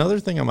stuff. And another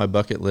thing on my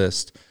bucket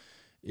list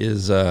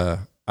is I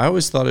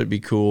always thought it'd be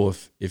cool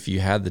if you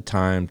had the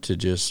time to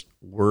just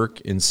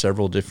work in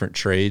several different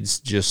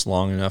trades just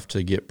long enough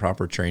to get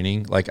proper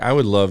training. Like I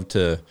would love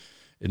to,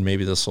 and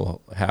maybe this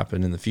will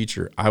happen in the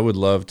future, I would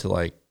love to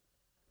like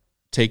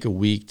take a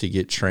week to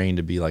get trained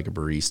to be like a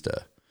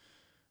barista.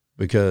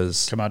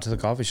 Because come out to the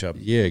coffee shop.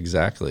 Yeah,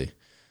 exactly.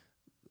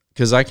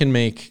 Because I can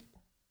make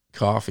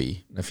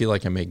coffee. I feel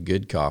like I make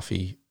good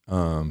coffee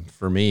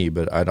for me,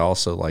 but I'd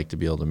also like to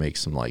be able to make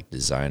some like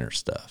designer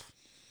stuff.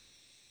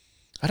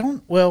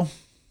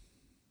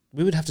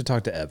 We would have to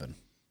talk to Evan.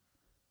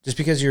 Just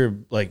because you're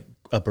like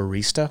a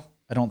barista,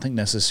 I don't think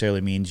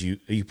necessarily means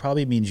you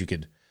probably means you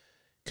could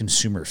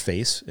consumer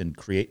face and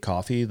create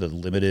coffee, the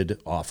limited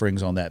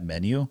offerings on that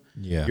menu.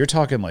 Yeah. You're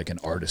talking like an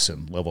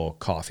artisan level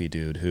coffee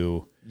dude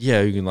who.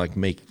 Yeah, you can like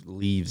make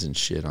leaves and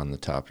shit on the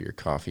top of your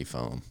coffee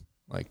foam,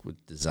 like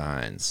with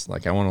designs.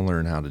 Like I want to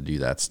learn how to do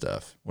that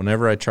stuff.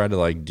 Whenever I try to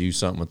like do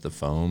something with the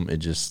foam, it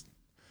just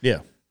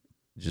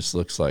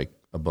looks like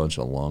a bunch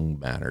of lung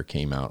matter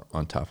came out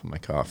on top of my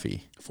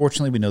coffee.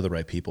 Fortunately, we know the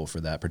right people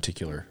for that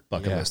particular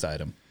bucket list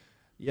item.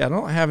 Yeah, I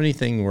don't have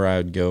anything where I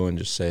would go and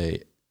just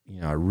say,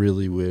 I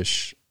really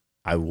wish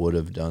I would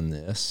have done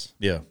this.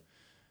 Yeah.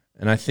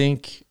 And I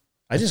think...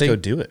 go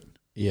do it.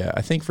 Yeah,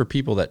 I think for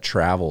people that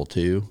travel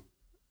too,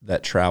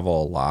 that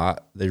travel a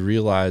lot, they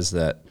realize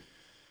that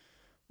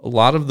a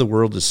lot of the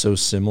world is so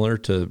similar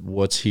to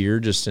what's here,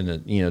 just in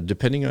a,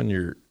 depending on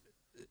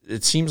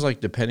it seems like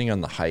depending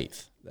on the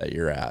height that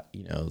you're at,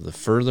 the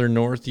further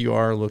north you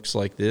are looks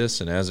like this,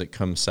 and as it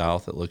comes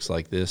south it looks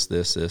like this,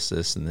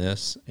 and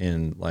this,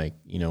 and like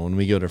when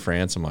we go to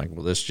France, I'm like,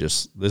 well,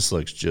 this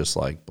looks just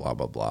like blah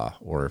blah blah.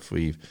 Or if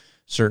we've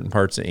certain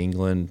parts of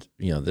England,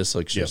 this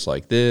looks just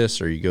like this.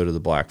 Or you go to the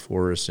Black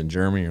Forest in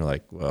Germany, you're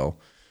like, well,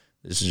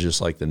 this is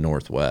just like the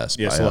Northwest.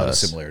 Yes, a lot of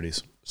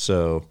similarities.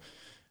 So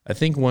I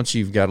think once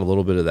you've got a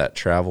little bit of that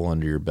travel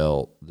under your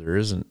belt, there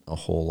isn't a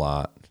whole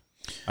lot.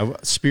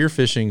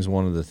 Spearfishing is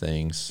one of the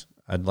things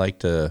I'd like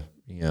to,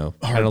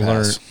 kind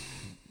of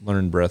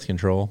learn breath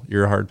control.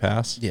 You're a hard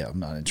pass? Yeah, I'm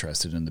not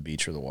interested in the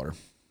beach or the water.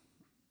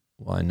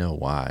 Well, I know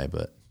why,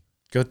 but...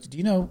 Do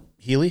you know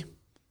Healy?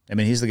 I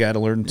mean, he's the guy to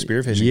learn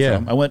spearfishing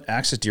from. I went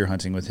axis deer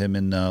hunting with him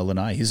in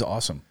Lanai. He's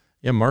awesome.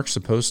 Yeah, Mark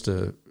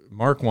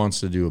wants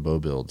to do a bow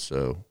build,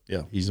 so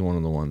yeah, he's one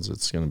of the ones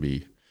that's going to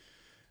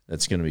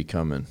be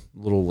coming. A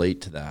little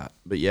late to that.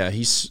 But yeah,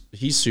 he's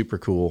super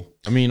cool.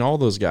 I mean, all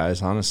those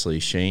guys, honestly,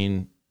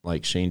 Shane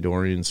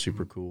Dorian's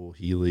super cool,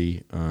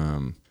 Healy,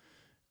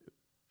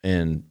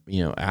 and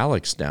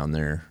Alex down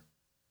there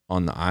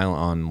on the island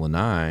on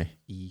Lanai,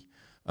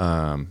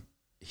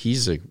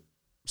 he's a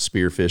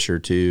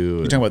spearfisher too.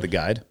 You're talking about the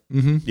guide?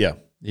 Mm-hmm. Yeah.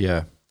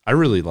 Yeah. I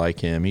really like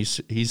him.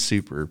 He's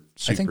super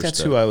I think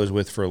that's who I was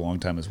with for a long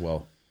time as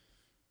well.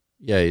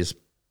 Yeah, he's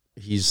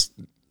he's,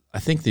 I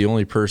think, the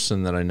only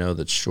person that I know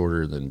that's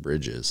shorter than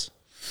Bridges.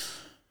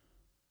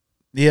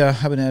 Yeah,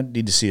 I would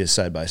need to see a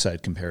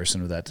side-by-side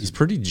comparison of that. He's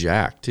pretty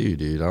jacked, too,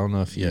 dude. I don't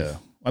know if you... Yeah.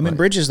 I mean,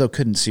 Bridges, though,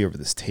 couldn't see over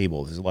this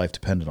table. His life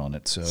depended on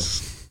it, so...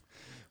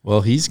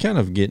 Well, he's kind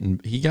of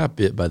he got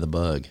bit by the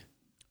bug.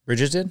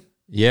 Bridges did?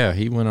 Yeah,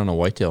 he went on a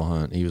whitetail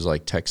hunt. He was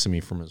like texting me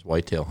from his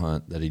whitetail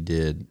hunt that he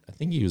did. I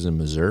think he was in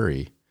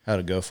Missouri. How'd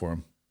it go for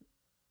him?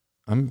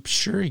 I'm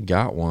sure he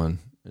got one.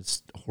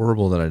 It's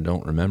horrible that I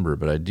don't remember,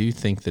 but I do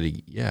think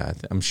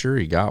that I'm sure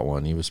he got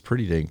one. He was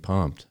pretty dang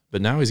pumped.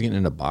 But now he's getting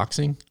into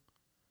boxing.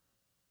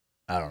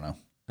 I don't know.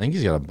 I think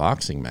he's got a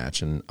boxing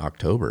match in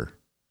October.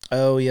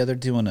 Oh, yeah, they're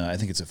doing I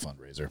think it's a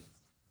fundraiser.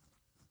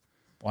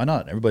 Why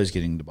not? Everybody's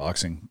getting into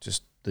boxing.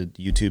 Just the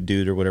YouTube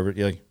dude or whatever.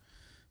 You're like,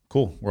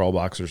 cool, we're all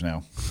boxers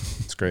now.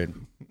 It's great.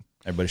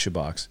 Everybody should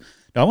box.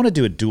 Now, I want to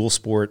do a dual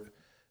sport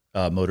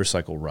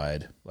motorcycle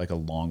ride, like a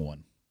long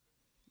one.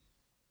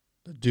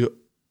 What do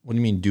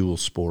you mean dual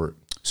sport?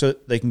 So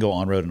they can go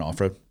on-road and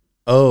off-road.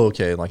 Oh,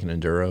 okay, like an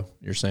enduro,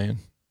 you're saying?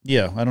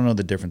 Yeah, I don't know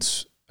the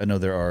difference. I know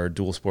there are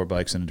dual sport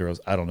bikes and enduros.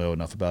 I don't know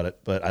enough about it,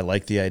 but I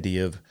like the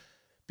idea of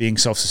being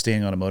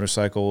self-sustaining on a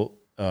motorcycle.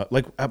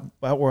 Like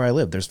out where I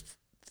live, there's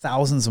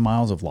thousands of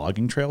miles of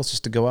logging trails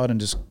just to go out and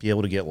just be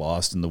able to get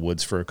lost in the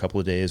woods for a couple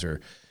of days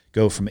or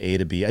go from A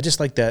to B. I just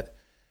like that.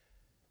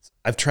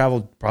 I've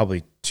traveled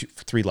probably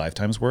 3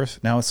 lifetimes worth.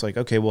 Now it's like,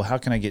 okay, well, how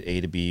can I get A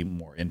to B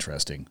more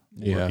interesting?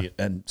 Yeah.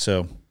 And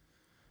so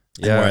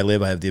where I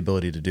live, I have the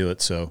ability to do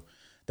it. So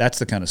that's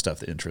the kind of stuff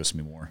that interests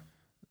me more.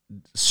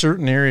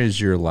 Certain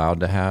areas you're allowed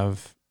to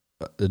have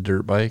a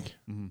dirt bike,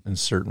 and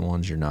certain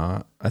ones you're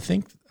not. I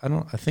think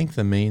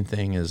the main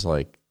thing is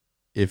like,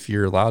 if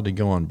you're allowed to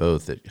go on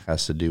both, it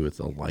has to do with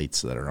the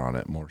lights that are on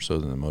it more so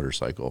than the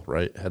motorcycle,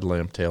 right?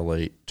 Headlamp, tail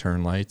light,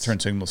 turn lights. Turn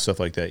signals, stuff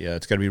like that. Yeah,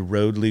 it's got to be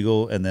road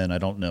legal, and then I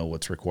don't know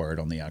what's required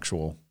on the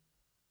actual.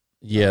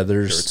 Yeah,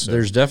 there's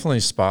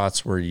definitely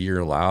spots where you're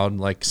allowed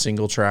like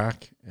single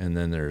track, and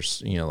then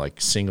there's, like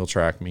single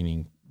track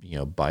meaning,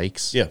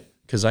 bikes. Yeah.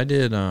 Because I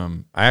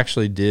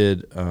actually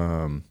did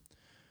a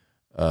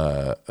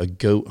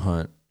goat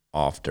hunt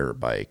off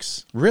dirt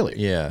bikes. Really?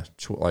 Yeah,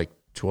 like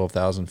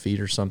 12,000 feet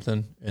or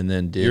something, and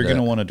then you're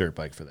gonna want a dirt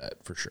bike for that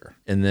for sure.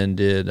 And then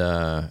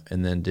and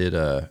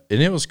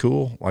it was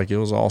cool. Like it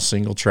was all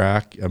single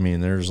track. I mean,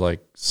 there's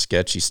like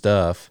sketchy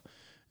stuff,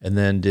 and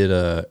then did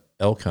a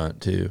elk hunt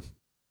too,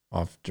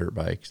 off dirt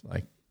bikes.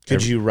 Like,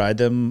 could you ride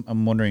them?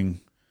 I'm wondering,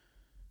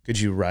 could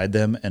you ride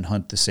them and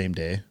hunt the same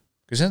day?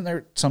 Because isn't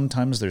there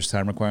sometimes there's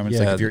time requirements?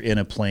 Yeah, like if you're in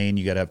a plane,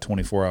 you got to have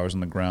 24 hours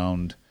on the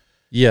ground.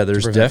 Yeah,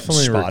 there's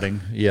definitely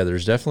spotting.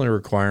 There's definitely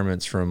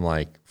requirements for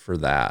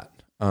that.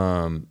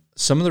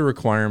 Some of the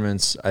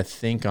requirements I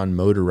think on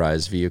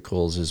motorized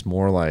vehicles is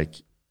more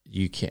like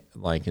you can't,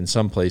 like in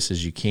some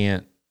places you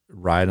can't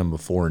ride them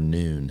before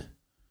noon.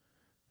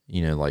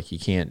 Like you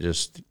can't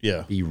just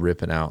be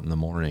ripping out in the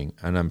morning.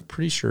 And I'm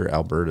pretty sure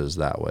Alberta's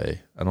that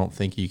way. I don't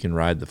think you can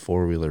ride the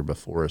 4-wheeler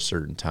before a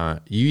certain time.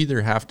 You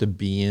either have to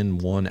be in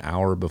 1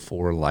 hour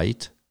before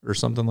light or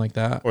something like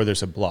that. Or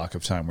there's a block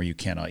of time where you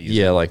cannot use it.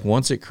 Yeah, like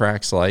once it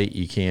cracks light,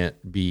 you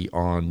can't be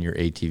on your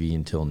ATV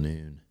until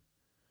noon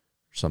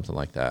or something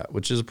like that,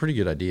 which is a pretty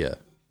good idea.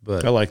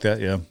 But I like that,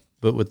 yeah.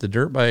 But with the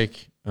dirt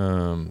bike, I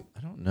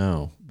don't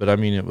know. But I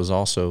mean, it was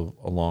also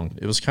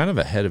it was kind of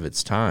ahead of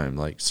its time.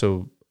 Like,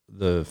 so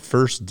the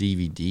first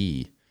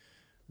DVD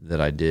that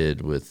I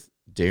did with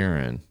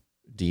Darren,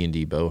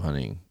 D&D bow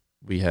hunting,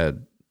 we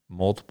had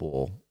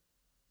multiple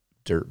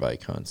dirt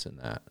bike hunts in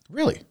that.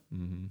 Really?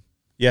 Mm-hmm.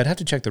 Yeah, I'd have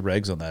to check the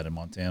regs on that in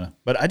Montana.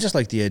 But I just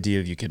like the idea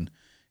of you can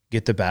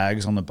get the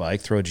bags on the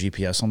bike, throw a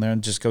GPS on there,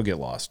 and just go get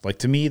lost. Like,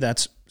 to me,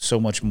 that's so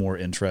much more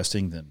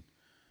interesting than,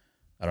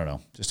 I don't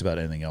know, just about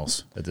anything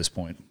else at this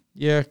point.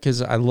 Yeah,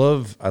 because I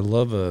love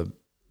a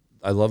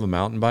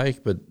mountain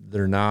bike, but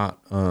they're not.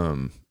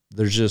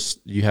 There's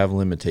just, you have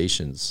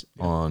limitations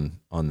on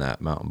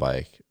that mountain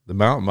bike. The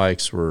mountain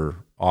bikes were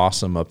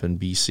awesome up in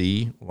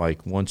BC.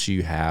 Like once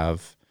you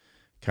have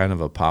kind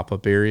of a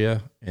pop-up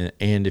area,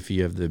 and if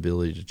you have the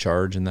ability to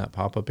charge in that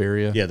pop-up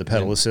area. Yeah, the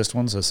pedal assist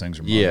ones, those things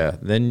are modern. Yeah,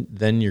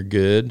 then you're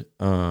good.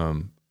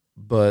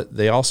 But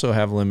they also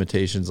have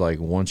limitations, like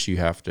once you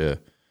have to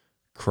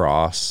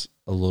cross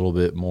a little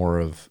bit more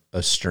of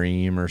a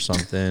stream or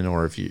something,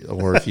 or if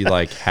you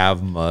like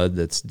have mud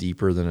that's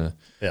deeper than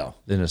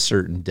a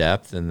certain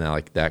depth, and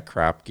that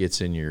crap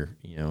gets in your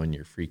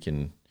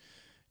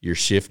your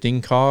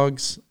shifting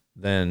cogs,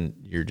 then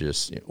you're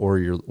just, or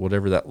your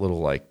whatever that little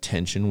like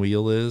tension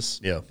wheel is.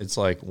 Yeah. It's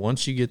like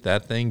once you get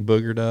that thing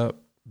boogered up,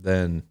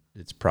 then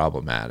it's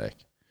problematic.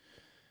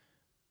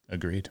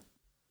 Agreed.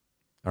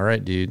 All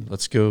right, dude,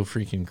 let's go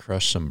freaking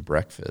crush some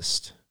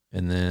breakfast.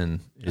 And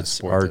then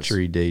it's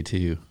archery day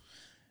 2.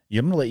 Yeah,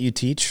 I'm going to let you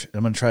teach.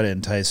 I'm going to try to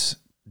entice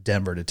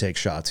Denver to take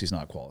shots he's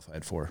not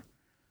qualified for.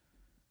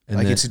 And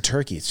like, it's a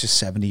turkey. It's just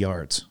 70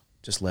 yards.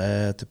 Just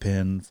let the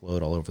pin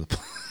float all over the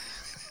place.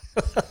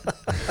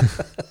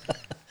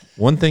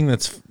 One thing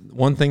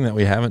that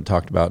we haven't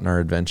talked about in our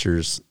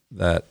adventures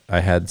that I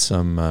had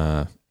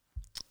some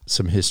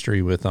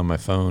history with on my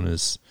phone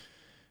is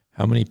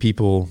How many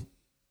people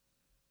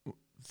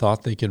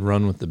thought they could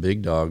run with the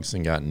big dogs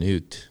and got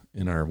nuked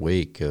in our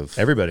wake of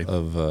everybody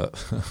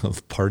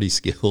of party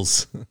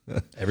skills?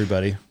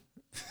 Everybody.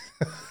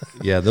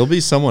 Yeah, there'll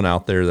be someone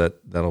out there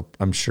that'll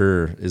I'm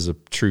sure is a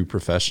true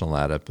professional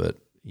at it, but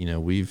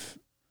we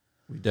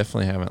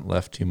definitely haven't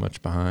left too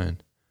much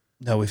behind.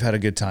 No, we've had a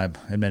good time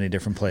in many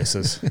different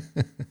places.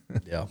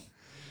 Yeah.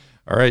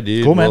 All right,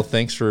 dude. Cool, man. Well,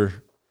 thanks for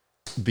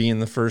being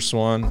the first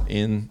one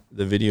in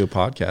the video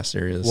podcast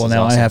area. Well,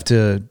 now awesome. I have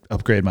to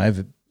upgrade my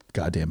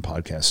goddamn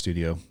podcast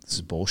studio. This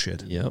is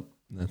bullshit. Yep.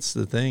 That's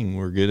the thing.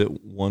 We're good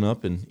at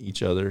one-upping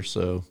each other,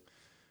 so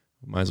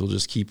might as well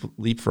just keep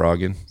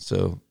leapfrogging.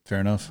 So fair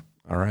enough.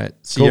 All right.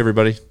 See you,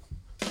 everybody.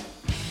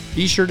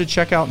 Be sure to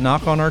check out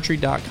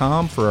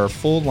knockonarchery.com for our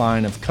full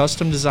line of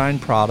custom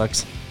designed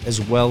products,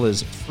 as well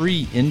as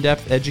free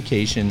in-depth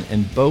education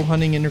and bow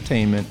hunting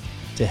entertainment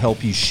to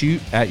help you shoot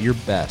at your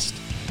best.